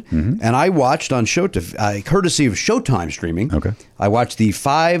mentioned, and I watched on courtesy of Showtime streaming. Okay. I watched the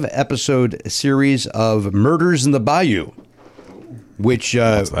 5-episode series of Murders in the Bayou, which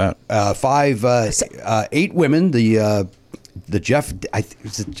What's that? 8 women. The Jeff,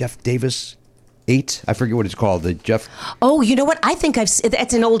 is it Jeff Davis 8? I forget what it's called. The Jeff. Oh, you know what? I think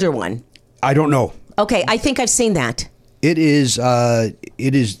it's an older one. I don't know. Okay, I think I've seen that. It is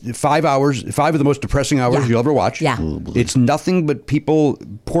 5 hours, 5 of the most depressing hours Yeah. you'll ever watch. Yeah. It's nothing but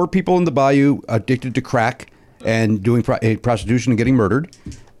poor people in the bayou addicted to crack and doing prostitution and getting murdered.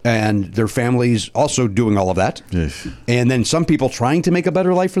 And their families also doing all of that. And then some people trying to make a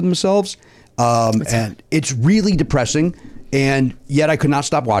better life for themselves. And it's really depressing. And yet I could not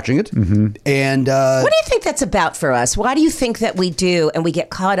stop watching it. And What do you think that's about for us? Why do you think that we do and we get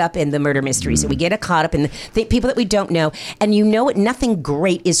caught up in the murder mysteries and we get caught up in the people that we don't know, and you know what? Nothing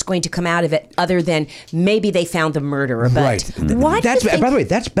great is going to come out of it other than maybe they found the murderer. But right. why do you think? By the way,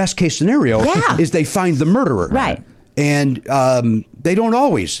 that's best case scenario. Yeah. Is they find the murderer. Right. And they don't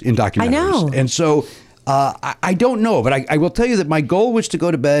always in documentaries. I know. And so I don't know, but I will tell you that my goal was to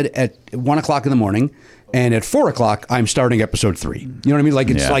go to bed at 1 o'clock in the morning. And at 4 o'clock, I'm starting episode 3. You know what I mean? Like,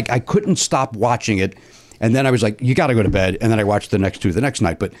 it's like I couldn't stop watching it. And then I was like, you got to go to bed. And then I watched the next 2 the next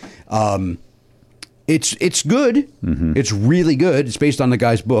night. But it's good. Mm-hmm. It's really good. It's based on the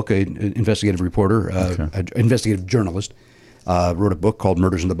guy's book, an investigative reporter, an investigative journalist. Wrote a book called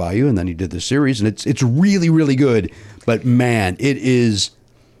Murders in the Bayou. And then he did this series. And it's really, really good. But, man, it is...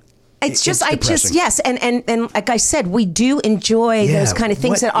 It's just, depressing. yes. And like I said, we do enjoy those kind of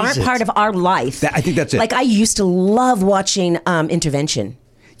things what that aren't is it? part of our life. I think that's it. Like I used to love watching Intervention.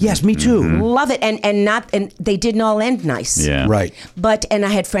 Yes, me too. Love it. And they didn't all end nice. Yeah. Right. And I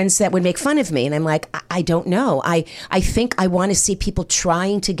had friends that would make fun of me, and I'm like, I don't know. I think I want to see people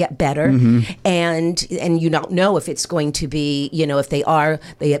trying to get better, and you don't know if it's going to be, if they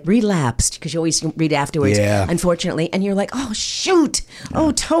had relapsed, because you always read afterwards, unfortunately, and you're like, oh shoot,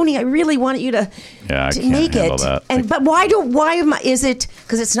 oh Tony, I really wanted you to I to can't make handle it, that. but is it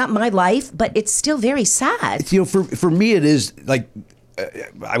because it's not my life, but it's still very sad. For me, it is like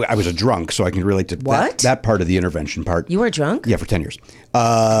I was a drunk, so I can relate to that part of the intervention part. You were drunk? Yeah, for 10 years.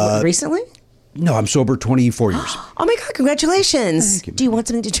 Recently? No, I'm sober 24 years. Oh my God! Congratulations. Thank you. Do you want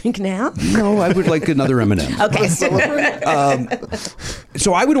something to drink now? No, I would like another M&M. Okay. So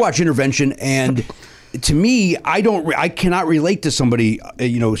I would watch intervention, and to me, I cannot relate to somebody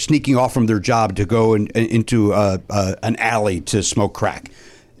sneaking off from their job to go into an alley to smoke crack.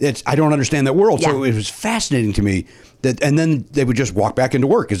 I don't understand that world. So it was fascinating to me and then they would just walk back into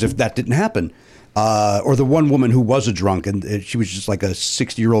work as if that didn't happen. Or the one woman who was a drunk, and she was just like a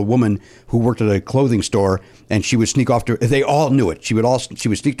 60-year-old woman who worked at a clothing store, and she would sneak off to. They all knew it. She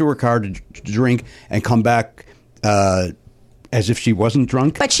would sneak to her car to drink and come back as if she wasn't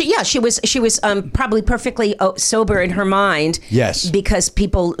drunk. But she was probably perfectly sober in her mind. Yes, because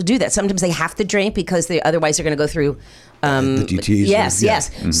people do that. Sometimes they have to drink because otherwise they're going to go through. The DTs. Yes.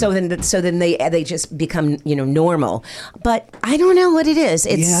 Mm-hmm. So then they just become normal. But I don't know what it is.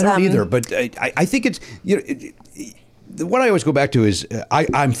 It's, I don't either. But I think it's what I always go back to is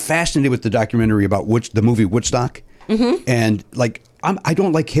I'm fascinated with the documentary about the movie Woodstock, and like I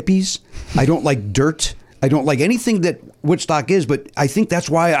don't like hippies, I don't like dirt, I don't like anything that Woodstock is. But I think that's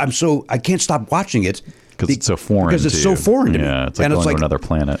why I can't stop watching it. Because it's so foreign. Because it's so foreign to me. Yeah, it's like going to another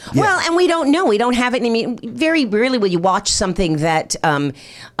planet. Well, and we don't know. We don't have it. I mean, very rarely will you watch something that,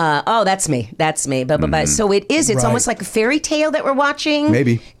 that's me. Blah, blah, blah. So it is. It's almost like a fairy tale that we're watching.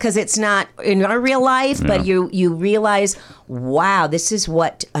 Maybe. Because it's not in our real life, but you realize, wow, this is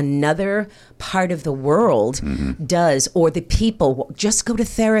what another part of the world does, or the people. Just go to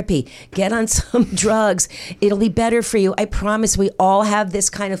therapy, get on some drugs. It'll be better for you. I promise. We all have this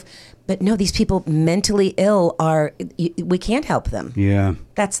kind of. But no, these people mentally ill we can't help them. Yeah.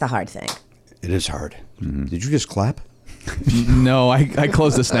 That's the hard thing. It is hard. Did you just clap? No, I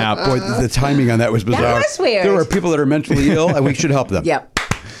closed the snap. Boy, the timing on that was bizarre. That was weird. There are people that are mentally ill, and we should help them. Yep.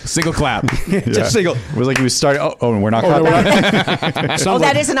 Single clap. Just single. It was like he was starting. Oh, and we're not clapping.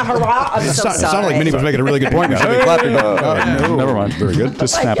 That isn't a hurrah. I'm so It sounded like sorry. Minnie was making a really good point. We should be clapping. No, never mind. Very good.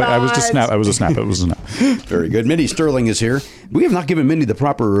 Just snap it. I was just snap. I was a snap. It was a snap. Very good. Mindy Sterling is here. We have not given Mindy the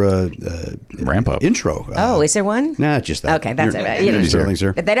proper Ramp up intro. Oh, is there one? Nah, just that. Okay, that's it. Mindy Sterling's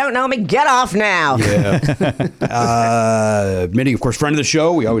here. If they don't know me, get off now. Yeah. Mindy, of course, friend of the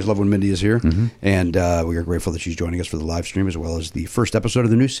show. We always love when Mindy is here. And we are grateful that she's joining us for the live stream as well as the first episode of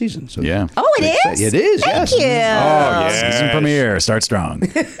the new season. So Yeah. Oh, it is? It is, Thank yes. you. Oh, yeah. Season premiere. Start strong.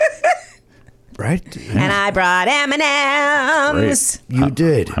 Right? And I brought M&Ms. You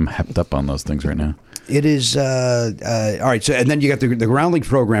did. I'm hepped up on those things right now. It is all right. So, and then you got the Groundlings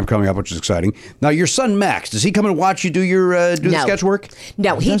program coming up, which is exciting. Now, your son Max, does he come and watch you do your the sketch work?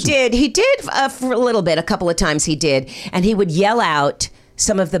 No, he did. He did for a little bit. A couple of times he did, and he would yell out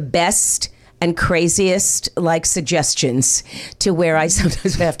some of the best and craziest like suggestions to where I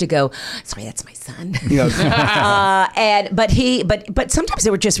sometimes have to go, sorry, that's my son. But sometimes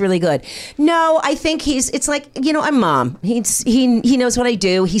they were just really good. No, I think it's like, I'm mom. He knows what I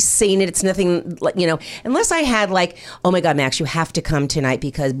do. He's seen it. It's nothing like, unless I had like, oh my God, Max, you have to come tonight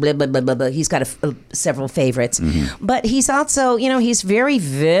because blah, blah, blah, blah, blah. He's got several favorites. But he's also, he's very,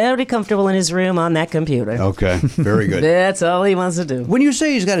 very comfortable in his room on that computer. Okay, very good. That's all he wants to do. When you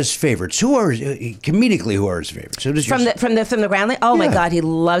say he's got his favorites, who are comedically who are his favorites? So From the Groundling? Oh my God, he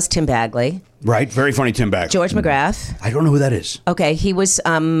loves Tim Bagley. Right, very funny Tim Bagley. George McGrath. I don't know who that is. Okay, he was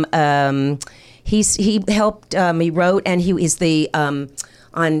he helped he wrote, and he is the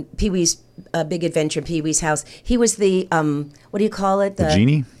on Pee-wee's Big Adventure, Pee-wee's House. He was the what do you call it? The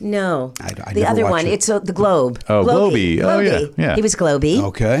genie? No, I the never other watched one. it. It's the Globe. Oh, Globey. Oh, yeah. He was Globey.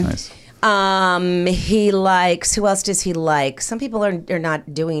 Okay. Nice. He likes. Who else does he like? Some people are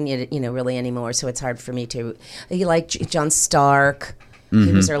not doing it, really anymore. So it's hard for me to. He liked John Stark.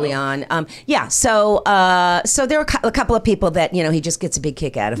 He was early on. So there were a couple of people that he just gets a big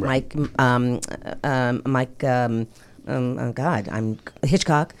kick out of. Right. Mike. Oh God, I'm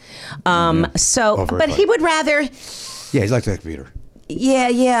Hitchcock. But he would rather. Yeah, he's like that computer.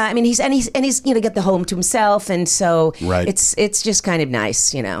 Yeah. I mean, he's get the home to himself, and so right. It's just kind of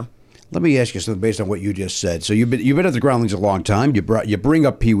nice, Let me ask you something based on what you just said. So you've been at the Groundlings a long time. You bring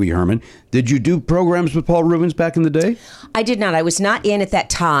up Pee Wee Herman. Did you do programs with Paul Rubens back in the day? I did not. I was not in at that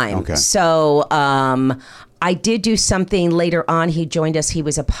time. Okay. So I did do something later on. He joined us. He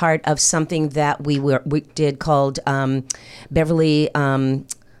was a part of something that we did called Beverly.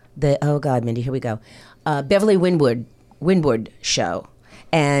 Oh God, Mindy, here we go. Beverly Wynwood show,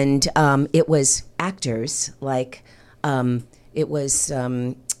 and it was actors like it was.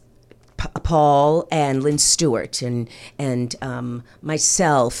 Paul and Lynn Stewart and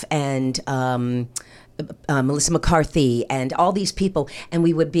myself and Melissa McCarthy and all these people, and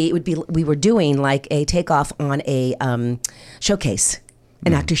we were doing like a takeoff on a showcase.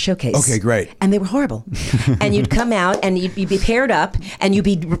 An actor's showcase. Okay, great. And they were horrible. And you'd come out and you'd be paired up and you'd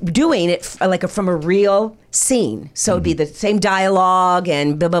be doing it from a real scene. So it'd be the same dialogue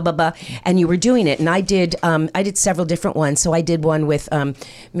and blah, blah, blah, blah. And you were doing it. And I did several different ones. So I did one with,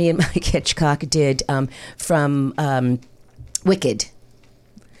 me and Mike Hitchcock did from Wicked.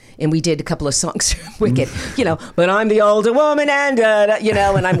 And we did a couple of songs from Wicked, but I'm the older woman and,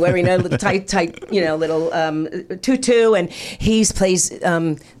 and I'm wearing a little tight, little tutu, and he plays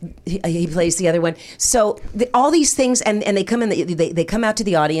the other one. So all these things, and they come in, they come out to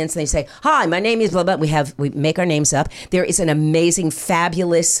the audience and they say, hi, my name is blah, blah. We make our names up. There is an amazing,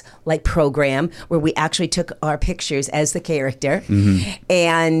 fabulous program where we actually took our pictures as the character.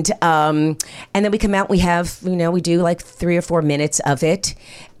 And then we come out, we have, we do like 3 or 4 minutes of it.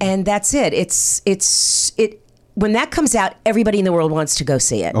 And that's it. It's when that comes out, everybody in the world wants to go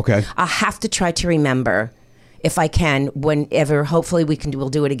see it. Okay. I'll have to try to remember, if I can, whenever, hopefully we'll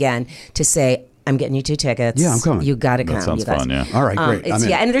do it again, to say, I'm getting you 2 tickets. Yeah, I'm coming. You got to come. That sounds fun, yeah. All right, great.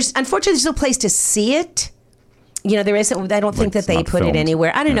 And unfortunately, there's no place to see it. There isn't. I don't think that they put filmed. it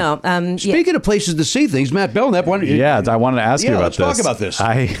anywhere. I don't know. Speaking of places to see things, Matt Belknap. Yeah, I wanted to ask you about let's this. talk about this.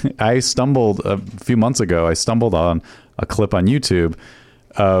 I stumbled a few months ago. I stumbled on a clip on YouTube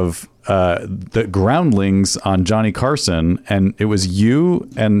of the Groundlings on Johnny Carson, and it was you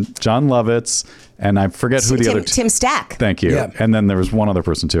and John Lovitz, and I forget who the other Tim Stack. Thank you. Yeah. And then there was one other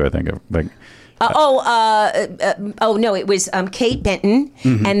person too, I think. Like, No, it was Kate Benton,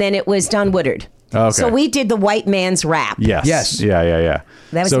 and then it was Don Woodard. Okay. So we did the white man's rap. Yes. Yeah.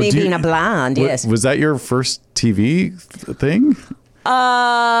 That was So me do being a blonde, yes. Was that your first TV thing?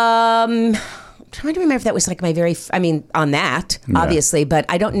 I'm trying to remember if that was like my very, on that, obviously, but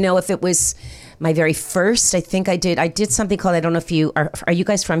I don't know if it was my very first. I think I did something called, I don't know if you, are you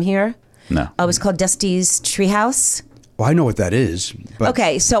guys from here? No. It was called Dusty's Treehouse. Well, I know what that is. But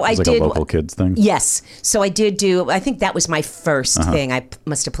Okay, so I It was like did. a local kids thing. Yes. So I did do, I think that was my first thing. I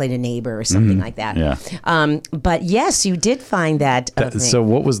must have played a neighbor or something like that. Yeah. But yes, you did find that. So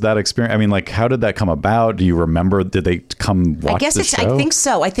what was that experience? I mean, like, how did that come about? Do you remember? Did they come watch I guess the it's. show? I think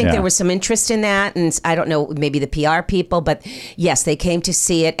so. I think Yeah. there was some interest in that, and I don't know, maybe the PR people, but yes, they came to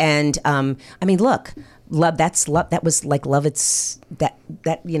see it. And look, Love. That was like Lovett's. That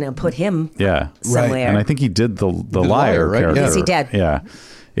put him. Yeah. Somewhere. And I think he did the liar, liar, right? character. Yes, he did. Yeah.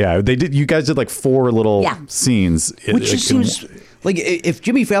 Yeah. They did. You guys did like 4 little scenes. Which just seems like if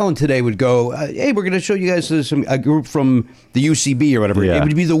Jimmy Fallon today would go, hey, we're going to show you guys a group from the UCB or whatever, Yeah. it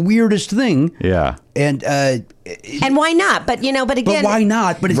would be the weirdest thing. Yeah. And why not? But again, but why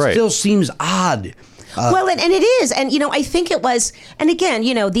not? But it Right. still seems odd. Well, and it is, and I think it was, and again,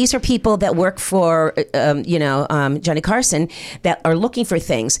 these are people that work for, Johnny Carson that are looking for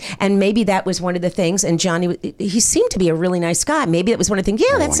things, and maybe that was one of the things. And Johnny, he seemed to be a really nice guy. Maybe that was one of the things.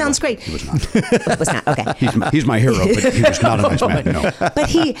 Yeah, that sounds great. He was not. It was not okay. He's my hero, but he was not a nice man. No. But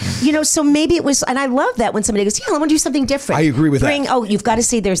he, so maybe it was, and I love that when somebody goes, yeah, I want to do something different. I agree with that. Oh, you've got to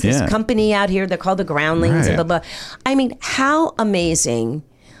see, there's this Yeah. company out here, they're called the Groundlings, Right. and blah, blah. I mean, how amazing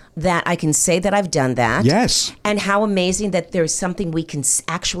that I can say that I've done that. Yes. And how amazing that there's something we can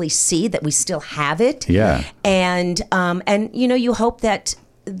actually see, that we still have it. Yeah. And you hope that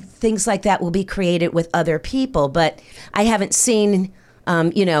things like that will be created with other people, but I haven't seen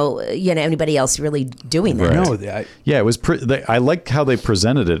anybody else really doing that. Right. No, Yeah, it was. I liked how they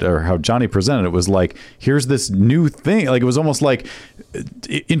presented it, or how Johnny presented it. It was like, here's this new thing. Like, it was almost like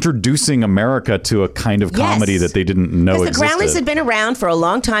introducing America to a kind of comedy that they didn't know Because existed. the Groundlings had been around for a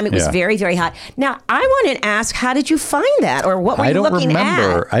long time. It was Yeah. very, very hot. Now, I want to ask, how did you find that, or what were you looking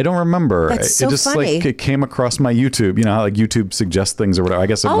at? I don't remember. That's so it just funny. like it came across my YouTube. You know how like YouTube suggests things or whatever. I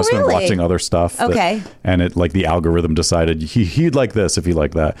guess I must have been really? watching other stuff. Okay. And it like the algorithm decided he'd like this if he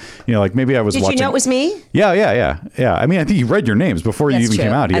liked that. Like maybe I was Did watching. you know it was me? Yeah. I mean, I think you read your names before you That's even true.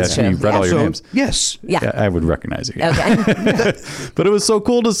 came out. That's You true. read all your so, names. yes. Yeah. I would recognize you. Yeah. Okay. But it was so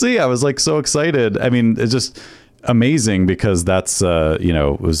cool to see. I was like so excited. I mean, it's just amazing because that's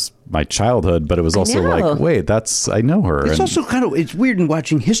it was my childhood, but it was also know. like, wait, I know her. It's And- also it's weird in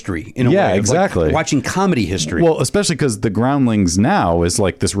watching history in a way. Yeah, of, like, exactly. watching comedy history. Well, especially because the Groundlings now is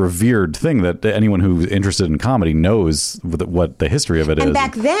like this revered thing that anyone who's interested in comedy knows what the history of it is. And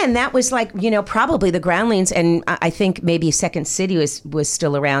back then, that was like, probably the Groundlings, and I think maybe Second City was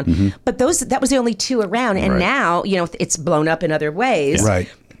still around. But that was the only 2 around. And Right. now, it's blown up in other ways. Right.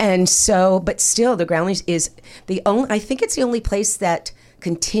 And so, but still, the Groundlings is I think it's the only place that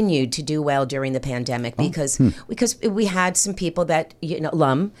continued to do well during the pandemic because we had some people that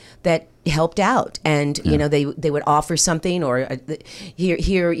alum that helped out, and they would offer something, or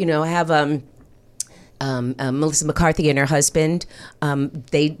here have Melissa McCarthy and her husband,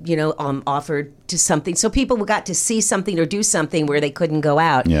 they offered to something, so people got to see something or do something where they couldn't go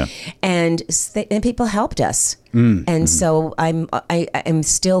out, and people helped us, and so I'm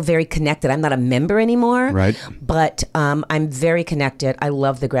still very connected. I'm not a member anymore, Right. But I'm very connected. I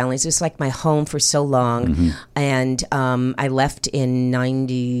love the Groundlings. It's like my home for so long, and I left in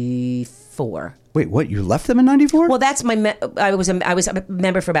 '94. Wait, what? You left them in '94? Well, that's I was a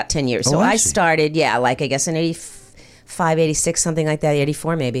member for about 10 years. So Oh, I I see. started, I guess in 85, 86, something like that,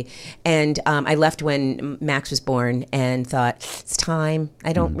 84 maybe. And I left when Max was born and thought, it's time.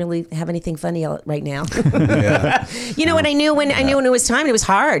 I don't really have anything funny right now. And I knew when it was time, and it was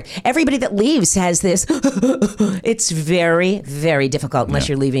hard. Everybody that leaves has this. It's very, very difficult unless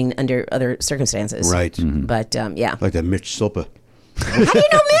you're leaving under other circumstances. Right. But yeah. Like that Mitch Silpa. How do you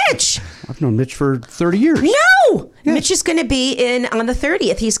know Mitch? I've known Mitch for 30 years. No! Mitch is going to be on the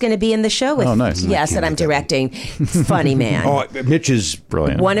 30th. He's going to be in the show with. Oh, nice. Yes, that I'm directing. Funny man. Oh, Mitch is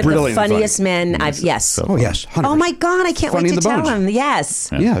Brilliant. One of brilliant the and funniest funny. men I've. Yes. So Oh, yes. 100%. Oh my God! I can't Funny wait in to the tell bones. him. Yes.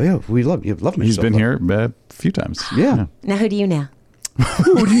 Yeah. We love Mitch He's been Silpa. here a few times. Yeah. Now who do you know?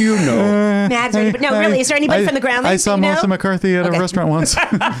 Who do you know? Matt, no, really, is there anybody from the ground? I saw Melissa McCarthy at a Okay. restaurant once.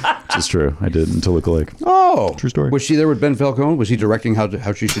 Which is true. I did until Lookalike. Oh, True story. Was she there with Ben Falcone? Was he directing how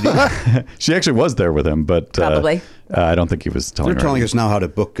she should eat? She actually was there with him, but Probably. I don't think he was telling They're her. telling us now how to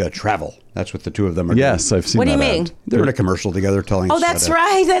book travel. That's what the two of them are Yes, doing. I've seen What do you that mean? ad. They're in a commercial together telling us That's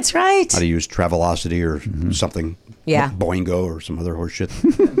right. That's right. how to use Travelocity or something. Yeah. Boingo or some other horse shit.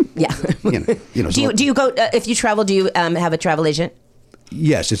 Yeah. you know, Do you go if you travel? Do you have a travel agent?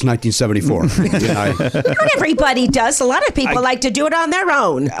 Yes, it's 1974. Not everybody does. A lot of people like to do it on their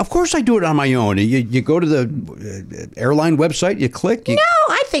own. Of course I do it on my own. You go to the airline website, you click. No,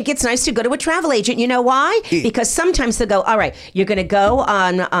 I think it's nice to go to a travel agent. You know why? Because sometimes they'll go, all right, you're going to go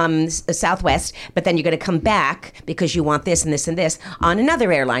on Southwest, but then you're going to come back because you want this and this and this on another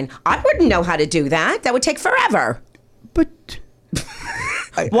airline. I wouldn't know how to do that. That would take forever. But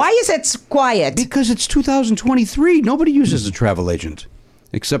Why is it quiet? because it's 2023, nobody uses a travel agent.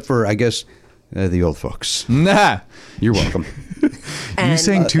 Except for, I guess, the old folks. Nah. You're welcome. You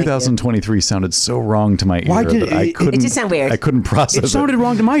saying 2023 sounded so wrong to my ear Why did that I it- couldn't. It did sound weird. I couldn't process it. It sounded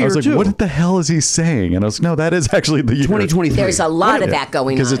wrong to my I ear, was like, too. "What the hell is he saying?" And I was, "No, that is actually the year 2023. There's a lot of that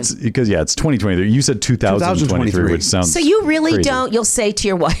going on. Because it's 2023. You said 2023, which sounds So you really crazy. don't. You'll say to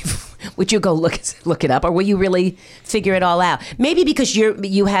your wife, "Would you go look it up, or will you really figure it all out?" Maybe because you're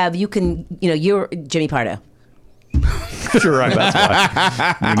Jimmy Pardo. Sure, right. That's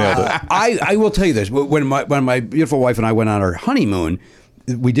why. You nailed it. I will tell you this. When my beautiful wife and I went on our honeymoon,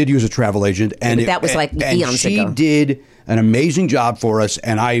 we did use a travel agent, and but that was like eons she ago. did an amazing job for us,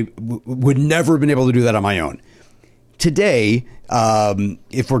 and I would never have been able to do that on my own. Today,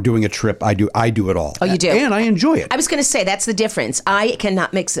 if we're doing a trip, I do it all. Oh, you do? And I enjoy it. I was going to say that's the difference. I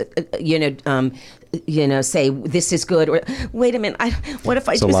cannot mix it. Say this is good or wait a minute. What if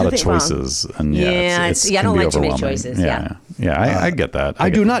I It's do a lot of something wrong? choices, and I can don't be like too many overwhelming. choices. I get that. I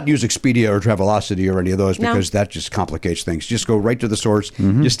get do that. not use Expedia or Travelocity or any of those No. because that just complicates things. Just go right to the source.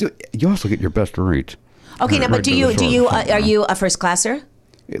 Mm-hmm. You also get your best rate. Okay, now, but Right do to you the are you a first classer?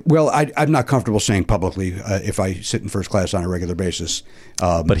 Well, I'm not comfortable saying publicly if I sit in first class on a regular basis.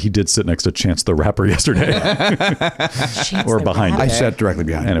 But he did sit next to Chance the Rapper yesterday, or behind him. I sat directly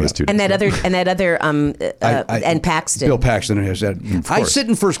behind and him. it was 2 And days. that other and Paxton. Bill Paxton has that. I course. sit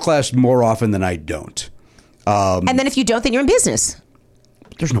in first class more often than I don't. And then if you don't, then you're in business.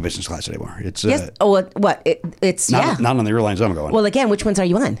 There's no business class anymore. It's Yes. Oh, what? It's not on the airlines I'm going. Well, again, which ones are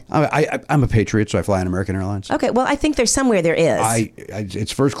you on? I'm a patriot, so I fly on American Airlines. Okay. Well, I think there's somewhere there is.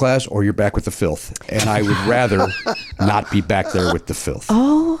 It's first class or you're back with the filth, and I would rather not be back there with the filth.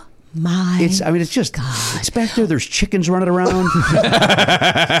 Oh my! It's back there. There's chickens running around,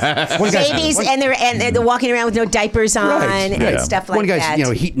 babies, and they're walking around with no diapers on Right. and stuff like one guy's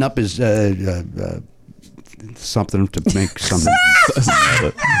that. heating up his something to make something.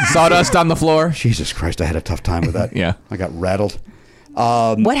 Sawdust on the floor. Jesus Christ, I had a tough time with that. Yeah. I got rattled.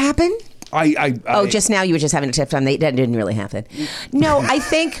 What happened? I Just now you were just having a tough time. That didn't really happen. No, I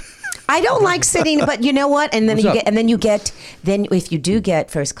think I don't like sitting, but you know what? And then then if you do get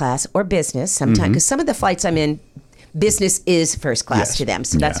first class or business, sometimes because some of the flights I'm in, business is first class Yes. to them,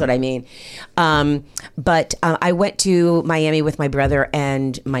 so that's what I mean. But I went to Miami with my brother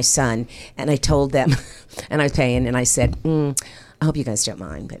and my son, and I told them, and I was paying, and I said, I hope you guys don't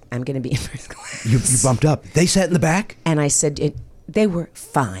mind, but I'm going to be in first class. You bumped up. They sat in the back. And I said, they were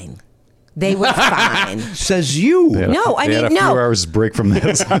fine. They were fine. Says you. No, I They mean, had a no. few hours break from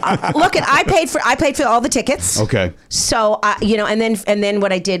this. Look, I paid for all the tickets. Okay. So and then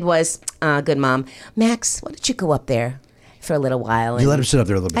what I did was, good mom, Max, why don't you go up there for a little while? You let him sit up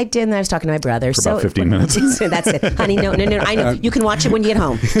there a little I bit. did, and I was talking to my brother. For about 15 minutes. That's it, honey. No. I know you can watch it when you get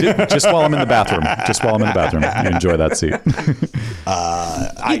home. Just while I'm in the bathroom. You enjoy that seat.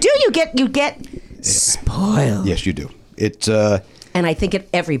 You get spoiled. Yes, you do. It's And I think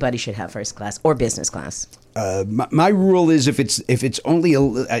everybody should have first class or business class. my rule is if it's only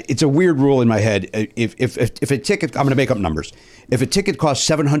it's a weird rule in my head. If a ticket, I'm going to make up numbers. If a ticket costs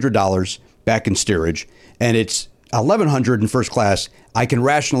 $700 back in steerage and it's $1,100 in first class, I can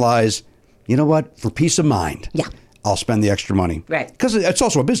rationalize. You know what? For peace of mind, Yeah. I'll spend the extra money. Right. Because it's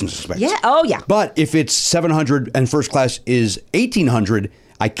also a business expense. Yeah. Oh, yeah. But if it's $700 and first class is $1,800,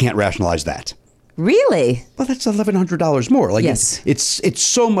 I can't rationalize that. Really? Well, that's $1,100 more. Like Yes. it's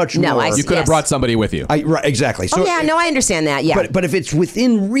so much No, more. I You could have Yes. brought somebody with you. Right, exactly. So, Oh yeah. No, I understand that. Yeah. But if it's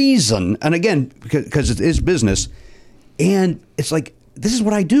within reason, and again, because it is business, and it's like, this is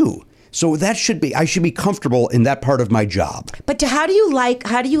what I do. So I should be comfortable in that part of my job. But how do you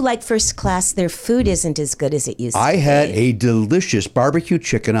like first class? Their food isn't as good as it used to be. I had a delicious barbecue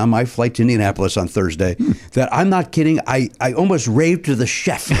chicken on my flight to Indianapolis on Thursday that I'm not kidding. I almost raved to the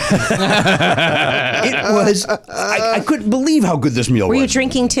chef. It was, I couldn't believe how good this meal was. Were you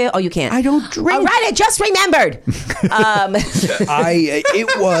drinking too? Oh, you can't. I don't drink. All right, I just remembered.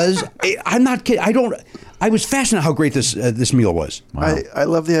 I'm not kidding. I was fascinated how great this meal was. Wow. I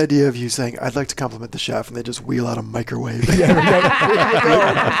love the idea of you saying, I'd like to compliment the chef, and they just wheel out a microwave. Say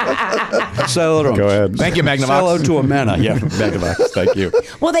hello to him. Go ahead. Thank you, Magnavox. Say hello to Amana. Yeah, Magnavox. Thank you.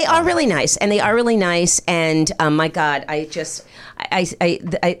 Well, they are really nice, and my God, just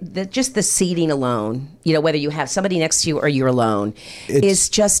the seating alone, whether you have somebody next to you or you're alone, I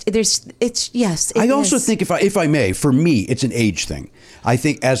also think, if I may, for me, it's an age thing. I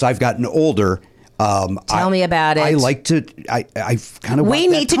think as I've gotten older. Tell me about it. I like to. I kind of. We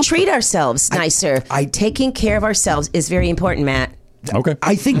need to treat ourselves nicer. Taking care of ourselves is very important, Matt. Okay.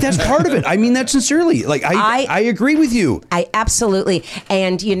 I think that's part of it. I mean that sincerely. Like I agree with you. I absolutely.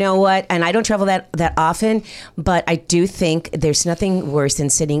 And you know what? And I don't travel that often, but I do think there's nothing worse than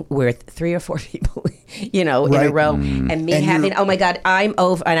sitting with 3 or 4 people, in a row, and me having. Oh my God, I'm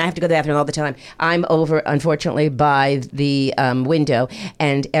over, and I have to go to the bathroom all the time. I'm over, unfortunately, by the window,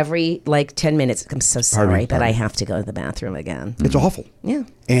 and every 10 minutes, I'm so sorry, but I have to go to the bathroom again. It's awful. Yeah.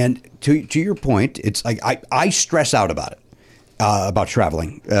 And to your point, it's like I stress out about it. About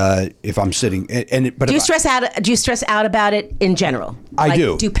traveling, if I'm sitting, but do you stress out about it in general? I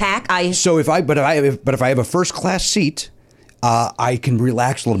do. Do you pack? So if I have a first class seat, I can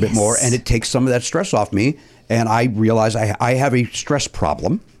relax a little bit more, and it takes some of that stress off me. And I realize I have a stress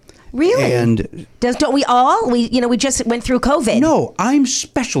problem. Really? And don't we all? We just went through COVID. No, I'm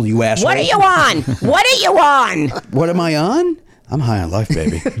special, you asshole. What are you on? What are you on? What am I on? I'm high on life,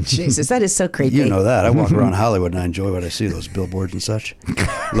 baby. Jesus, that is so creepy. You know that. I walk around Hollywood and I enjoy what I see, those billboards and such.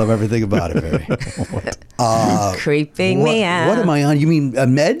 Love everything about it, baby. Creeping me out. What am I on? You mean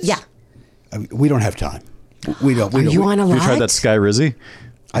meds? Yeah. We don't have time. We don't. Are you on a lot? Have you tried that Sky Rizzy?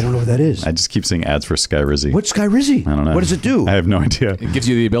 I don't know what that is. I just keep seeing ads for Sky Rizzy. What's Sky Rizzy? I don't know. What does it do? I have no idea. It gives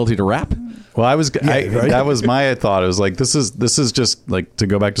you the ability to rap. Well, that was my thought. It was like, this is just like, to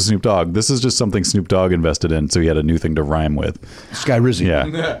go back to Snoop Dogg. This is just something Snoop Dogg invested in, so he had a new thing to rhyme with. Sky Rizzy.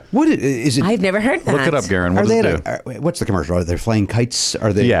 Yeah. What is it? I've never heard that. Look it up, Garen. What does it do? What's the commercial? Are they flying kites?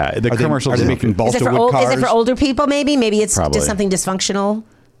 Are they? Yeah, the commercial. Are they making balsa wood cars? Is it for older people? Maybe it's Probably. just something dysfunctional.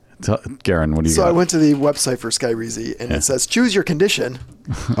 Garen, what do you So got? I went to the website for Sky Rizzy, and it says, choose your condition.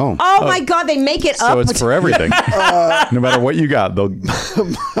 Oh my God, they make it up. So it's for everything. No matter what you got, they'll.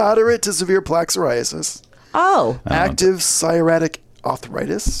 Moderate to severe plaque psoriasis. Oh. Active psoriatic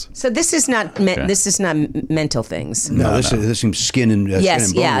arthritis. So this is not this is not mental things. No, this seems skin and Yes,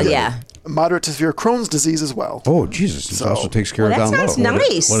 skin and bone. yeah. Moderate to severe Crohn's disease as well. Oh Jesus! This also takes care Well, of that down sounds low.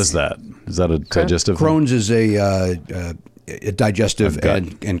 nice. What is that? Is that a digestive thing? Crohn's is a digestive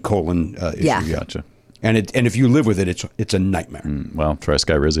and colon issue. Yeah. Gotcha. And if you live with it, it's a nightmare. Well, try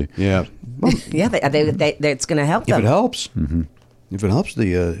Sky Rizzy. Yeah. Yeah, it's going to help If them. it helps. Mm-hmm. If it helps,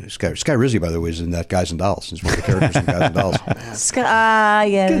 the Sky Rizzy, by the way, is in that Guys and Dolls. He's one of the characters in Guys and Dolls.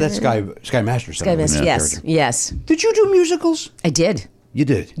 Yeah. That's Sky Masters. Sky Masters. Yes. Did you do musicals? I did. You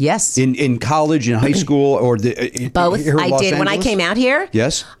did? Yes. In college, in high school, or both? Here in I Los did when I Angeles? came out here.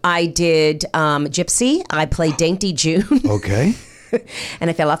 Yes. I did Gypsy. I played Dainty June. Okay. And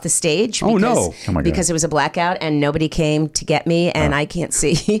I fell off the stage. Oh, because, no. Oh, my God. Because it was a blackout and nobody came to get me and I can't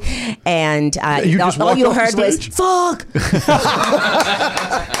see. And You just all walked you off the heard was, stage? fuck.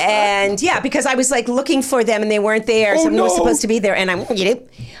 And yeah, because I was like looking for them and they weren't there. Oh, Someone was no. supposed to be there. And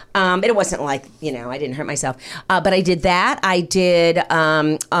it wasn't like, I didn't hurt myself. But I did that. I did,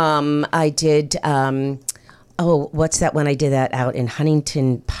 what's that one? I did that out in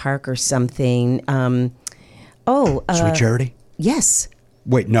Huntington Park or something. Sweet Charity? Yes.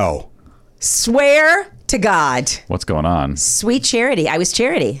 Wait, no. Swear to God. What's going on? Sweet Charity. I was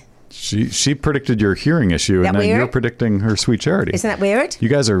Charity. She predicted your hearing issue, That and then weird? you're predicting her Sweet Charity. Isn't that weird? You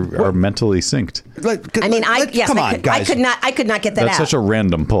guys are mentally synced. Come on, guys. I could not get that That's out. such a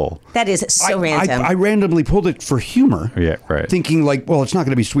random pull. That is so random. I randomly pulled it for humor. Yeah, right. Thinking well, it's not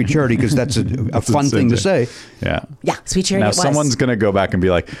going to be Sweet Charity because that's a fun thing to say. Yeah. Yeah, Sweet Charity. Now it was. someone's going to go back and be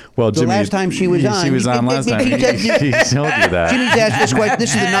like, "Well, Jimmy, last time she was on, she was on last time. He told you that." Jimmy's asked this question.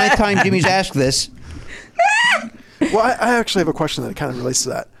 This is the 9th time Jimmy's asked this. Well, I actually have a question that kind of relates to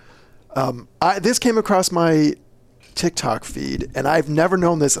that. This came across my TikTok feed, and I've never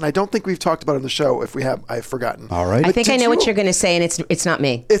known this, and I don't think we've talked about it on the show. If we have, I've forgotten. All right. I think I know what you're going to say, and it's not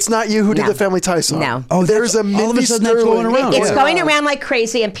me. It's not you who did No. the Family Ties song. No. Oh, there's a Mindy all of a sudden that's Sterling. going around. It's Yeah. going around like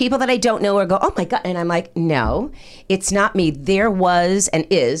crazy, and people that I don't know are go, oh my God. And I'm like, no, it's not me. There was and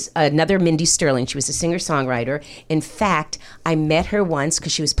is another Mindy Sterling. She was a singer-songwriter. In fact, I met her once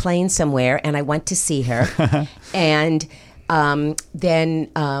because she was playing somewhere, and I went to see her. And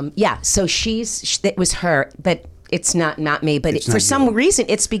so it was her, but it's not me. But for some reason,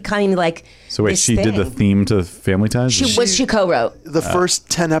 it's becoming like So wait, this she did the thing. theme to Family Ties? She co-wrote. The first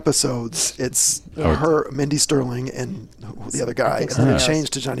 10 episodes, it's her, Mindy Sterling, and the other guy. And then it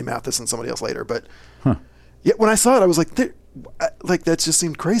changed to Johnny Mathis and somebody else later. But yeah, when I saw it, I was like, that just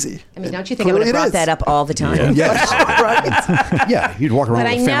seemed crazy. I mean, don't you think I would have brought that up all the time? Yes. Right? Yeah, you'd walk around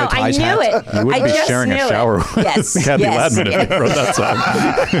But with a Family Ties I knew hat. it. You wouldn't I be just sharing a knew shower it. with Yes, Kathy yes. Ladman if you wrote that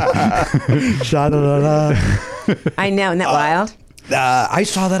song. Sha-da-da-da. I know, isn't that wild? I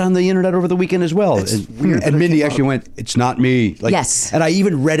saw that on the internet over the weekend as well. It's and weird that and it Mindy came actually up. went, "It's not me." Like, Yes. And I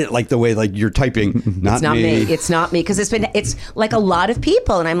even read it like the way like you're typing. Not It's not me. It's not me because it's like a lot of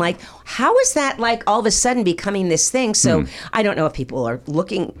people, and I'm like, how is that like all of a sudden becoming this thing? So I don't know if people are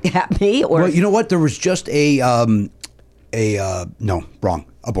looking at me or Well, you know what? There was just no, wrong.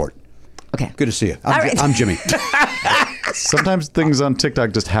 Abort. okay. Good to see you. All right. I'm Jimmy. Sometimes things on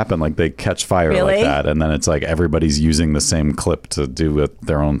TikTok just happen, like they catch fire Really? like that, and then it's like everybody's using the same clip to do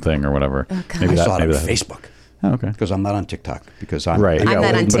their own thing or whatever. I saw it on Facebook. Oh, okay. Because I'm not on TikTok. Because I'm Right. I'm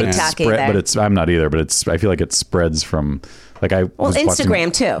not on But it's TikTok either. But I'm not either. But I feel like it spreads from like I. Well, was watching-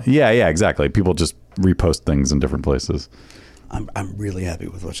 Instagram too. Yeah, exactly. People just repost things in different places. I'm really happy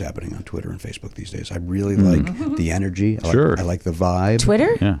with what's happening on Twitter and Facebook these days. I really like the energy. I like the vibe.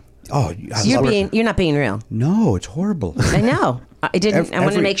 Twitter? Yeah. Oh, I love it. You're not being real. No, it's horrible. I know. I didn't. I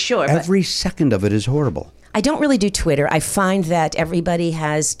wanted to make sure. But Every second of it is horrible. I don't really do Twitter. I find that everybody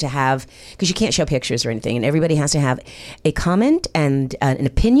has to have, because you can't show pictures or anything, and everybody has to have a comment and an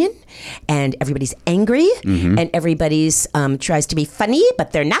opinion, and everybody's angry, and everybody's tries to be funny,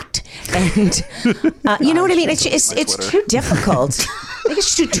 but they're not. And you know what I mean? It's too difficult. I think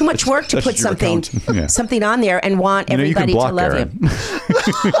it's too much work to put your something account. Yeah. something on there and want You know, you can everybody to block love Aaron.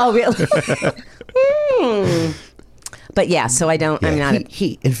 you. Oh, really? But yeah, so I don't. I'm not.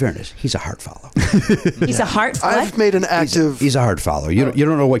 He, in fairness, he's a hard follow. He's a heart. I've made an active. He's a hard follow. You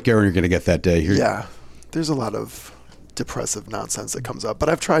don't know what Garen you're going to get that day. Yeah, there's a lot of depressive nonsense that comes up, but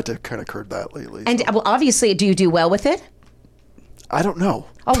I've tried to kind of curb that lately. And well, obviously, do you do well with it? I don't know.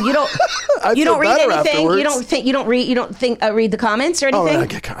 Oh, you don't. I You feel don't read better anything. afterwards. You don't think. You don't read. You don't think. Read the comments or Oh, anything.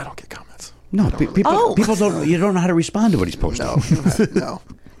 I don't get comments. No, people don't. You don't know how to respond to what he's posting. No.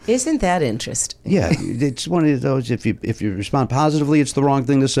 Isn't that interesting? Yeah, it's one of those. If you respond positively, it's the wrong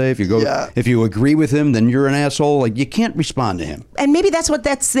thing to say. If you agree with him, then you're an asshole. Like, you can't respond to him. And maybe that's what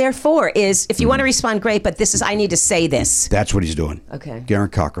that's there for. Is if you want to respond, great. But this is. I need to say this. That's what he's doing. Okay. Garen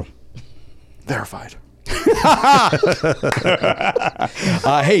Cockrell. Verified.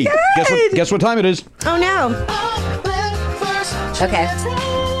 Hey, guess what time it is? Oh no. Okay.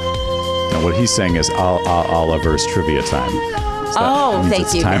 And what he's saying is Oliver's trivia time. So that means thank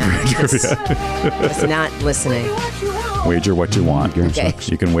it's you. time for trivia. I was not listening. Wager what you want. Okay.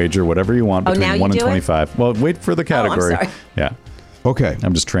 You can wager whatever you want between now you 1 and do it? 25. Well, wait for the category. sorry. Yeah. Okay.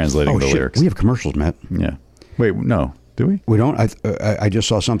 I'm just translating the shit. lyrics. We have commercials, Matt. Yeah. Wait, no. Do we? We don't. I just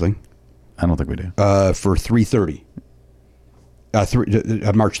saw something I don't think we do. for 3:30.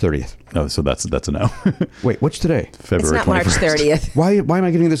 March 30th. Oh, so that's a no. Wait, what's today? February It's not March 21st. 30th. Why am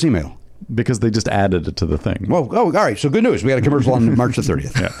I getting this email? Because they just added it to the thing. Well, all right. So good news. We had a commercial on March the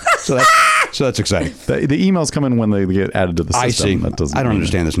 30th. Yeah. So that's exciting. The emails come in when they get added to the system. I see. That doesn't I don't mean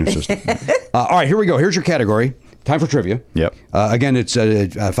understand this new system. All right, here we go. Here's your category. Time for trivia. Yep. Again, it's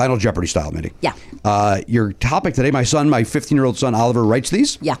Final Jeopardy style, Mindy. Yeah. Your topic today, my 15-year-old son, Oliver, writes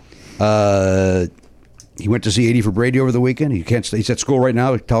these. Yeah. He went to see 80 for Brady over the weekend. He's at school right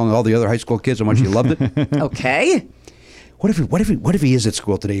now telling all the other high school kids how much he loved it. Okay. What if he is at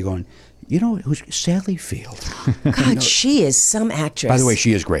school today going, you know, it was Sally Field. God, she is some actress. By the way,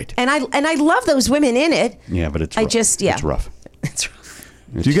 she is great. And I love those women in it. Yeah, but it's I rough. just yeah. It's rough. It's rough.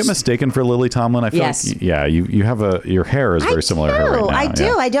 Do you get mistaken for Lily Tomlin? I feel Yes. like you have your hair is very similar to her right now. I do.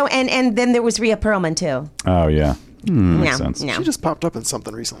 Yeah. I do. And then there was Rhea Perlman too. Oh yeah. Makes No, sense. no. She just popped up in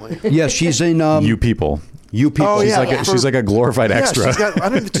something recently. Yes, she's in You people. You People. Oh, She's yeah. like She's like a glorified Yeah, extra. she's got,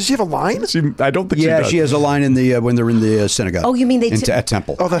 does she have a line? I don't think yeah, she does. she has a line in the when they're in the synagogue. Oh, you mean they at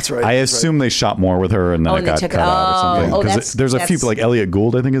Temple? Oh, that's right. I that's assume they shot more with her and then Oh, it and they got took cut it- out or something. oh, Because there's a few, that's- like Elliot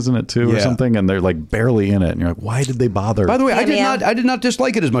Gould, I think, isn't it too, or Yeah. something? And they're like barely in it. And you're like, why did they bother? By the way, Cameo. I did not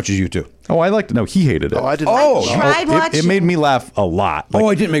dislike it as much as you two. Oh, I liked it. No, he hated it. Oh, I didn't. Oh. I tried watching. It made me laugh a lot. Oh,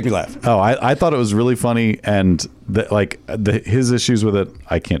 it didn't make me laugh. Oh, I thought it was really funny, and his issues with it,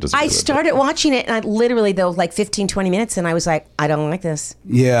 I can't disagree I with. started watching it, and I literally, though, like 15, 20 minutes, and I was like, I don't like this.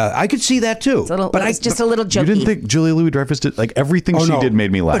 Yeah, I could see that too. It's just a little jokey. You didn't think Julia Louis-Dreyfus did everything she did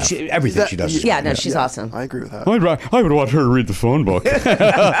made me laugh? But everything she does. Is Yeah, fun. no, she's awesome. I agree with that. I would want her to read the phone book.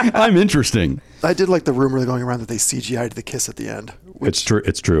 I'm interesting. I did like the rumor going around that they CGI'd the kiss at the end. It's true.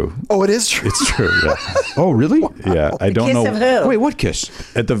 It's true. Oh, it is true. It's true. Yeah. Oh, really? Yeah. I don't Kiss know. of who? Wait, what kiss?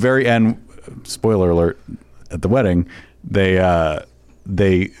 At the very end, spoiler alert, at the wedding, they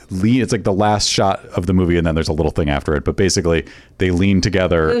lean. It's like the last shot of the movie, and then there's a little thing after it. But basically, they lean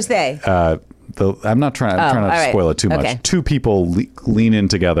together. Who's they? I'm not trying. I'm trying not to spoil it too much. Okay. Two people lean in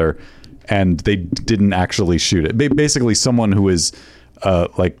together, and they didn't actually shoot it. Basically, someone who is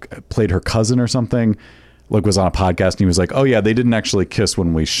played her cousin or something. Was on a podcast and he was like, "Oh yeah, they didn't actually kiss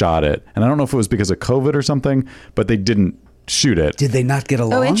when we shot it." And I don't know if it was because of COVID or something, but they didn't shoot it. Did they not get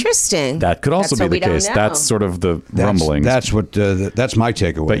along? Oh, interesting. That could also That's be what the we case. don't know. That's sort of the rumblings. That's what. That's my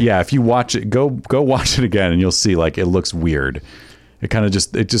takeaway. But yeah, if you watch it, go watch it again, and you'll see it looks weird. It kind of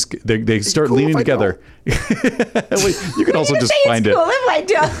they start cool leaning if I together. You can also just find it. Cool if I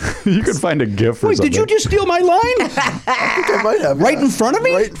don't. You can find a GIF or Wait, something. did you just steal my line? I think I might have. Right in front of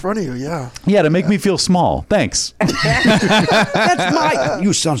me? Right in front of you, yeah. Yeah, to make me feel small. Thanks. That's my.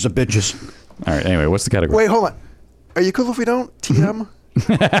 You sons of bitches. All right. Anyway, what's the category? Wait, hold on. Are you cool if we don't? TM?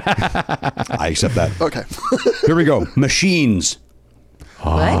 I accept that. Okay. Here we go. Machines.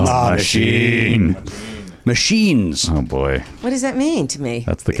 What? Machine. Machines. Oh boy, What does that mean to me?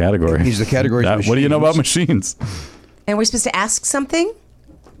 that's the category. He's the category. What do you know about machines? And we're supposed to ask something?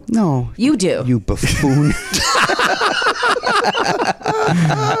 No. You do. You buffoon.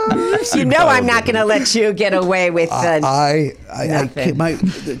 You know I'm not going to let you get away with I Nothing.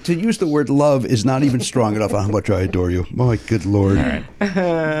 can't, to use the word love is not even strong enough on how much I adore you. My good Lord.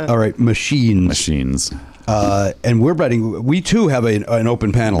 All right. Machines. Machines. And we're betting. We too have an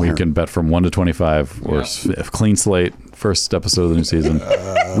open panel We here. can bet from 1 to 25 or a clean slate. First episode of the new season.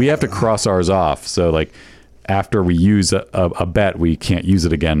 We have to cross ours off. So after we use a bet, we can't use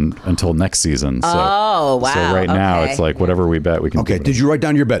it again until next season. So, Oh, wow. So right now Okay. it's whatever we bet, we can. Okay. do it. Did you write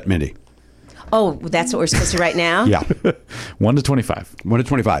down your bet, Mindy? Oh, that's what we're supposed to write now? Yeah. 1 to 25. 1 to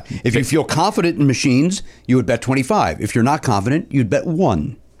 25. If you feel confident in machines, you would bet 25. If you're not confident, you'd bet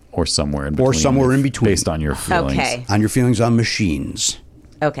 1. Or somewhere in between. Or somewhere in between. Based on your feelings. Okay. On your feelings on machines.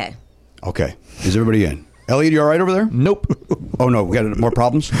 Okay. Okay. Is everybody in? Elliot, you all right over there? Nope. Oh no, we got more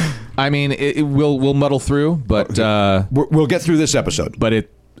problems. I mean, we'll muddle through, but We'll get through this episode.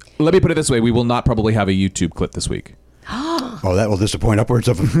 let me put it this way: we will not probably have a YouTube clip this week. Oh, that will disappoint upwards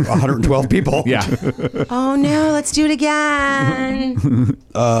of 112 people. Yeah. Oh, no. Let's do it again.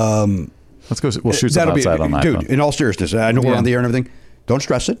 Let's go. We'll shoot some outside on that. dude. though. In all seriousness, I know we're on the air and everything. Don't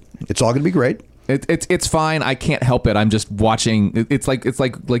stress it. It's all going to be great. It's fine. I can't help it. I'm just watching. It's like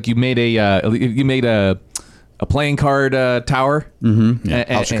you made a playing card tower. Mm-hmm.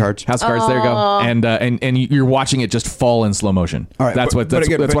 Yeah. House of cards. House of cards. There you go. And you're watching it just fall in slow motion. All right, That's but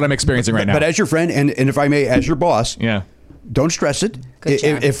what I'm experiencing right now. But as your friend, and if I may, as your boss, yeah. don't stress it. Good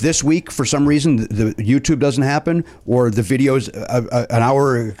job. If this week, for some reason, the YouTube doesn't happen or the video's an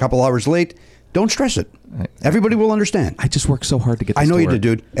hour, a couple hours late, don't stress it. Everybody will understand. I just worked so hard to get this I know to you work.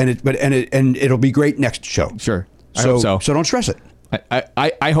 did, dude, and it'll be great next show. Sure. I hope so. So don't stress it.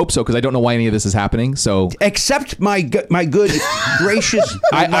 I hope so, because I don't know why any of this is happening. So Accept my good, gracious,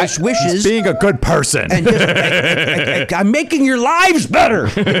 nice wishes. Being a good person. And just, I'm making your lives better.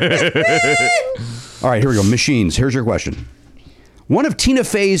 All right, here we go. Machines. Here's your question. One of Tina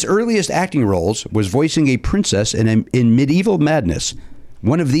Fey's earliest acting roles was voicing a princess in Medieval Madness.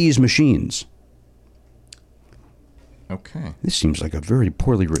 One of these machines. okay. This seems like a very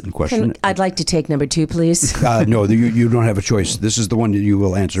poorly written question. I'd like to take number 2, please. No, you don't have a choice. This is the one that you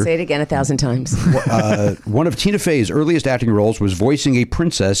will answer. Say it again 1,000 times. One of Tina Fey's earliest acting roles was voicing a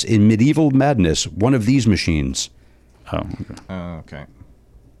princess in Medieval Madness. One of these machines. Oh, okay. Okay.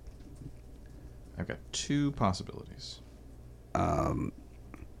 I've got 2 possibilities. I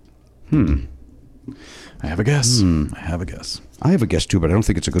have a guess. I have a guess. I have a guess too, but I don't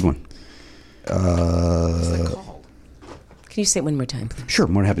think it's a good one. Can you say it one more time, please? Sure,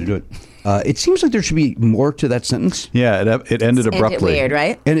 I'm more than happy to do it. It seems like there should be more to that sentence. Yeah, it ended abruptly. Ended weird,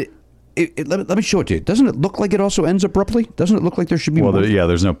 right? And let me show it to you. Doesn't it look like it also ends abruptly? Doesn't it look like there should be Well, more?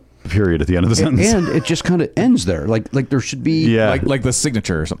 there's no period at the end of the sentence. And it just kind of ends there. Like there should be. Yeah. Like the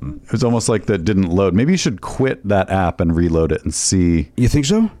signature or something. It's almost like that didn't load. Maybe you should quit that app and reload it and see. You think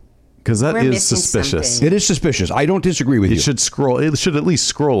so? Because that We're is missing suspicious. something. It is suspicious. I don't disagree with you. It should scroll. It should at least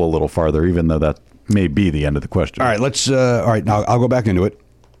scroll a little farther, even though that may be the end of the question. All right, let's. All right, now I'll go back into it.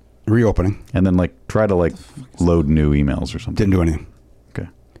 Reopening. And then try to load new emails or something. Didn't do anything. Okay.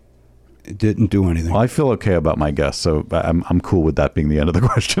 It didn't do anything. Well, I feel okay about my guess, so I'm cool with that being the end of the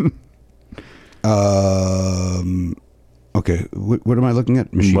question. Okay, what am I looking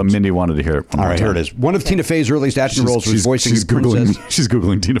at? Machines. But Mindy wanted to hear it. All right, here it is. One of Tina Fey's earliest acting roles was voicing a princess. She's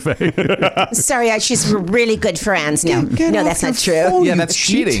Googling Tina Fey. Sorry, she's really good friends. No, no, that's not true. Yeah, that's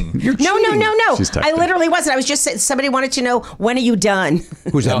cheating. You're No, cheating. no. She's I texting. literally wasn't. I was just saying, somebody wanted to know, when are you done?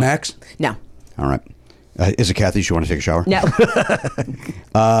 Who's that, Max? No. All right. Is it Kathy? She want to take a shower? No.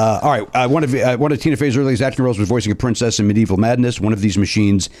 All right. One of Tina Fey's earliest acting roles was voicing a princess in Medieval Madness. One of these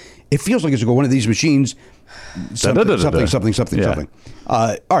machines. It feels like it's one of these machines. Something. Yeah.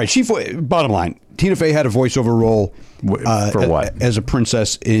 All right. Bottom line. Tina Fey had a voiceover role For what? as a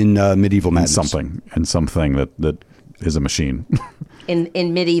princess in Medieval Madness. Something that is a machine.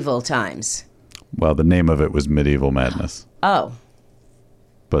 In medieval times. Well, the name of it was Medieval Madness, Oh.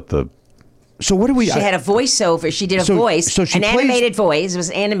 but So what do we? She had a voiceover. She did a voice. So she an plays, animated voice. It was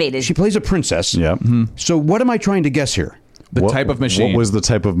animated. She plays a princess. yeah. So what am I trying to guess here? The type of machine. What was the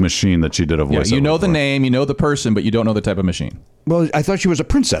type of machine that she did a voice? You know the name, you know the person, but you don't know the type of machine. Well, I thought she was a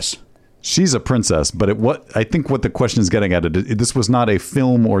princess. She's a princess, but I think what the question is getting at, this was not a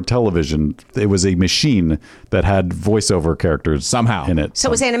film or television. It was a machine that had voiceover characters Somehow in it. so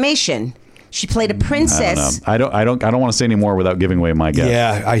it was animation. She played a princess. I don't want to say any more without giving away my guess.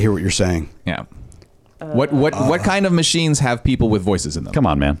 Yeah, I hear what you're saying. Yeah. What kind of machines have people with voices in them? Come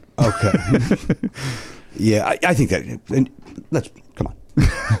on, man. Okay. Yeah, I think that. Let's come on.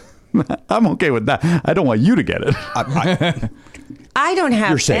 I'm okay with that. I don't want you to get it. I don't have.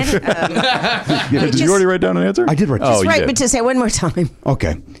 You're safe. Did you already write down an answer? I did write down. Oh, you Right, did. but to say it one more time.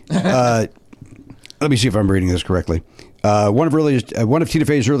 Okay. Let me see if I'm reading this correctly. One of Tina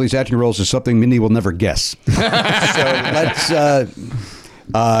Fey's earliest acting roles is something Mindy will never guess. So let's.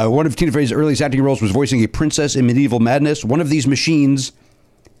 One of Tina Fey's earliest acting roles was voicing a princess in Medieval Madness. One of these machines.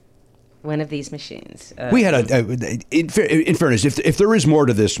 One of these machines. We had in fairness, if there is more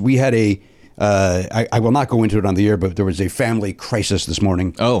to this, we had I will not go into it on the air, but there was a family crisis this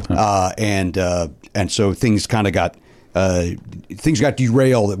morning. Oh. And so things kind of got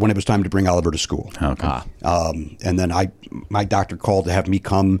derailed when it was time to bring Oliver to school. Okay. And then my doctor called to have me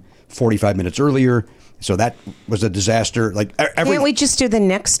come 45 minutes earlier. So that was a disaster. Can't we just do the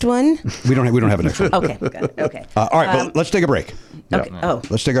next one? We don't have a next one. Okay, got it. Okay. All right, well, let's take a break. Okay. Oh.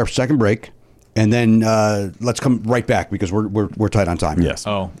 Let's take our second break, and then let's come right back because we're tight on time. Yes.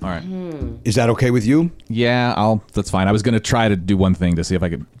 Oh, all right. Is that okay with you? Yeah, that's fine. I was going to try to do one thing to see if I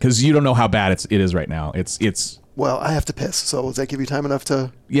could, because you don't know how bad it is right now. It's. Well, I have to piss, so does that give you time enough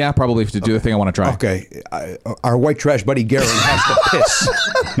to? Yeah, probably to do the thing I want to try. Okay. Our white trash buddy Garen has to piss.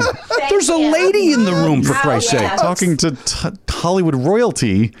 There's a lady in the room, for Christ's sake. Talking to Hollywood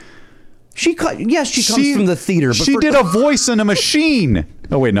royalty. She comes from the theater. But She did a voice in a machine.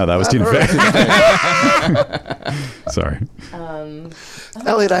 Oh wait, no, that was Tina Fey. Sorry.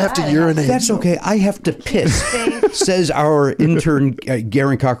 Elliot, I have to urinate. That's okay. I have to piss, says our intern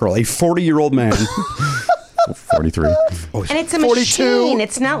Garen Cockrell, a 40-year-old man. 43. And it's a 42. machine.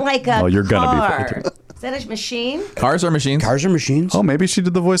 It's not like a Oh, you're gonna be car. 43. Is that a machine? Cars are machines. Cars are machines. Oh, maybe she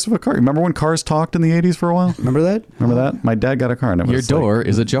did the voice of a car. Remember when cars talked in the 80s for a while? Remember that? Remember that? My dad got a car and it was Your door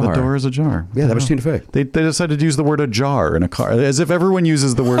is a jar. The door is a jar. Yeah, that was Tina Fey. They decided to use the word ajar in a car, as if everyone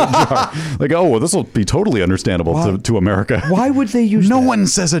uses the word ajar. Like, oh, well, this will be totally understandable to America. Why would they use No that? one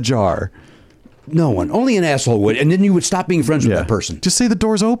says ajar. No one. Only an asshole would. And then you would stop being friends with that person. Just say the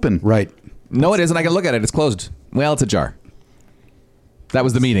door's open. Right. No, it isn't. I can look at it. It's closed. Well, it's a jar. That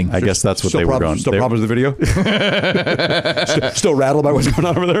was the meeting. I guess that's what they were going. Still problems with the video? still rattled by what's going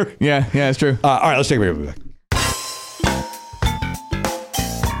on over there? Yeah, it's true. All right, let's take a break.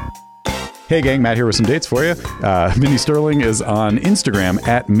 Hey, gang, Matt here with some dates for you. Mindy Sterling is on Instagram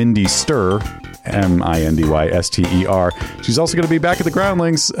at Mindy Stir, MindySter. She's also going to be back at the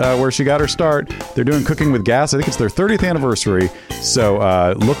Groundlings where she got her start. They're doing Cooking with Gas. I think it's their 30th anniversary.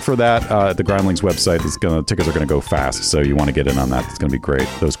 So look for that at the Groundlings website. Tickets are going to go fast. So you want to get in on that. It's going to be great.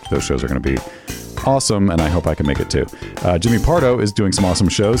 Those shows are going to be awesome, and I hope I can make it too. Jimmy Pardo is doing some awesome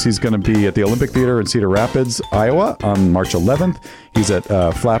shows. He's going to be at the Olympic Theater in Cedar Rapids, Iowa on March 11th. He's at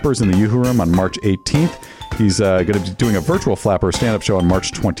Flappers in the Yoo-Hoo Room on March 18th. He's going to be doing a virtual Flapper stand-up show on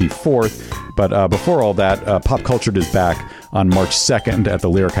March 24th. But before all that, Pop Cultured is back on March 2nd at the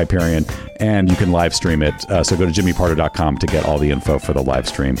Lyric Hyperion, and you can live stream it. So go to jimmypardo.com to get all the info for the live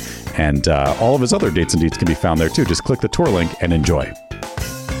stream. And all of his other dates and deets can be found there too. Just click the tour link and enjoy.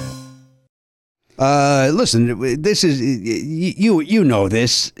 Listen, this is you know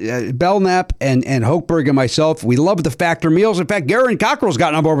this. Belknap and Hochberg and myself, we love the Factor meals. In fact, Garen Cockrell's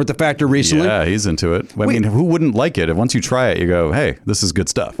gotten on board with the Factor recently. Yeah, he's into it. I mean, who wouldn't like it? Once you try it, you go, "Hey, this is good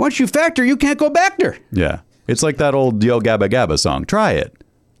stuff." Once you Factor, you can't go back there. Yeah, it's like that old Yo Gabba Gabba song. Try it,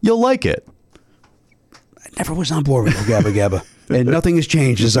 you'll like it. I never was on board with Yo Gabba Gabba. And nothing has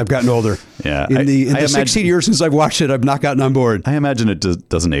changed as I've gotten older. Yeah, in the 16 years since I've watched it, I've not gotten on board. I imagine it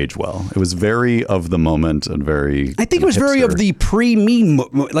doesn't age well. It was very of the moment and very. I think it was hipster. very of the pre-me.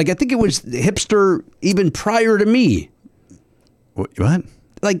 Like I think it was hipster even prior to me. What?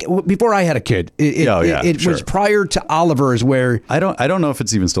 Like before I had a kid. It sure. was prior to Oliver's where. I don't know if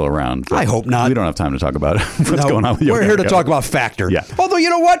it's even still around. I hope not. We don't have time to talk about it. What's going on with you? We're here to talk about Factor. Yeah. Although you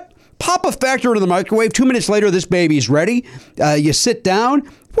know what? Pop a Factor into the microwave. 2 minutes later, this baby's ready. You sit down,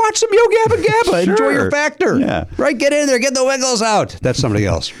 watch some Yo Gabba Gabba. Sure. Enjoy your Factor. Yeah. Right? Get in there. Get the Wiggles out. That's somebody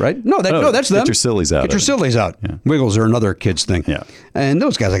else, right? No, that's them. Get your sillies out. Get your sillies out. Yeah. Wiggles are another kid's thing. Yeah. And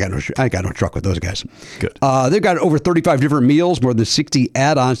those guys, I got no truck with those guys. Good. They've got over 35 different meals, more than 60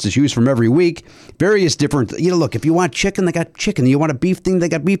 add-ons to choose from every week. Various different, look, if you want chicken, they got chicken. You want a beef thing, they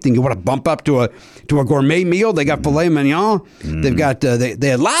got beef thing. You want to bump up to a gourmet meal, they got filet mignon. They've got, they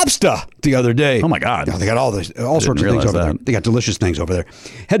had lobster the other day. Oh my God. They got all sorts of things over there. They got delicious things over there.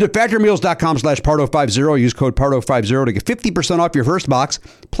 Head to factormeals.com/Pardo50. Use code Pardo50 to get 50% off your first box,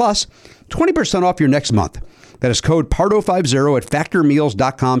 plus 20% off your next month. That is code Pardo50 at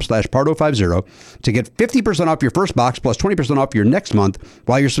factormeals.com/Pardo50 to get 50% off your first box, plus 20% off your next month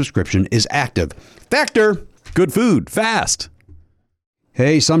while your subscription is active. Factor. Good food, fast.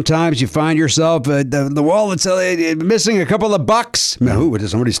 Hey, sometimes you find yourself the wallet's missing a couple of bucks. Did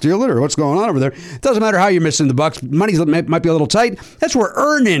somebody steal it or what's going on over there? It doesn't matter how you're missing the bucks. Money might be a little tight. That's where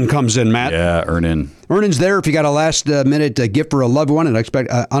Earn-In comes in, Matt. Yeah, Earn-In. Earn-In's there if you got a last-minute gift for a loved one, an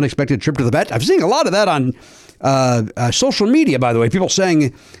unexpected trip to the vet. I've seen a lot of that on social media, by the way. People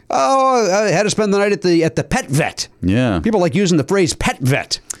saying, I had to spend the night at the pet vet. Yeah. People like using the phrase pet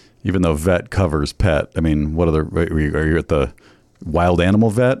vet. Even though vet covers pet. I mean, are you at the wild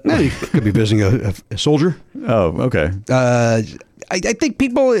animal vet? Yeah, you could be visiting a soldier. Oh, okay. I think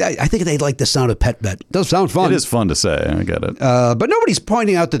people, I think they like the sound of pet vet. It does sound fun. It is fun to say. I get it. But nobody's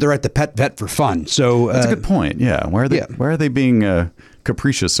pointing out that they're at the pet vet for fun. So that's a good point. Yeah. Why are they being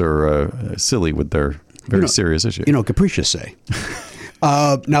capricious or silly with their very serious issue? Capricious say.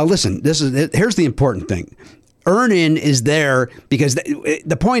 Now listen, here's the important thing. Earn-In is there because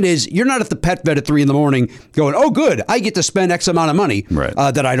the point is you're not at the pet vet at 3 a.m. going, oh, good, I get to spend X amount of money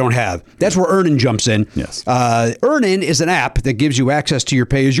that I don't have. That's where Earn-In jumps in. Yes. Earn-In is an app that gives you access to your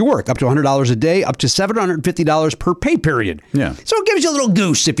pay as you work, up to $100 a day, up to $750 per pay period. Yeah. So it gives you a little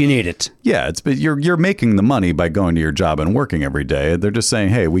goose if you need it. Yeah, you're making the money by going to your job and working every day. They're just saying,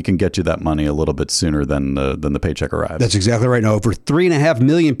 hey, we can get you that money a little bit sooner than the paycheck arrives. That's exactly right. Now, over 3.5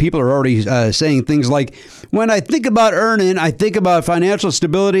 million people are already saying things like, when I think about Earn-In, I think about financial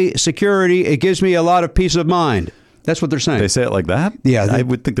stability, security. It gives me a lot of peace of mind. That's what they're saying. They say it like that? Yeah. I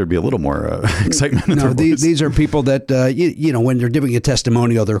would think there'd be a little more excitement in their voice. These are people that, when they're giving a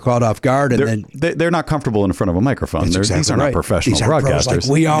testimonial, they're caught off guard. And they're not comfortable in front of a microphone. These are not professional these are broadcasters. Like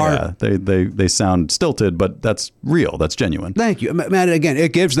we are. Yeah, they sound stilted, but that's real. That's genuine. Thank you. Matt, again,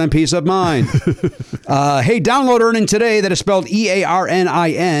 it gives them peace of mind. Hey, download Earn-In today. That is spelled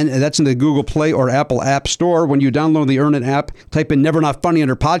EARNIN. That's in the Google Play or Apple App Store. When you download the Earn-In app, type in Never Not Funny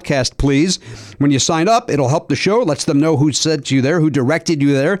under podcast, please. When you sign up, it'll help the show. Lets them know who sent you there, who directed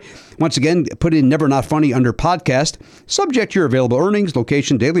you there. Once again, put in Never Not Funny under podcast. Subject to your available earnings,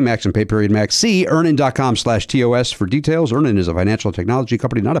 location, daily max, and pay period max. See earnin.com/TOS for details. Earn-In is a financial technology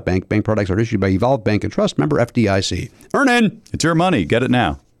company, not a bank. Bank products are issued by Evolve Bank and Trust, member FDIC. Earn-In. It's your money. Get it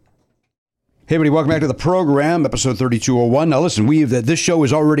now. Hey, everybody, welcome back to the program, episode 3201. Now, listen, this show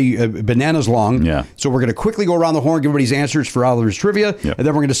is already bananas long. Yeah. So we're going to quickly go around the horn, give everybody's answers for Oliver's trivia, and then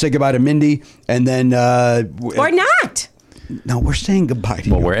we're going to say goodbye to Mindy, and then... or not. No, we're saying goodbye to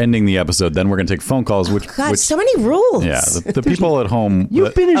you. Well, we're ending the episode. Then we're going to take phone calls. Which So many rules. Yeah, the people at home.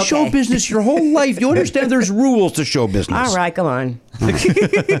 You've been in show business your whole life. You understand there's rules to show business. All right, come on. All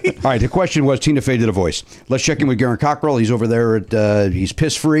right, the question was, Tina Fey did a voice. Let's check in with Garen Cockrell. He's over there at, he's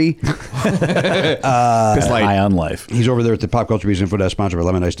piss-free. High on life. He's over there at the Pop Culture Beats Info Desk, sponsored by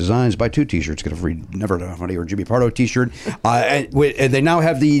Lemon Ice Designs. Buy 2 t-shirts, get a free Never Not Funny or Jimmy Pardo t-shirt. And they now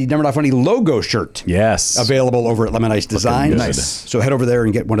have the Never Not Funny logo shirt. Yes. Available over at Lemon Ice Designs. Nice. So head over there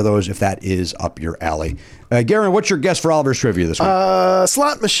and get one of those if that is up your alley. Garen, what's your guess for Oliver's trivia this week?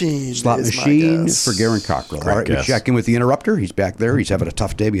 Slot machine. Slot is machine my guess. for Garen Cockrell. Great All right, we guess. check in with the interrupter. He's back there. He's having a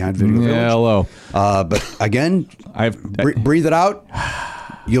tough day behind Video Village. Yeah, hello. But again, breathe it out.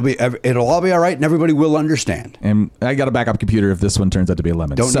 It'll all be all right, and everybody will understand. And I got a backup computer if this one turns out to be a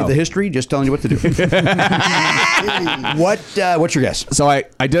lemon. Don't need the history, just telling you what to do. What's your guess? So I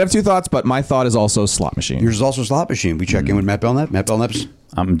did have two thoughts, but my thought is also slot machine. Yours is also slot machine. We check in with Matt Belknap. Matt Belknap's.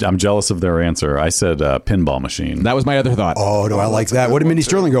 I'm jealous of their answer. I said pinball machine. That was my other thought. Oh, do I like that? What did Mindy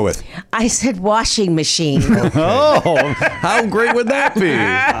Sterling go with? I said washing machine. Oh, how great would that be?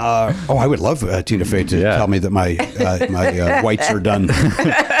 I would love Tina Fey to tell me that my whites are done.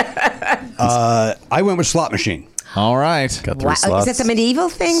 I went with slot machine. All right. Got 3 slots. Is that the medieval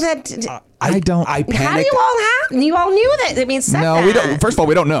thing that... I don't. I panicked. How do you all have? You all knew that. I mean, No, we don't. First of all,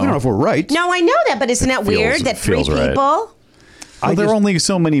 we don't know. I don't know if we're right. No, I know that, but isn't that weird that 3 feels right. people? Well, there are only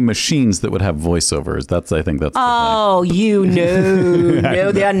so many machines that would have voiceovers. I think that's the Oh, you know.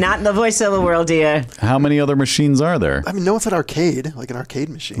 No, they are not in the voiceover world, dear. thing. How many other machines are there? I mean, no, it's an arcade, like an arcade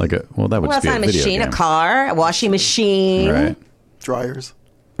machine. That would Well, just it's be not a video machine, game. a car, a washing machine. Right. Dryers.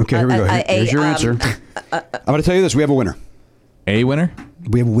 Okay, here we go. Here's your answer. I'm going to tell you this. We have a winner. A winner?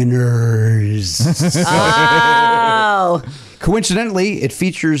 We have winners. Oh. Coincidentally, it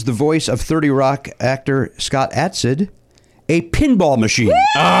features the voice of 30 Rock actor Scott Adsid, a pinball machine.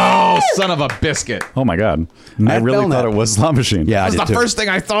 Oh, son of a biscuit. Oh my God. I Matt really Belknap. thought it was slot machine. Yeah, I That's did the too. first thing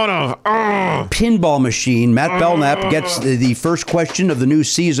I thought of. Oh. Pinball machine. Matt Belknap gets the first question of the new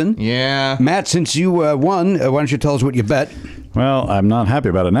season. Yeah. Matt, since you won, why don't you tell us what you bet? Well, I'm not happy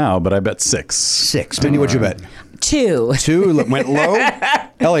about it now, but I bet 6. 6. Mindy, what'd you bet? 2. 2 went low.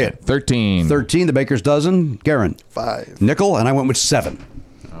 Elliot. 13. 13, the baker's dozen. Garen. 5. Nickel, and I went with 7.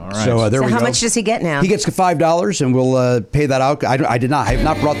 All right. So there So we go. how much does he get now? He gets $5, and we'll pay that out. I have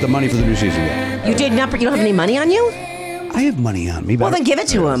not brought the money for the new season yet. You did not. You don't have any money on you? I have money on me, but Well, then give it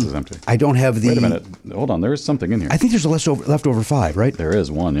to This is him. empty. I don't have the. Wait a minute. Hold on. There is something in here. I think there's a leftover 5, right? There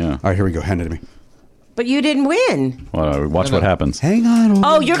is one, yeah. All right, here we go. Hand it to me. But you didn't win. Well, watch what happens. Hang on.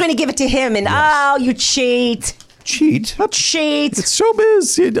 Oh, you're going to give it to him, and you cheat. Cheat. Cheat. It's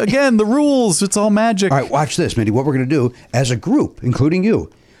showbiz. Again, the rules. It's all magic. All right, watch this, Mindy. What we're going to do as a group, including you,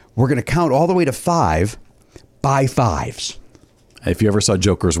 we're going to count all the way to 5 by 5s. If you ever saw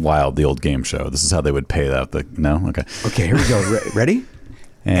Joker's Wild, the old game show, this is how they would pay that. No? Okay. Okay, here we go. Ready?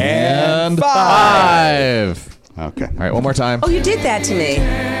 And 5. Okay. All right, one more time. Oh, you did that to me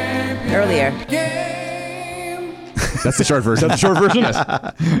earlier. That's the short version. That's the short version? Yes.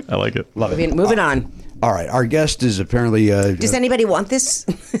 I like it. Love it. Moving on. All right, our guest is apparently... Does anybody want this?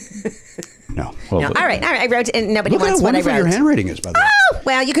 No. Well, No. All right. I wrote, and nobody Look at wants how what I wonderful wrote. your handwriting is, by the way. Oh,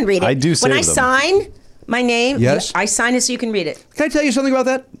 well, you can read it. I do When save I them. sign my name, Yes. I sign it so you can read it. Can I tell you something about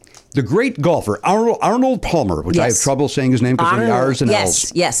that? The great golfer, Arnold Palmer, which I have Yes. trouble saying his name because of the R's and yes,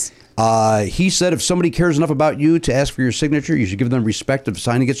 L's. yes. He said if somebody cares enough about you to ask for your signature, you should give them respect of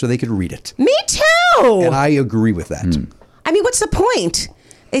signing it so they can read it. Me too. And I agree with that. I mean, what's the point?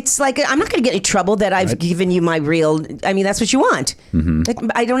 It's like, I'm not going to get in trouble that I've given you my real... I mean, that's what you want. Like,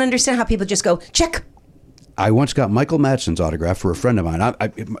 I don't understand how people just go, check. I once got Michael Madsen's autograph for a friend of mine.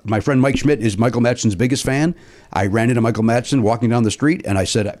 My friend Mike Schmidt is Michael Madsen's biggest fan. I ran into Michael Madsen walking down the street, and I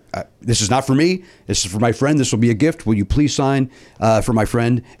said, this is not for me. This is for my friend. This will be a gift. Will you please sign for my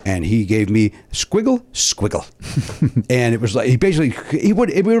friend? And he gave me squiggle. And it was like, it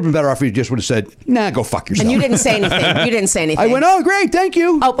would have been better off if he just would have said, nah, go fuck yourself. And you didn't say anything. You didn't say anything. I went, oh, great, thank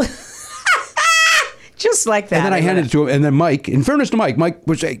you. Oh, just like that. And then I handed it to him. And then Mike, in fairness to Mike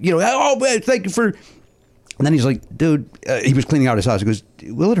was saying, thank you for... And then he's like, dude, he was cleaning out his house. He goes,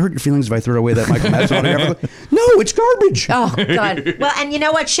 will it hurt your feelings if I throw away that Michael Madsen autograph? No, it's garbage. Oh, God. Well, and you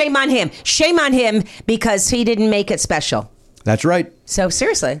know what? Shame on him. Shame on him because he didn't make it special. That's right. So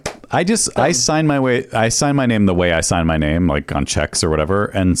seriously. I sign my name the way I sign my name, like on checks or whatever.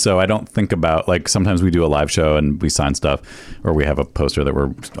 And so I don't think about, like, sometimes we do a live show and we sign stuff, or we have a poster that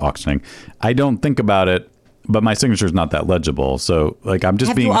we're auctioning. I don't think about it, but my signature is not that legible. So, like, I'm just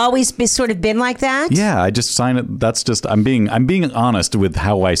Have being... you always sort of been like that? Yeah, I just sign it. That's just... I'm being honest with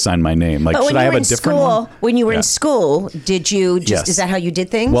how I sign my name. Like, But should I have a different one? When you were in school, did you just... Yes. Is that how you did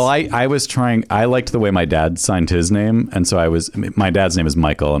things? Well, I was trying... I liked the way my dad signed his name. And so my dad's name is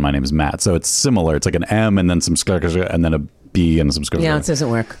Michael and my name is Matt. So it's similar. It's like an M and then some... and then a B and some... Yeah, it doesn't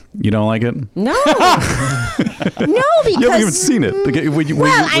work. You don't like it? No. No, because... You haven't even seen it. Will you what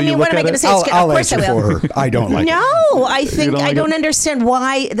am I look going at to it? say? I'll Of course answer I will. for her. I don't like it. No, I think don't like I don't it? understand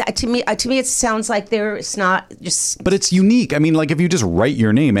why. To me, it sounds like it's not just. But it's unique. I mean, like, if you just write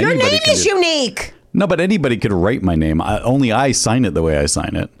your name... Your anybody name is unique. No, but anybody could write my name. Only I sign it the way I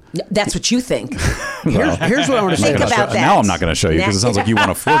sign it. That's what you think. Here's what I want to say. Think about that. Now I'm not going to show you because it sounds like you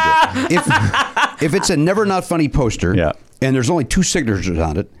want to forge it. If it's a Never Not Funny poster, Yeah. and there's only 2 signatures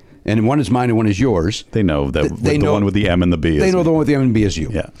on it, and one is mine and one is yours. They know that They the know- one with the M and the B. They is know me. the one with the M and B is you.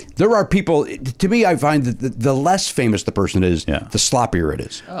 Yeah. There are people, to me, I find that the less famous the person is, Yeah. the sloppier it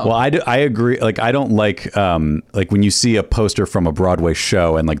is. Well, I agree. Like, I don't like when you see a poster from a Broadway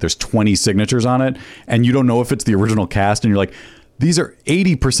show and like there's 20 signatures on it and you don't know if it's the original cast and you're like, these are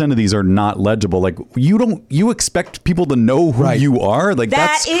 80% of these are not legible. Like you expect people to know who you are. Like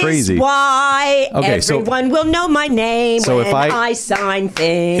That that's crazy. is why everyone will know my name So when if I sign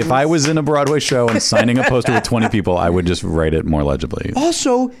things. If I was in a Broadway show and signing a poster with 20 people, I would just write it more legibly.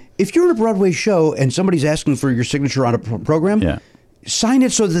 Also, if you're in a Broadway show and somebody's asking for your signature on a program, sign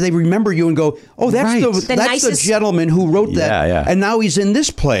it so that they remember you and go, oh, that's the nicest- gentleman who wrote that, Yeah. and now he's in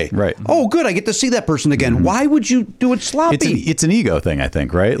this play. Right. Oh, good, I get to see that person again. Why would you do it sloppy? It's an ego thing, I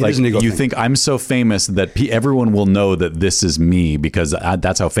think, right? It is an ego you thing. think I'm so famous that everyone will know that this is me because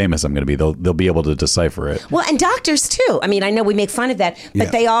that's how famous I'm going to be. They'll be able to decipher it. Well, and doctors too. I mean, I know we make fun of that,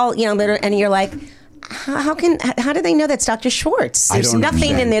 but they all, and you're like, how do they know that's Dr. Schwartz? There's don't nothing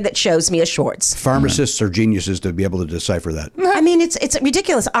understand. in there that shows me a Schwartz. Pharmacists are geniuses to be able to decipher that. I mean, it's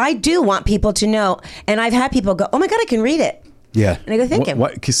ridiculous. I do want people to know, and I've had people go, "Oh my God, I can read it." Yeah. And I go, "Thank you."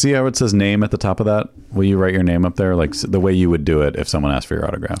 What, see how it says name at the top of that? Will you write your name up there, like the way you would do it if someone asked for your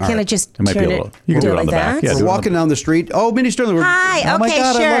autograph? Can I just It might be turn a it? little. You can do it on like the back. that? Yeah, do We're it on walking down the street. Oh, Mindy Sterling. Hi. Oh my Okay,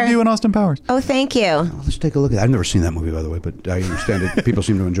 God, sure. I love you in Austin Powers. Oh, thank you. Let's take a look at it. I've never seen that movie, by the way, but I understand it. People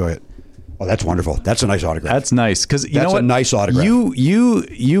seem to enjoy it. Oh, that's wonderful. That's a nice autograph. That's nice because you know That's what? a nice autograph.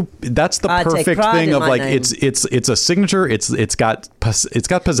 You. That's the I take perfect pride thing in of my like name. it's a signature. It's got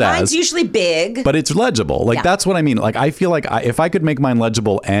pizzazz. Mine's usually big. but it's legible. Like Yeah. that's what I mean. Like I feel like if I could make mine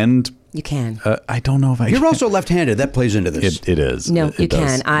legible and You can. I don't know if I. You're also left-handed. That plays into this. It is. No, It you does.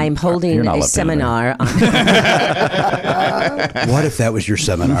 can. I'm holding You're not a left-handed. seminar on. What if that was your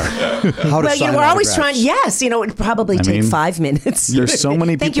seminar? How to Well, you sign were always autographs. trying. Yes, it would probably take mean, 5 minutes. There's so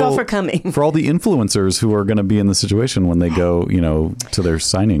many people. Thank you all for coming. For all the influencers who are going to be in the situation when they go, to their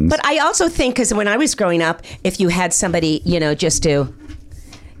signings. But I also think, because when I was growing up, if you had somebody, just to,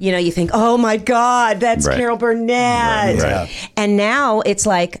 you think, oh my God, that's Right. Carol Burnett. Right. And now it's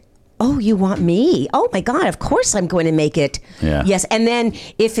like, oh, you want me? Oh my God, of course I'm going to make it. Yeah. Yes. And then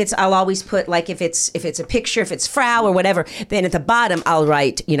I'll always put, like, if it's a picture, if it's Frau or whatever, then at the bottom I'll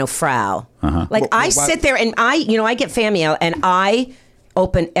write, Frau. Like I sit there and I get fan mail and I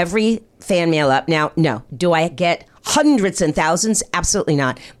open every fan mail up. Now, no, do I get hundreds and thousands? Absolutely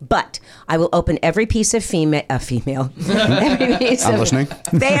not. But I will open every piece of female, every piece I'm of listening.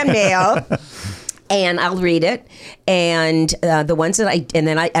 fan mail. And I'll read it, and the ones that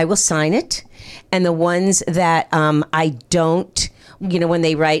I will sign it, and the ones that I don't, when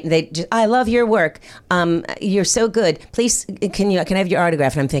they write, they just, I love your work. You're so good. Please, can I have your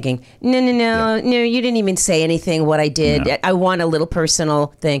autograph? And I'm thinking, no, you didn't even say anything. What I did, No. I want a little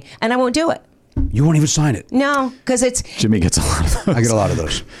personal thing, and I won't do it. You won't even sign it. No, because it's Jimmy gets a lot of those. I get a lot of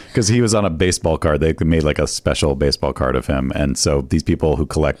those. Because he was on a baseball card. They made like a special baseball card of him. And so these people who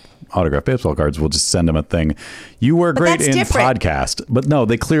collect autographed baseball cards will just send him a thing. You were great that's in different. podcast. But no,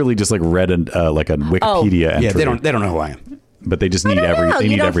 they clearly just like read like a Wikipedia entry. Yeah, they don't know who I am. But they just need don't know. they You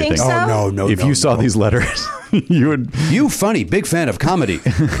need don't everything. think so? Oh, no. If you saw these letters, you would. You funny, big fan of comedy.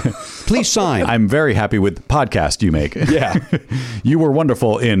 Please sign. I'm very happy with the podcast you make. Yeah. You were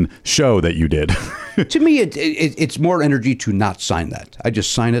wonderful in show that you did. To me, it's more energy to not sign that. I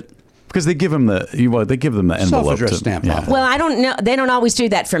just sign it. Because they give him the envelope. Self-addressed to- stamp yeah. on it. well, I don't know. They don't always do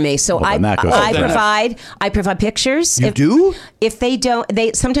that for me. So Well, then that goes I to that. provide pictures. You do? If they don't,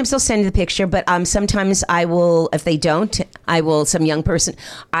 sometimes they'll send the picture, but sometimes I will. If they don't, I will. Some young person.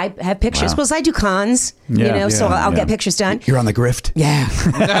 I have pictures. Wow. Because I do cons. Yeah, so yeah, I'll yeah. get pictures done. You're on the grift. Yeah.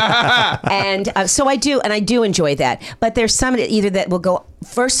 And so I do, and I do enjoy that. But there's somebody either that will go,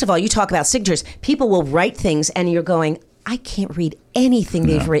 first of all, you talk about signatures. People will write things, and you're going, I can't read anything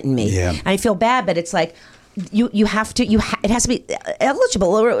they've written me. Yeah. And I feel bad, but it's like, you have to, it has to be eligible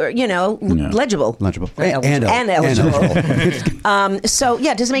or legible. Legible. Not And eligible. So,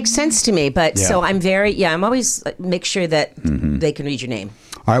 yeah, it doesn't make sense to me. But Yeah. so I'm always make sure that they can read your name.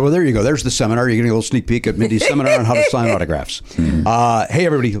 All right, well, there you go. There's the seminar. You're getting a little sneak peek at Mindy's seminar on how to sign autographs. Hey,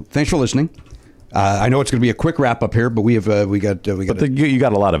 everybody, thanks for listening. I know it's going to be a quick wrap up here, but we got. But you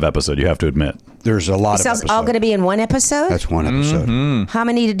got a lot of episode. You have to admit. There's a lot of So episodes. it's all going to be in one episode? That's one episode. How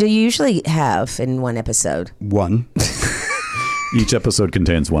many do you usually have in one episode? One. Each episode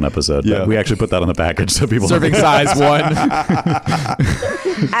contains one episode. Yeah. We actually put that on the package so people Serving size 1.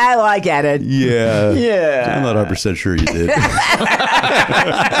 Oh, I get it. Yeah. Yeah. I'm not 100% sure you did.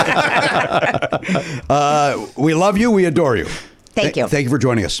 We love you. We adore you. Thank you. Thank you for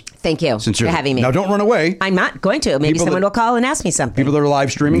joining us. Thank you Sincerely. for having me. Now, don't run away. I'm not going to. Maybe People someone that- will call and ask me something. People that are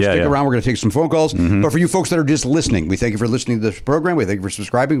live streaming, Yeah, stick yeah. around. We're going to take some phone calls. But for you folks that are just listening, we thank you for listening to this program. We thank you for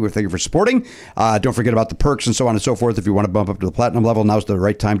subscribing. We thank you for supporting. Don't forget about the perks and so on and so forth. If you want to bump up to the platinum level, now's the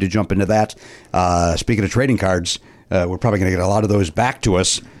right time to jump into that. Speaking of trading cards, we're probably going to get a lot of those back to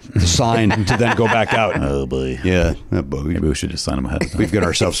us to sign to then go back out. Oh, boy. Yeah. Oh, boy. Maybe we should just sign them ahead. We've got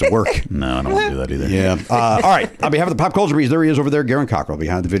ourselves some work. No, I don't want to do that either. Yeah. All right. On behalf of the Pop Culture Breeze, there he is over there, Garen Cockrell,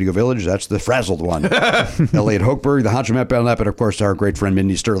 behind the Video Village. That's the frazzled one. Elliot Hochberg, the Honcho Matt Belknap, and of course, our great friend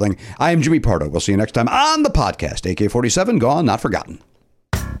Mindy Sterling. I am Jimmy Pardo. We'll see you next time on the podcast. AK-47, gone, not forgotten.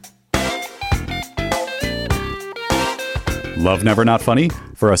 Love Never Not Funny?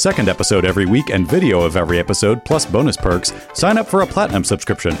 For a second episode every week and video of every episode, plus bonus perks, sign up for a platinum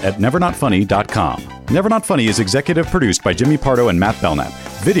subscription at nevernotfunny.com. Never Not Funny is executive produced by Jimmy Pardo and Matt Belknap.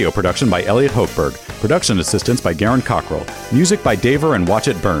 Video production by Elliot Hochberg. Production assistance by Garen Cockrell. Music by Daver and Watch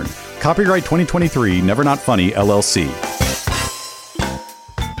It Burn. Copyright 2023, Never Not Funny, LLC.